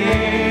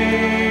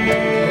fear.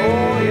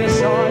 Oh, yes,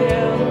 I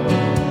am.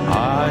 I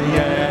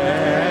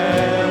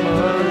am a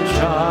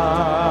child.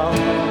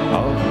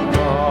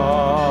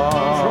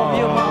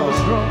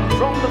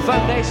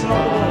 Foundation of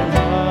the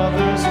world.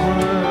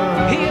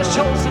 He has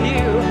chosen you.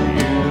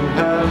 You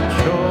have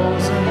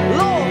chosen me.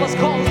 Lord has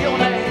called your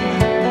name.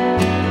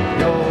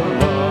 Your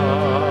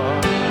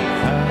love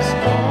has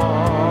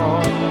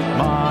called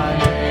my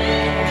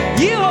name.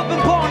 You have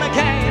been born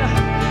again.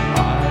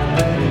 I've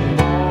been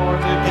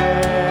born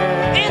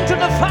again into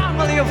the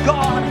family of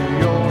God.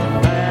 Your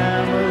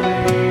family.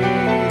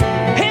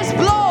 His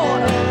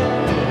blood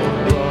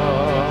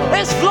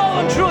is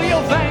flowing through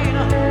your vein.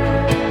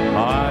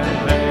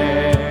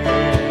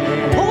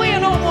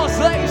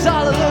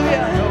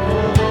 Hallelujah. No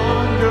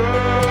longer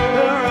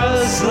a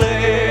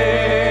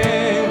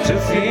slave to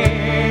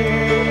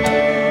fear.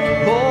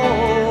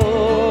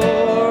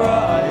 Oh, I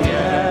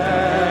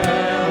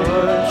am a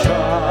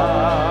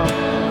child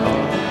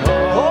of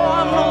God. oh,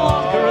 I'm no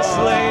longer a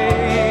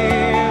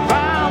slave.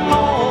 I'm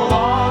no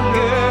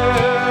longer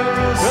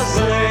a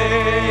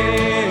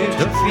slave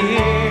to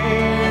fear.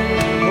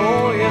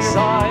 Oh, yes, I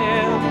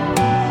am.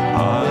 I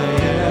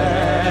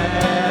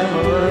am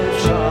a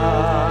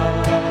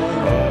child.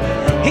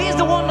 He's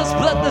the one that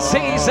split the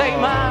seas,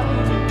 amen.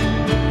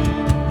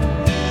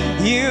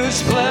 You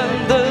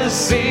split the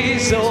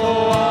seas so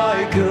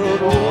I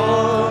could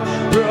walk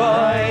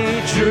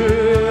right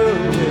through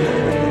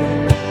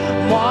it.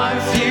 My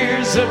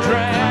fears are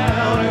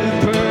drowned in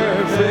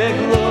perfect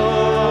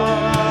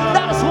love.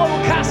 That is what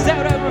will cast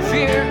out every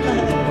fear.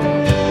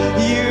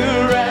 You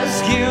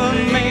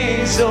rescued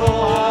me so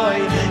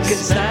I could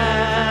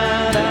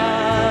stand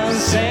and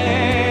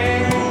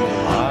sing.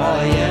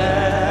 I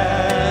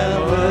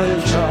am a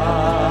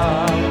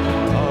child.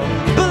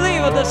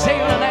 Believe it this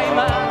evening,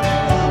 amen.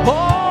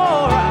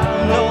 Oh,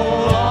 I'm no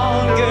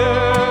longer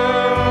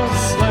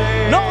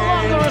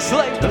a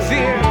slave to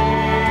fear.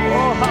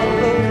 Oh,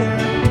 hallelujah.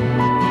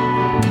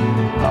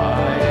 I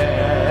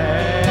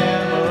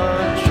am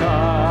a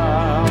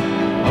child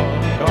of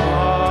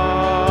God.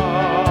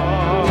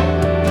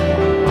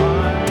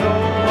 I'm no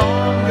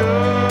longer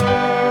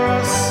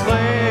a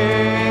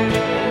slave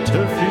to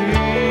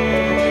fear.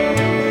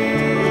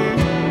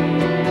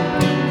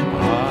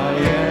 I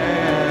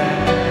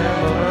am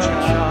a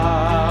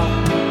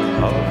child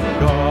of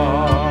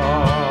God.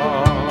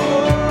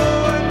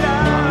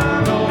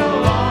 I'm no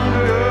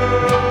longer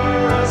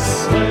a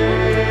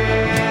slave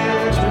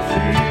to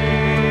fear.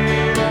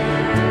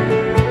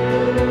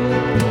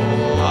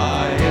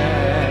 I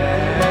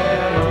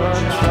am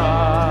a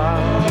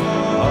child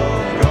of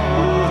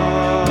God.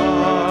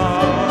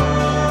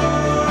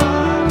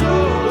 I'm no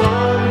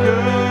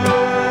longer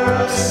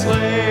a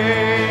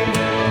slave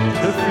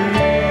to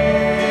fear.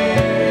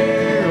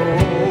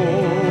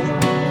 Oh,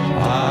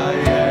 I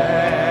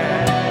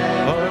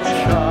am a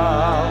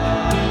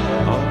child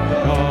of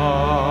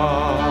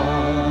God.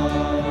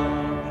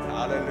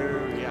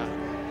 Hallelujah.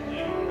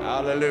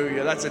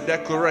 Hallelujah. That's a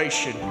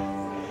declaration.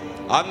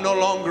 I'm no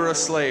longer a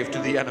slave to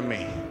the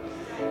enemy.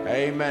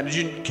 Amen. Did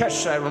you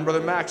catch that when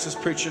Brother Max was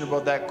preaching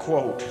about that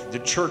quote? The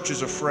church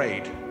is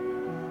afraid.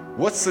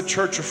 What's the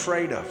church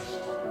afraid of?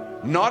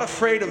 Not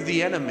afraid of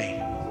the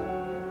enemy,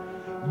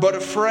 but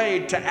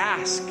afraid to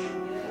ask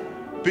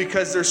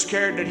because they're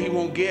scared that he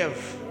won't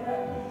give.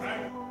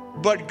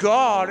 But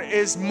God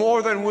is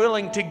more than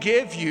willing to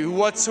give you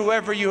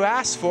whatsoever you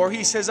ask for.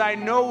 He says, I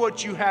know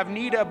what you have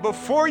need of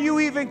before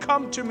you even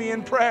come to me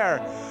in prayer.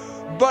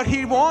 But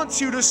he wants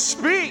you to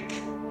speak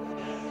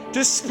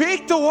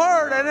the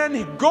word and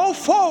then go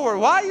forward.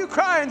 Why are you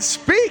crying?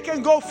 Speak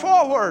and go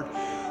forward.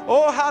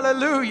 Oh,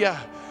 hallelujah.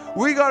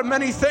 We got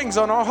many things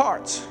on our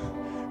hearts,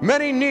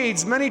 many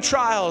needs, many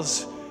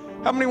trials.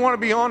 How many want to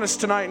be honest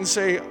tonight and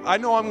say, I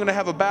know I'm going to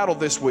have a battle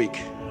this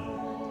week.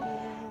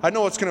 I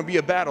know it's going to be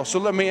a battle. So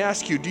let me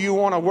ask you, do you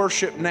want to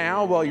worship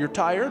now while you're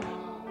tired?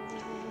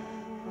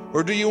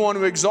 Or do you want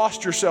to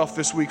exhaust yourself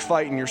this week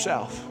fighting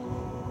yourself?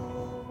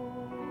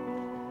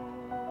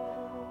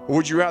 Or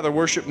would you rather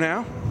worship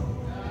now?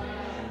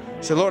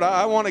 Say, Lord,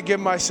 I want to give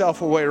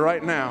myself away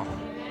right now.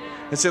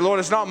 And say, Lord,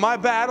 it's not my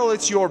battle,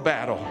 it's your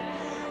battle.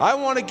 I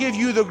want to give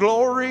you the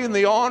glory and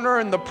the honor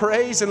and the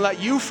praise and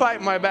let you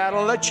fight my battle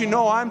and let you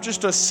know I'm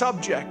just a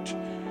subject.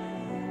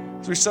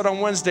 As we said on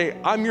Wednesday,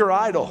 I'm your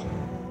idol.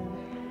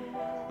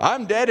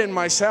 I'm dead in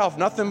myself,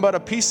 nothing but a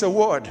piece of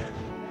wood.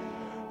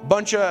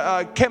 Bunch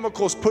of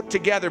chemicals put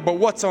together, but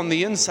what's on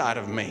the inside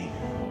of me?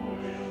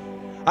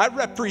 I'm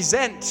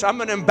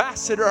an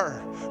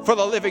ambassador for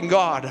the living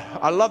God.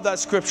 I love that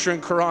scripture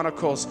in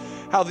Chronicles,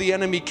 how the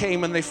enemy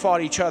came and they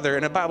fought each other.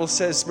 And the Bible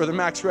says, Brother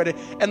Max read it,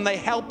 and they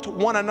helped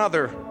one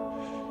another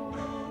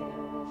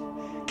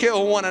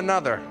kill one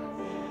another.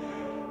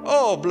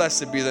 Oh,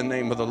 blessed be the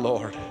name of the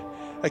Lord.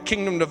 A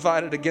kingdom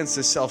divided against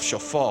itself shall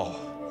fall.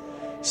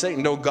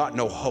 Satan don't got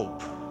no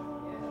hope.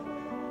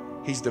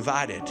 He's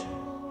divided.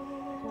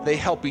 They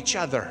help each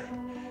other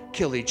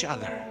kill each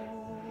other.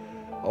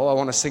 Oh, I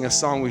want to sing a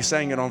song. We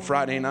sang it on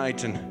Friday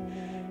night, and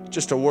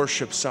just a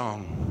worship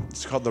song.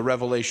 It's called the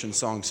Revelation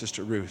song,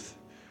 Sister Ruth.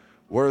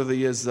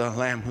 Worthy is the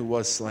Lamb who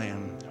was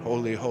slain.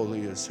 Holy,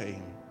 holy is he.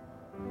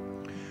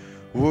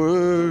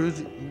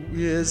 Worthy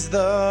is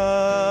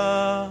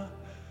the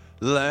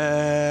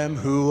Lamb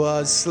who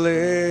was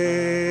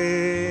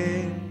slain.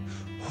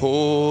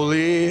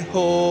 Holy,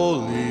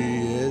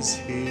 holy is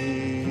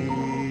he.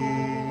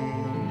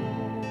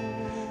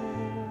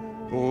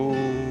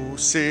 Oh,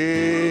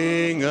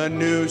 sing a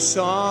new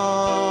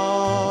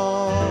song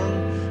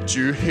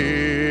to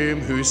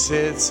him who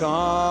sits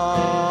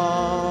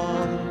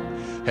on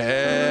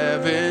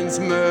heaven's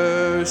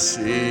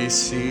mercy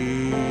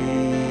seat.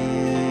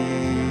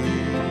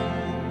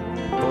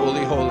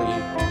 Holy,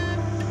 holy,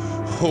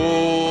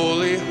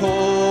 holy,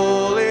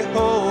 holy,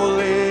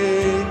 holy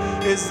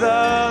is the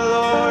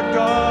Lord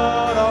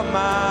God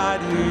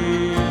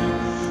Almighty,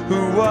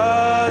 who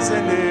was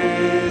and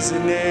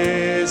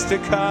is to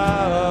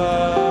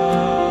come.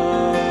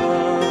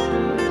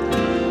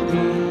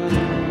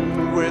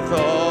 With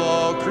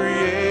all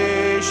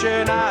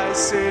creation I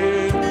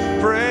sing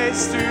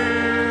praise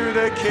to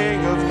the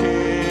King of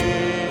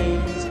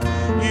Kings.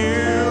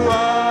 You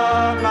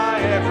are my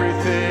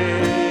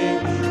everything,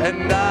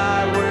 and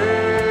I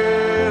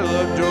will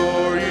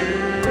adore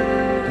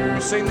you.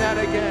 Sing that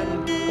again.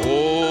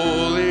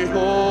 Holy,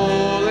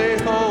 holy,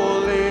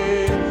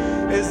 holy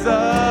is the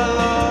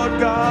Lord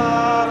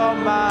God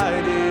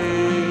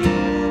Almighty,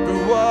 who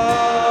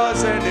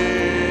was and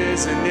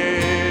is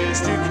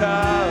to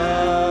come.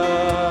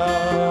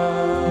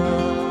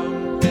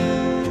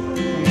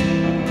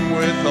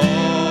 With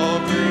all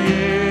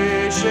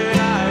creation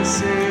I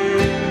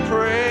sing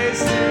praise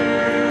to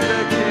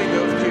the King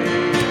of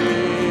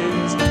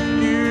Kings.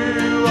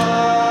 You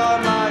are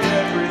my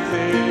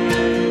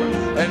everything,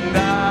 and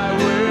I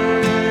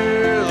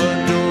will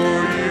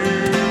adore you.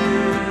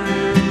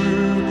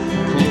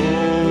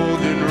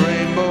 Clothed in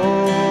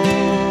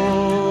rainbows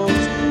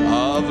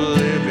of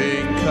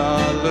living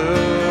color,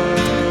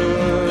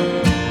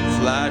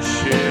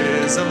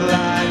 flashes of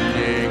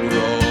lightning,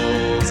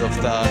 rolls of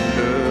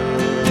thunder.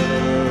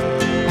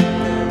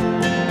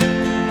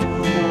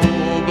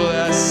 Oh,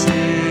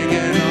 blessing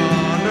and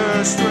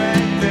honor,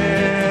 strength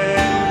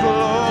and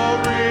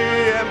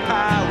glory and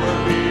power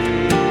be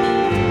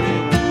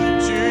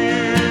to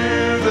you,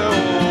 the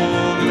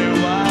only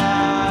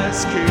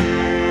wise King.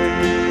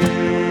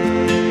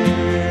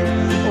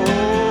 Oh,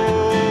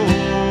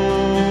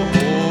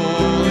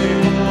 holy,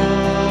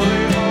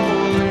 holy,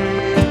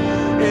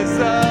 holy is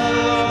the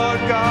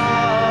Lord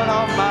God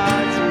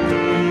Almighty,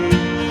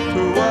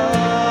 who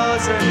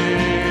was and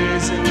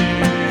is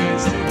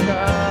to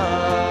come.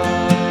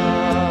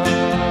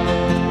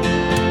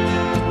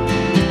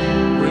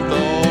 With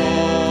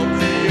all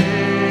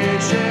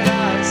creation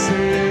I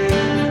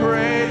sing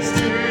praise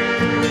to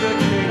the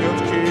King of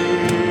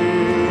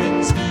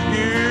Kings.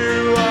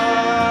 You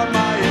are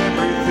my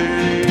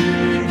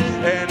everything,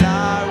 and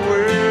I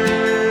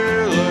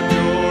will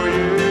adore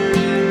you.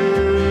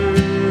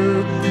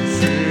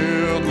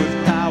 Filled with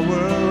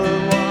power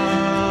and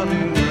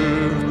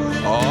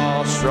wonder,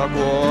 awestruck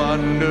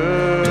wonder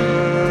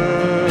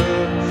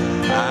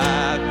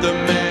at the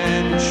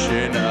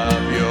mention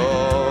of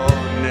your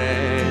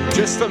name.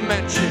 Just the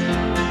mention.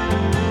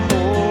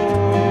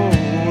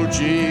 Oh,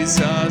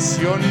 Jesus,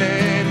 your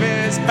name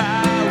is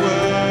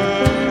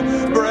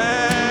power,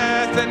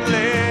 breath, and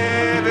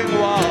living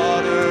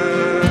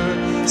water.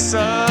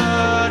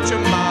 Such a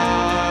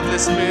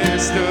marvelous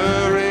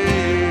mystery.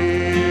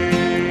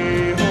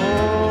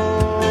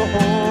 Oh,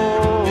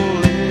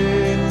 holy,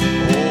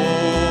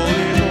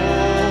 holy,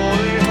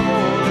 holy,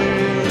 holy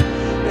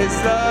is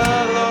the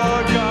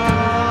Lord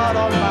God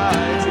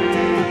Almighty,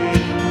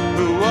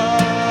 who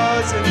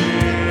was and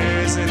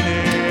is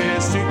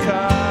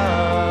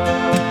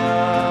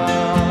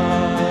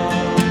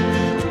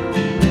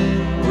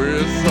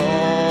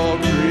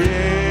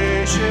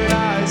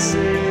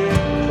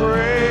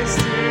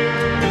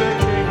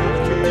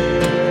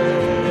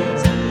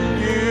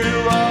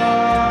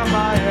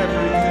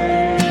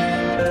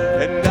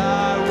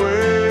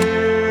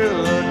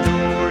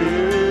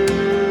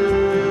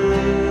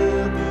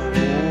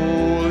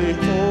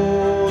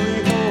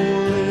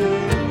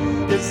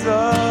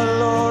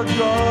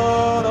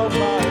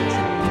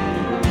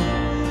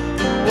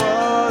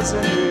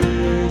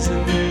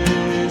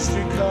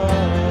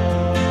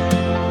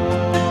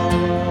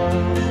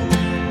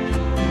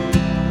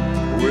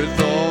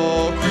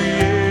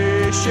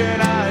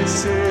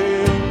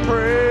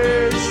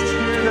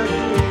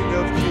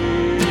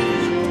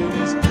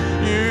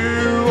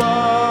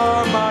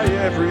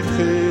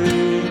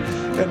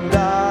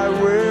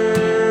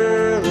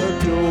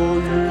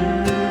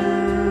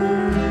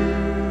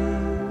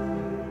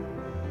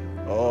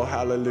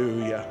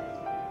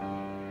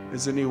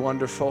Isn't he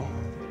wonderful?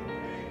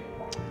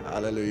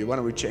 Hallelujah. Why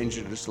don't we change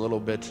it just a little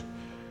bit?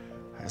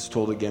 I was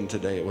told again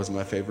today it was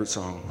my favorite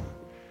song.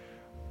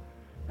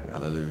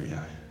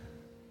 Hallelujah.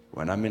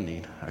 When I'm in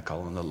need, I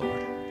call on the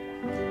Lord.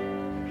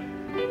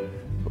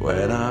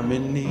 When I'm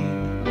in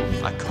need,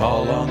 I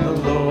call on the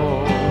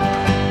Lord.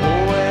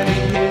 When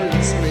he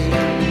hears me,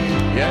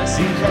 yes,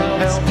 he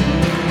helps me.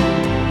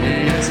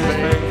 He is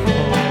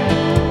faithful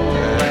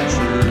and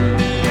true.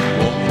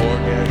 Won't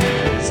forget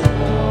his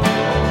word.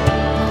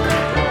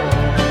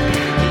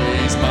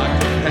 He's my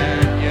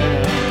companion,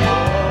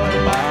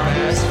 my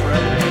best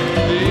friend,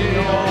 the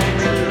only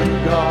true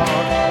God.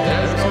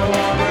 There's no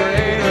one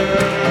greater,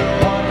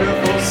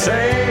 wonderful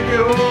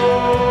Savior,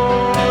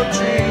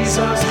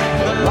 Jesus,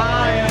 the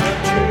Lion of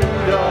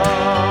Judah.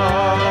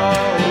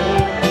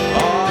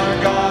 Our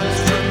God is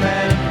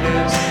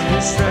tremendous,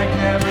 His strength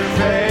never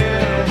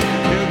fails.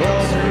 He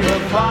goes through the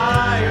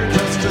fire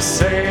just to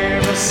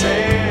save a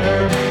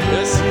sinner.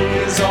 Yes, He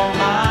is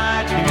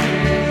almighty.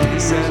 He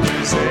sends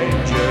His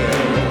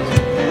angels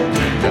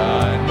to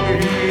guide me.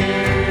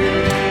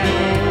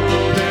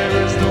 There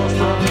is no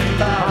strong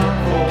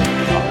powerful.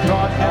 Our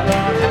God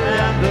cannot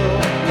handle.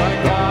 My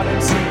God in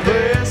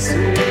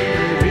simplicity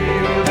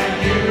revealed in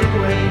you,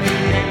 and He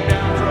came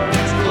down from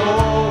His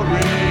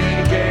glory,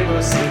 gave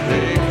us the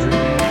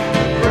victory,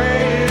 the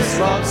greatest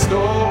love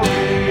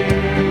story.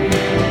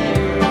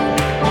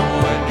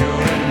 When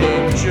you're in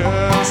need,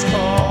 just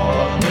call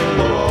on the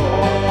Lord.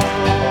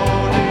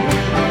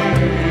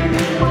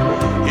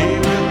 He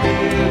will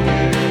hear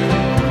you.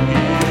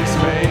 He is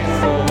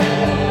faithful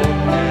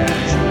and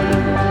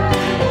true.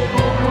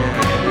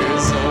 And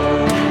His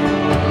own.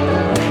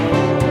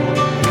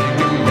 He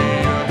can be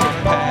your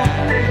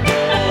companion,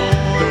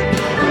 your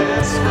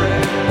best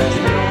friend. There's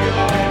no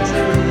one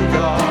true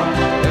God.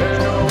 There's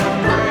no one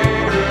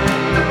greater,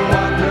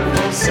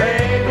 wonderful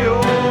Savior,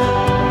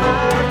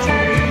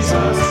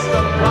 Jesus,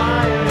 the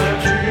Lion of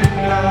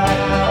Judah.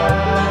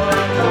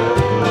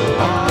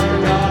 Our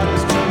God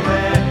is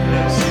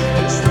tremendous,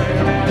 His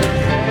strength never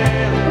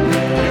fails.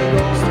 He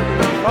goes through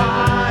the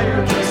fire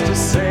just to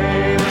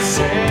save a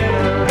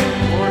sinner.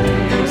 For He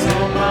is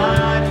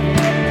almighty,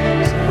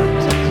 Jesus,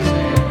 His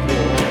Savior.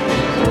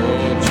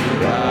 Oh, to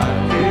God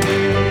be.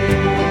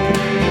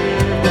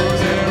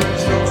 There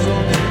is no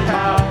storm too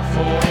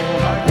powerful,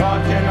 our God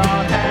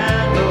cannot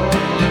handle.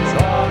 His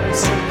heart is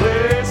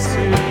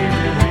simplicity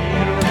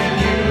revealed in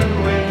you,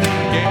 and He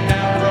came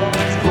down from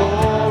His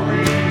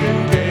glory,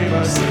 gave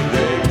us the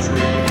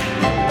victory,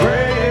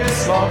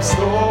 greatest love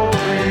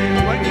story.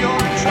 When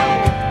you're in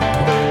trouble,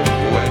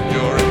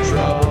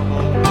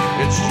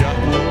 it's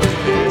just with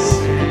this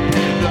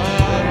the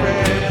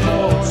red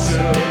horse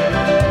of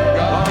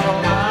God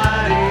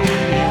Almighty.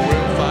 He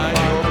will find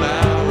your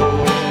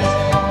battles.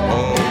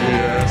 Oh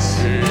yes,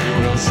 He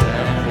will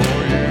stand for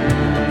you.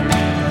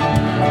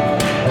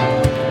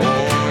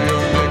 Oh,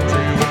 your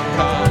victory will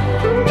come,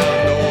 not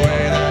the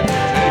way that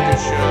you think it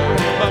should,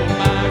 but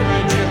my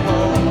great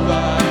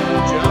Jehovah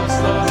just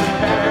loves a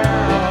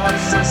paradox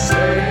to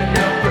stay in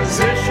your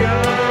position.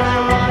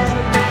 Watch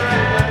the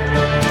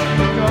miracle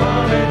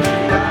come into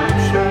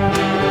action.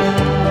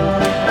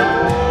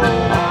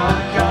 Our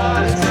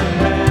God is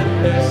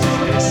tremendous,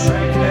 His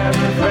strength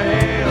never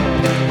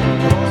fails. He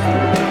goes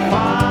through the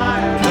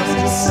fire just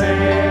to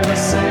save a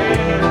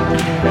sinner.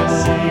 Yes,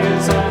 He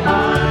is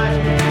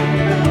almighty.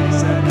 He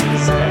sent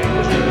His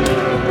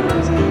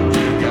angels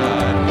to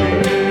guide me.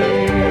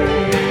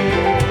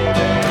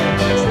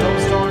 There's no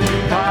storm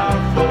too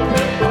powerful,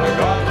 our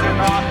God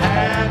cannot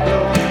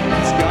handle.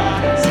 His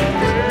God is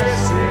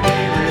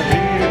simplicity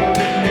revealed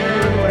in you,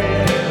 and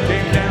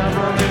came down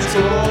from His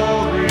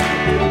glory,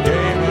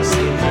 gave us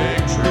the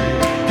victory,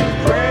 the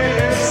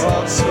greatest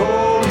love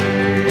story.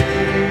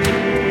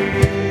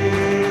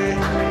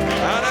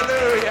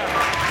 Hallelujah.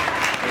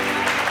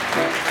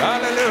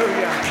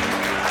 Hallelujah.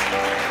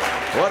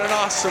 What an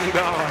awesome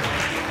God.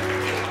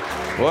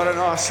 What an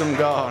awesome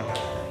God.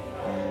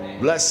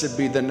 Blessed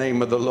be the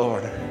name of the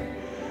Lord.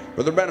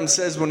 Brother Branham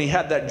says when he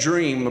had that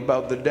dream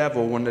about the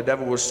devil, when the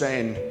devil was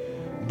saying,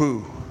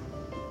 boo,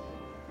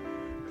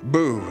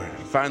 boo,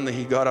 finally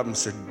he got up and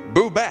said,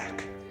 boo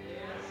back.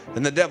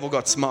 And the devil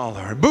got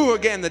smaller. Boo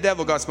again, the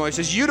devil got smaller. He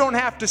says, you don't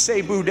have to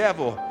say boo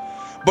devil,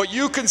 but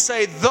you can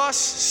say, thus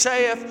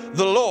saith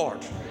the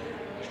Lord.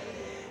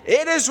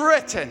 It is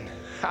written,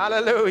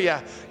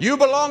 hallelujah, you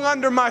belong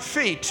under my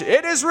feet.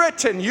 It is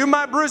written, you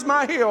might bruise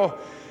my heel,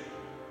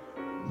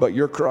 but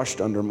you're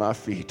crushed under my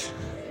feet.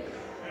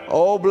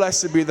 Oh,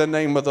 blessed be the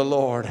name of the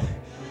Lord.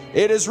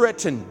 It is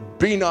written,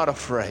 be not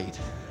afraid.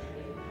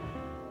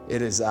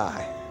 It is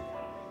I.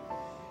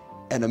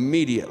 And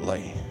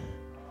immediately,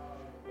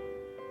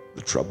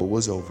 the trouble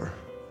was over.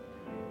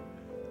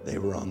 They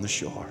were on the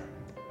shore.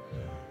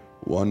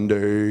 One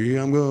day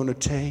I'm going to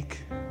take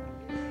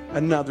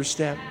another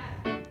step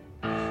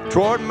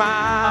toward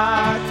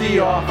my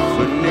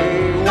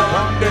theophany.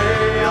 One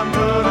day I'm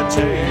going to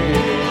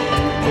take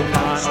the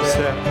final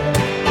step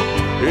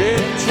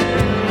into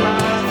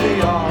my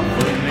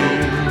theophany.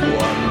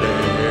 One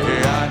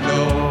day I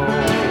know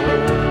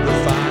the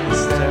final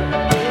step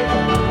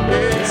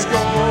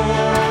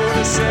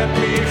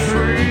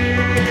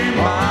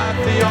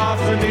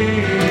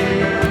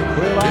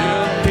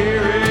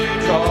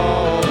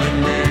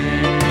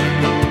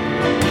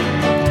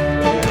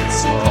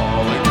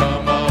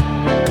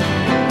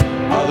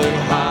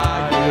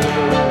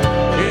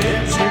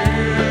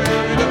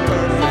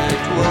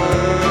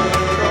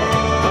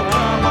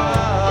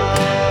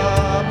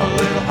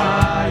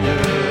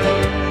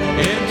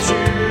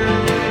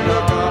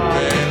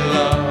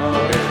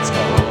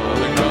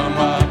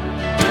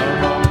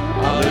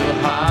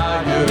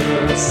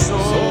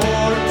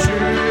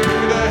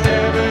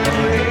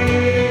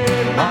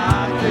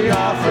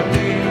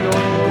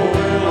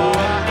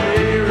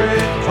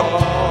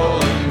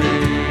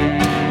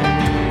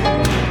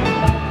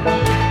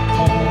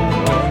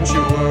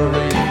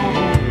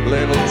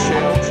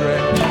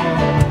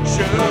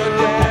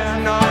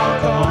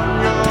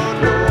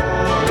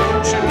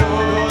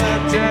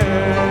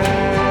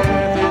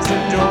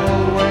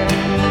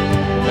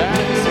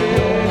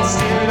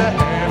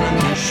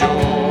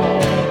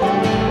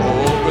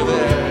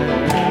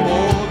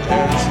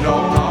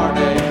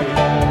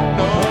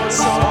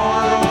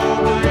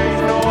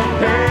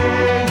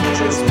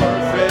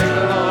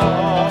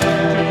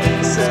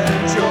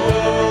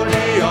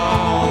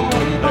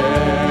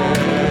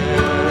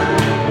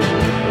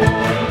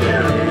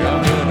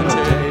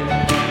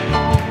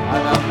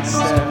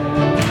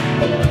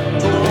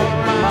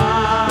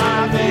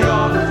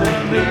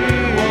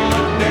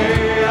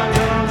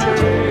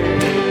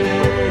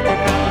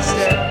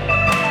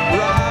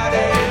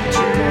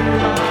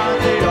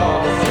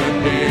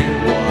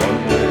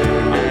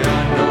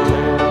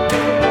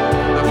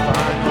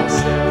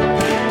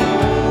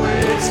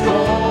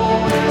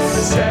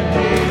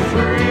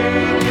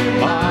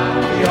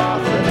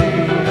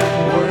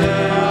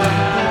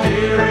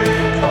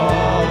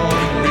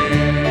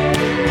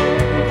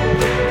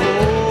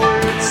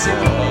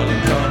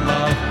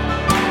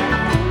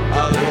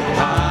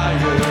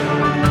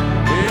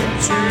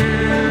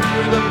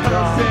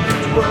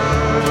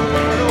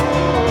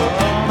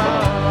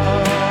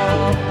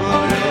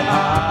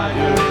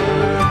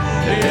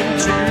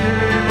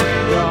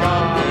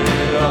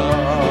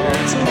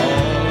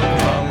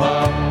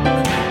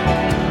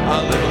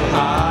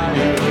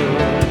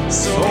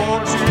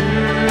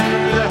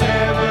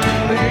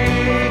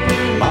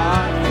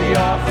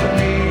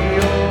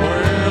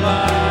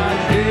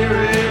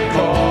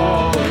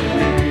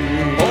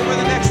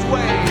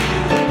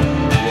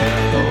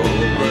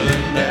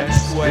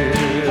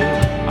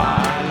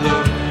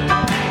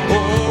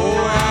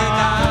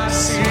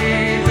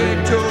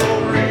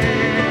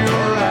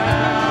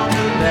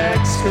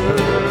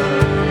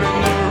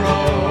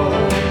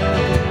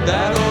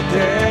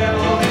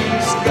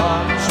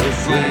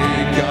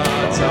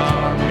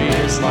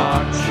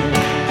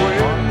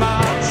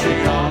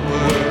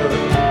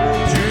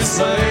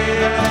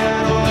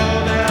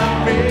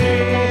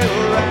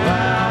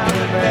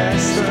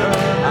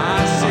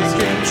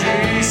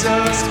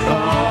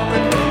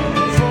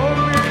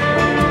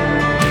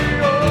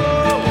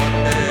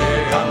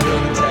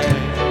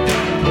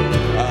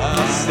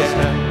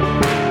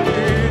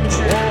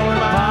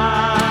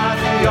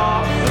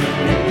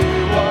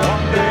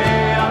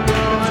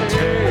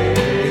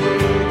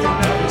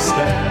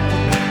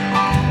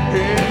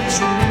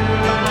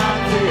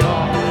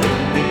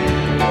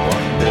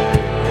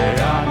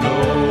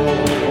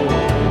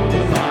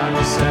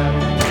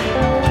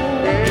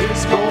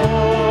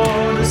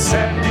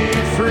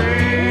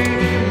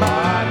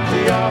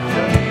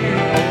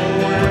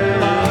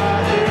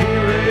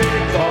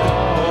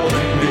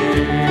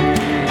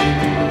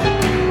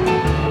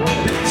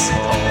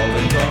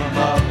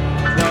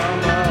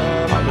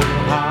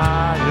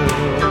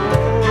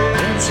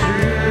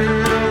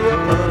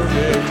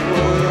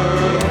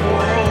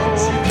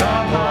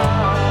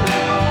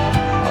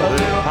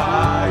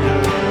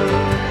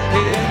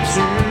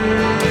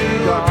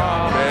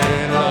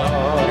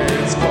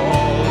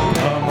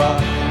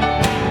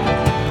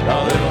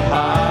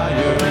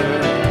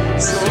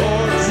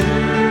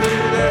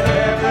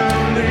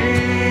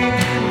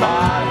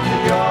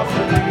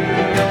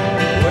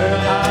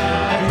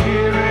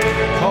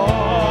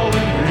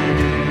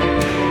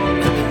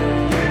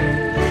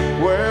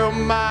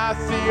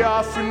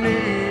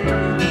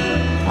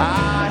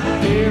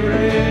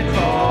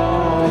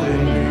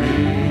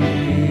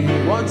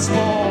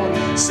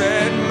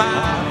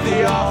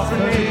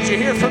theophany. Did you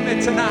hear from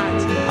it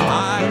tonight?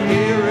 I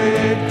hear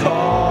it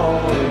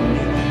calling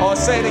me. Oh,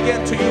 say it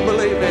again till you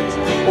believe it.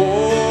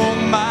 Oh,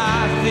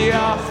 my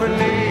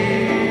theophany.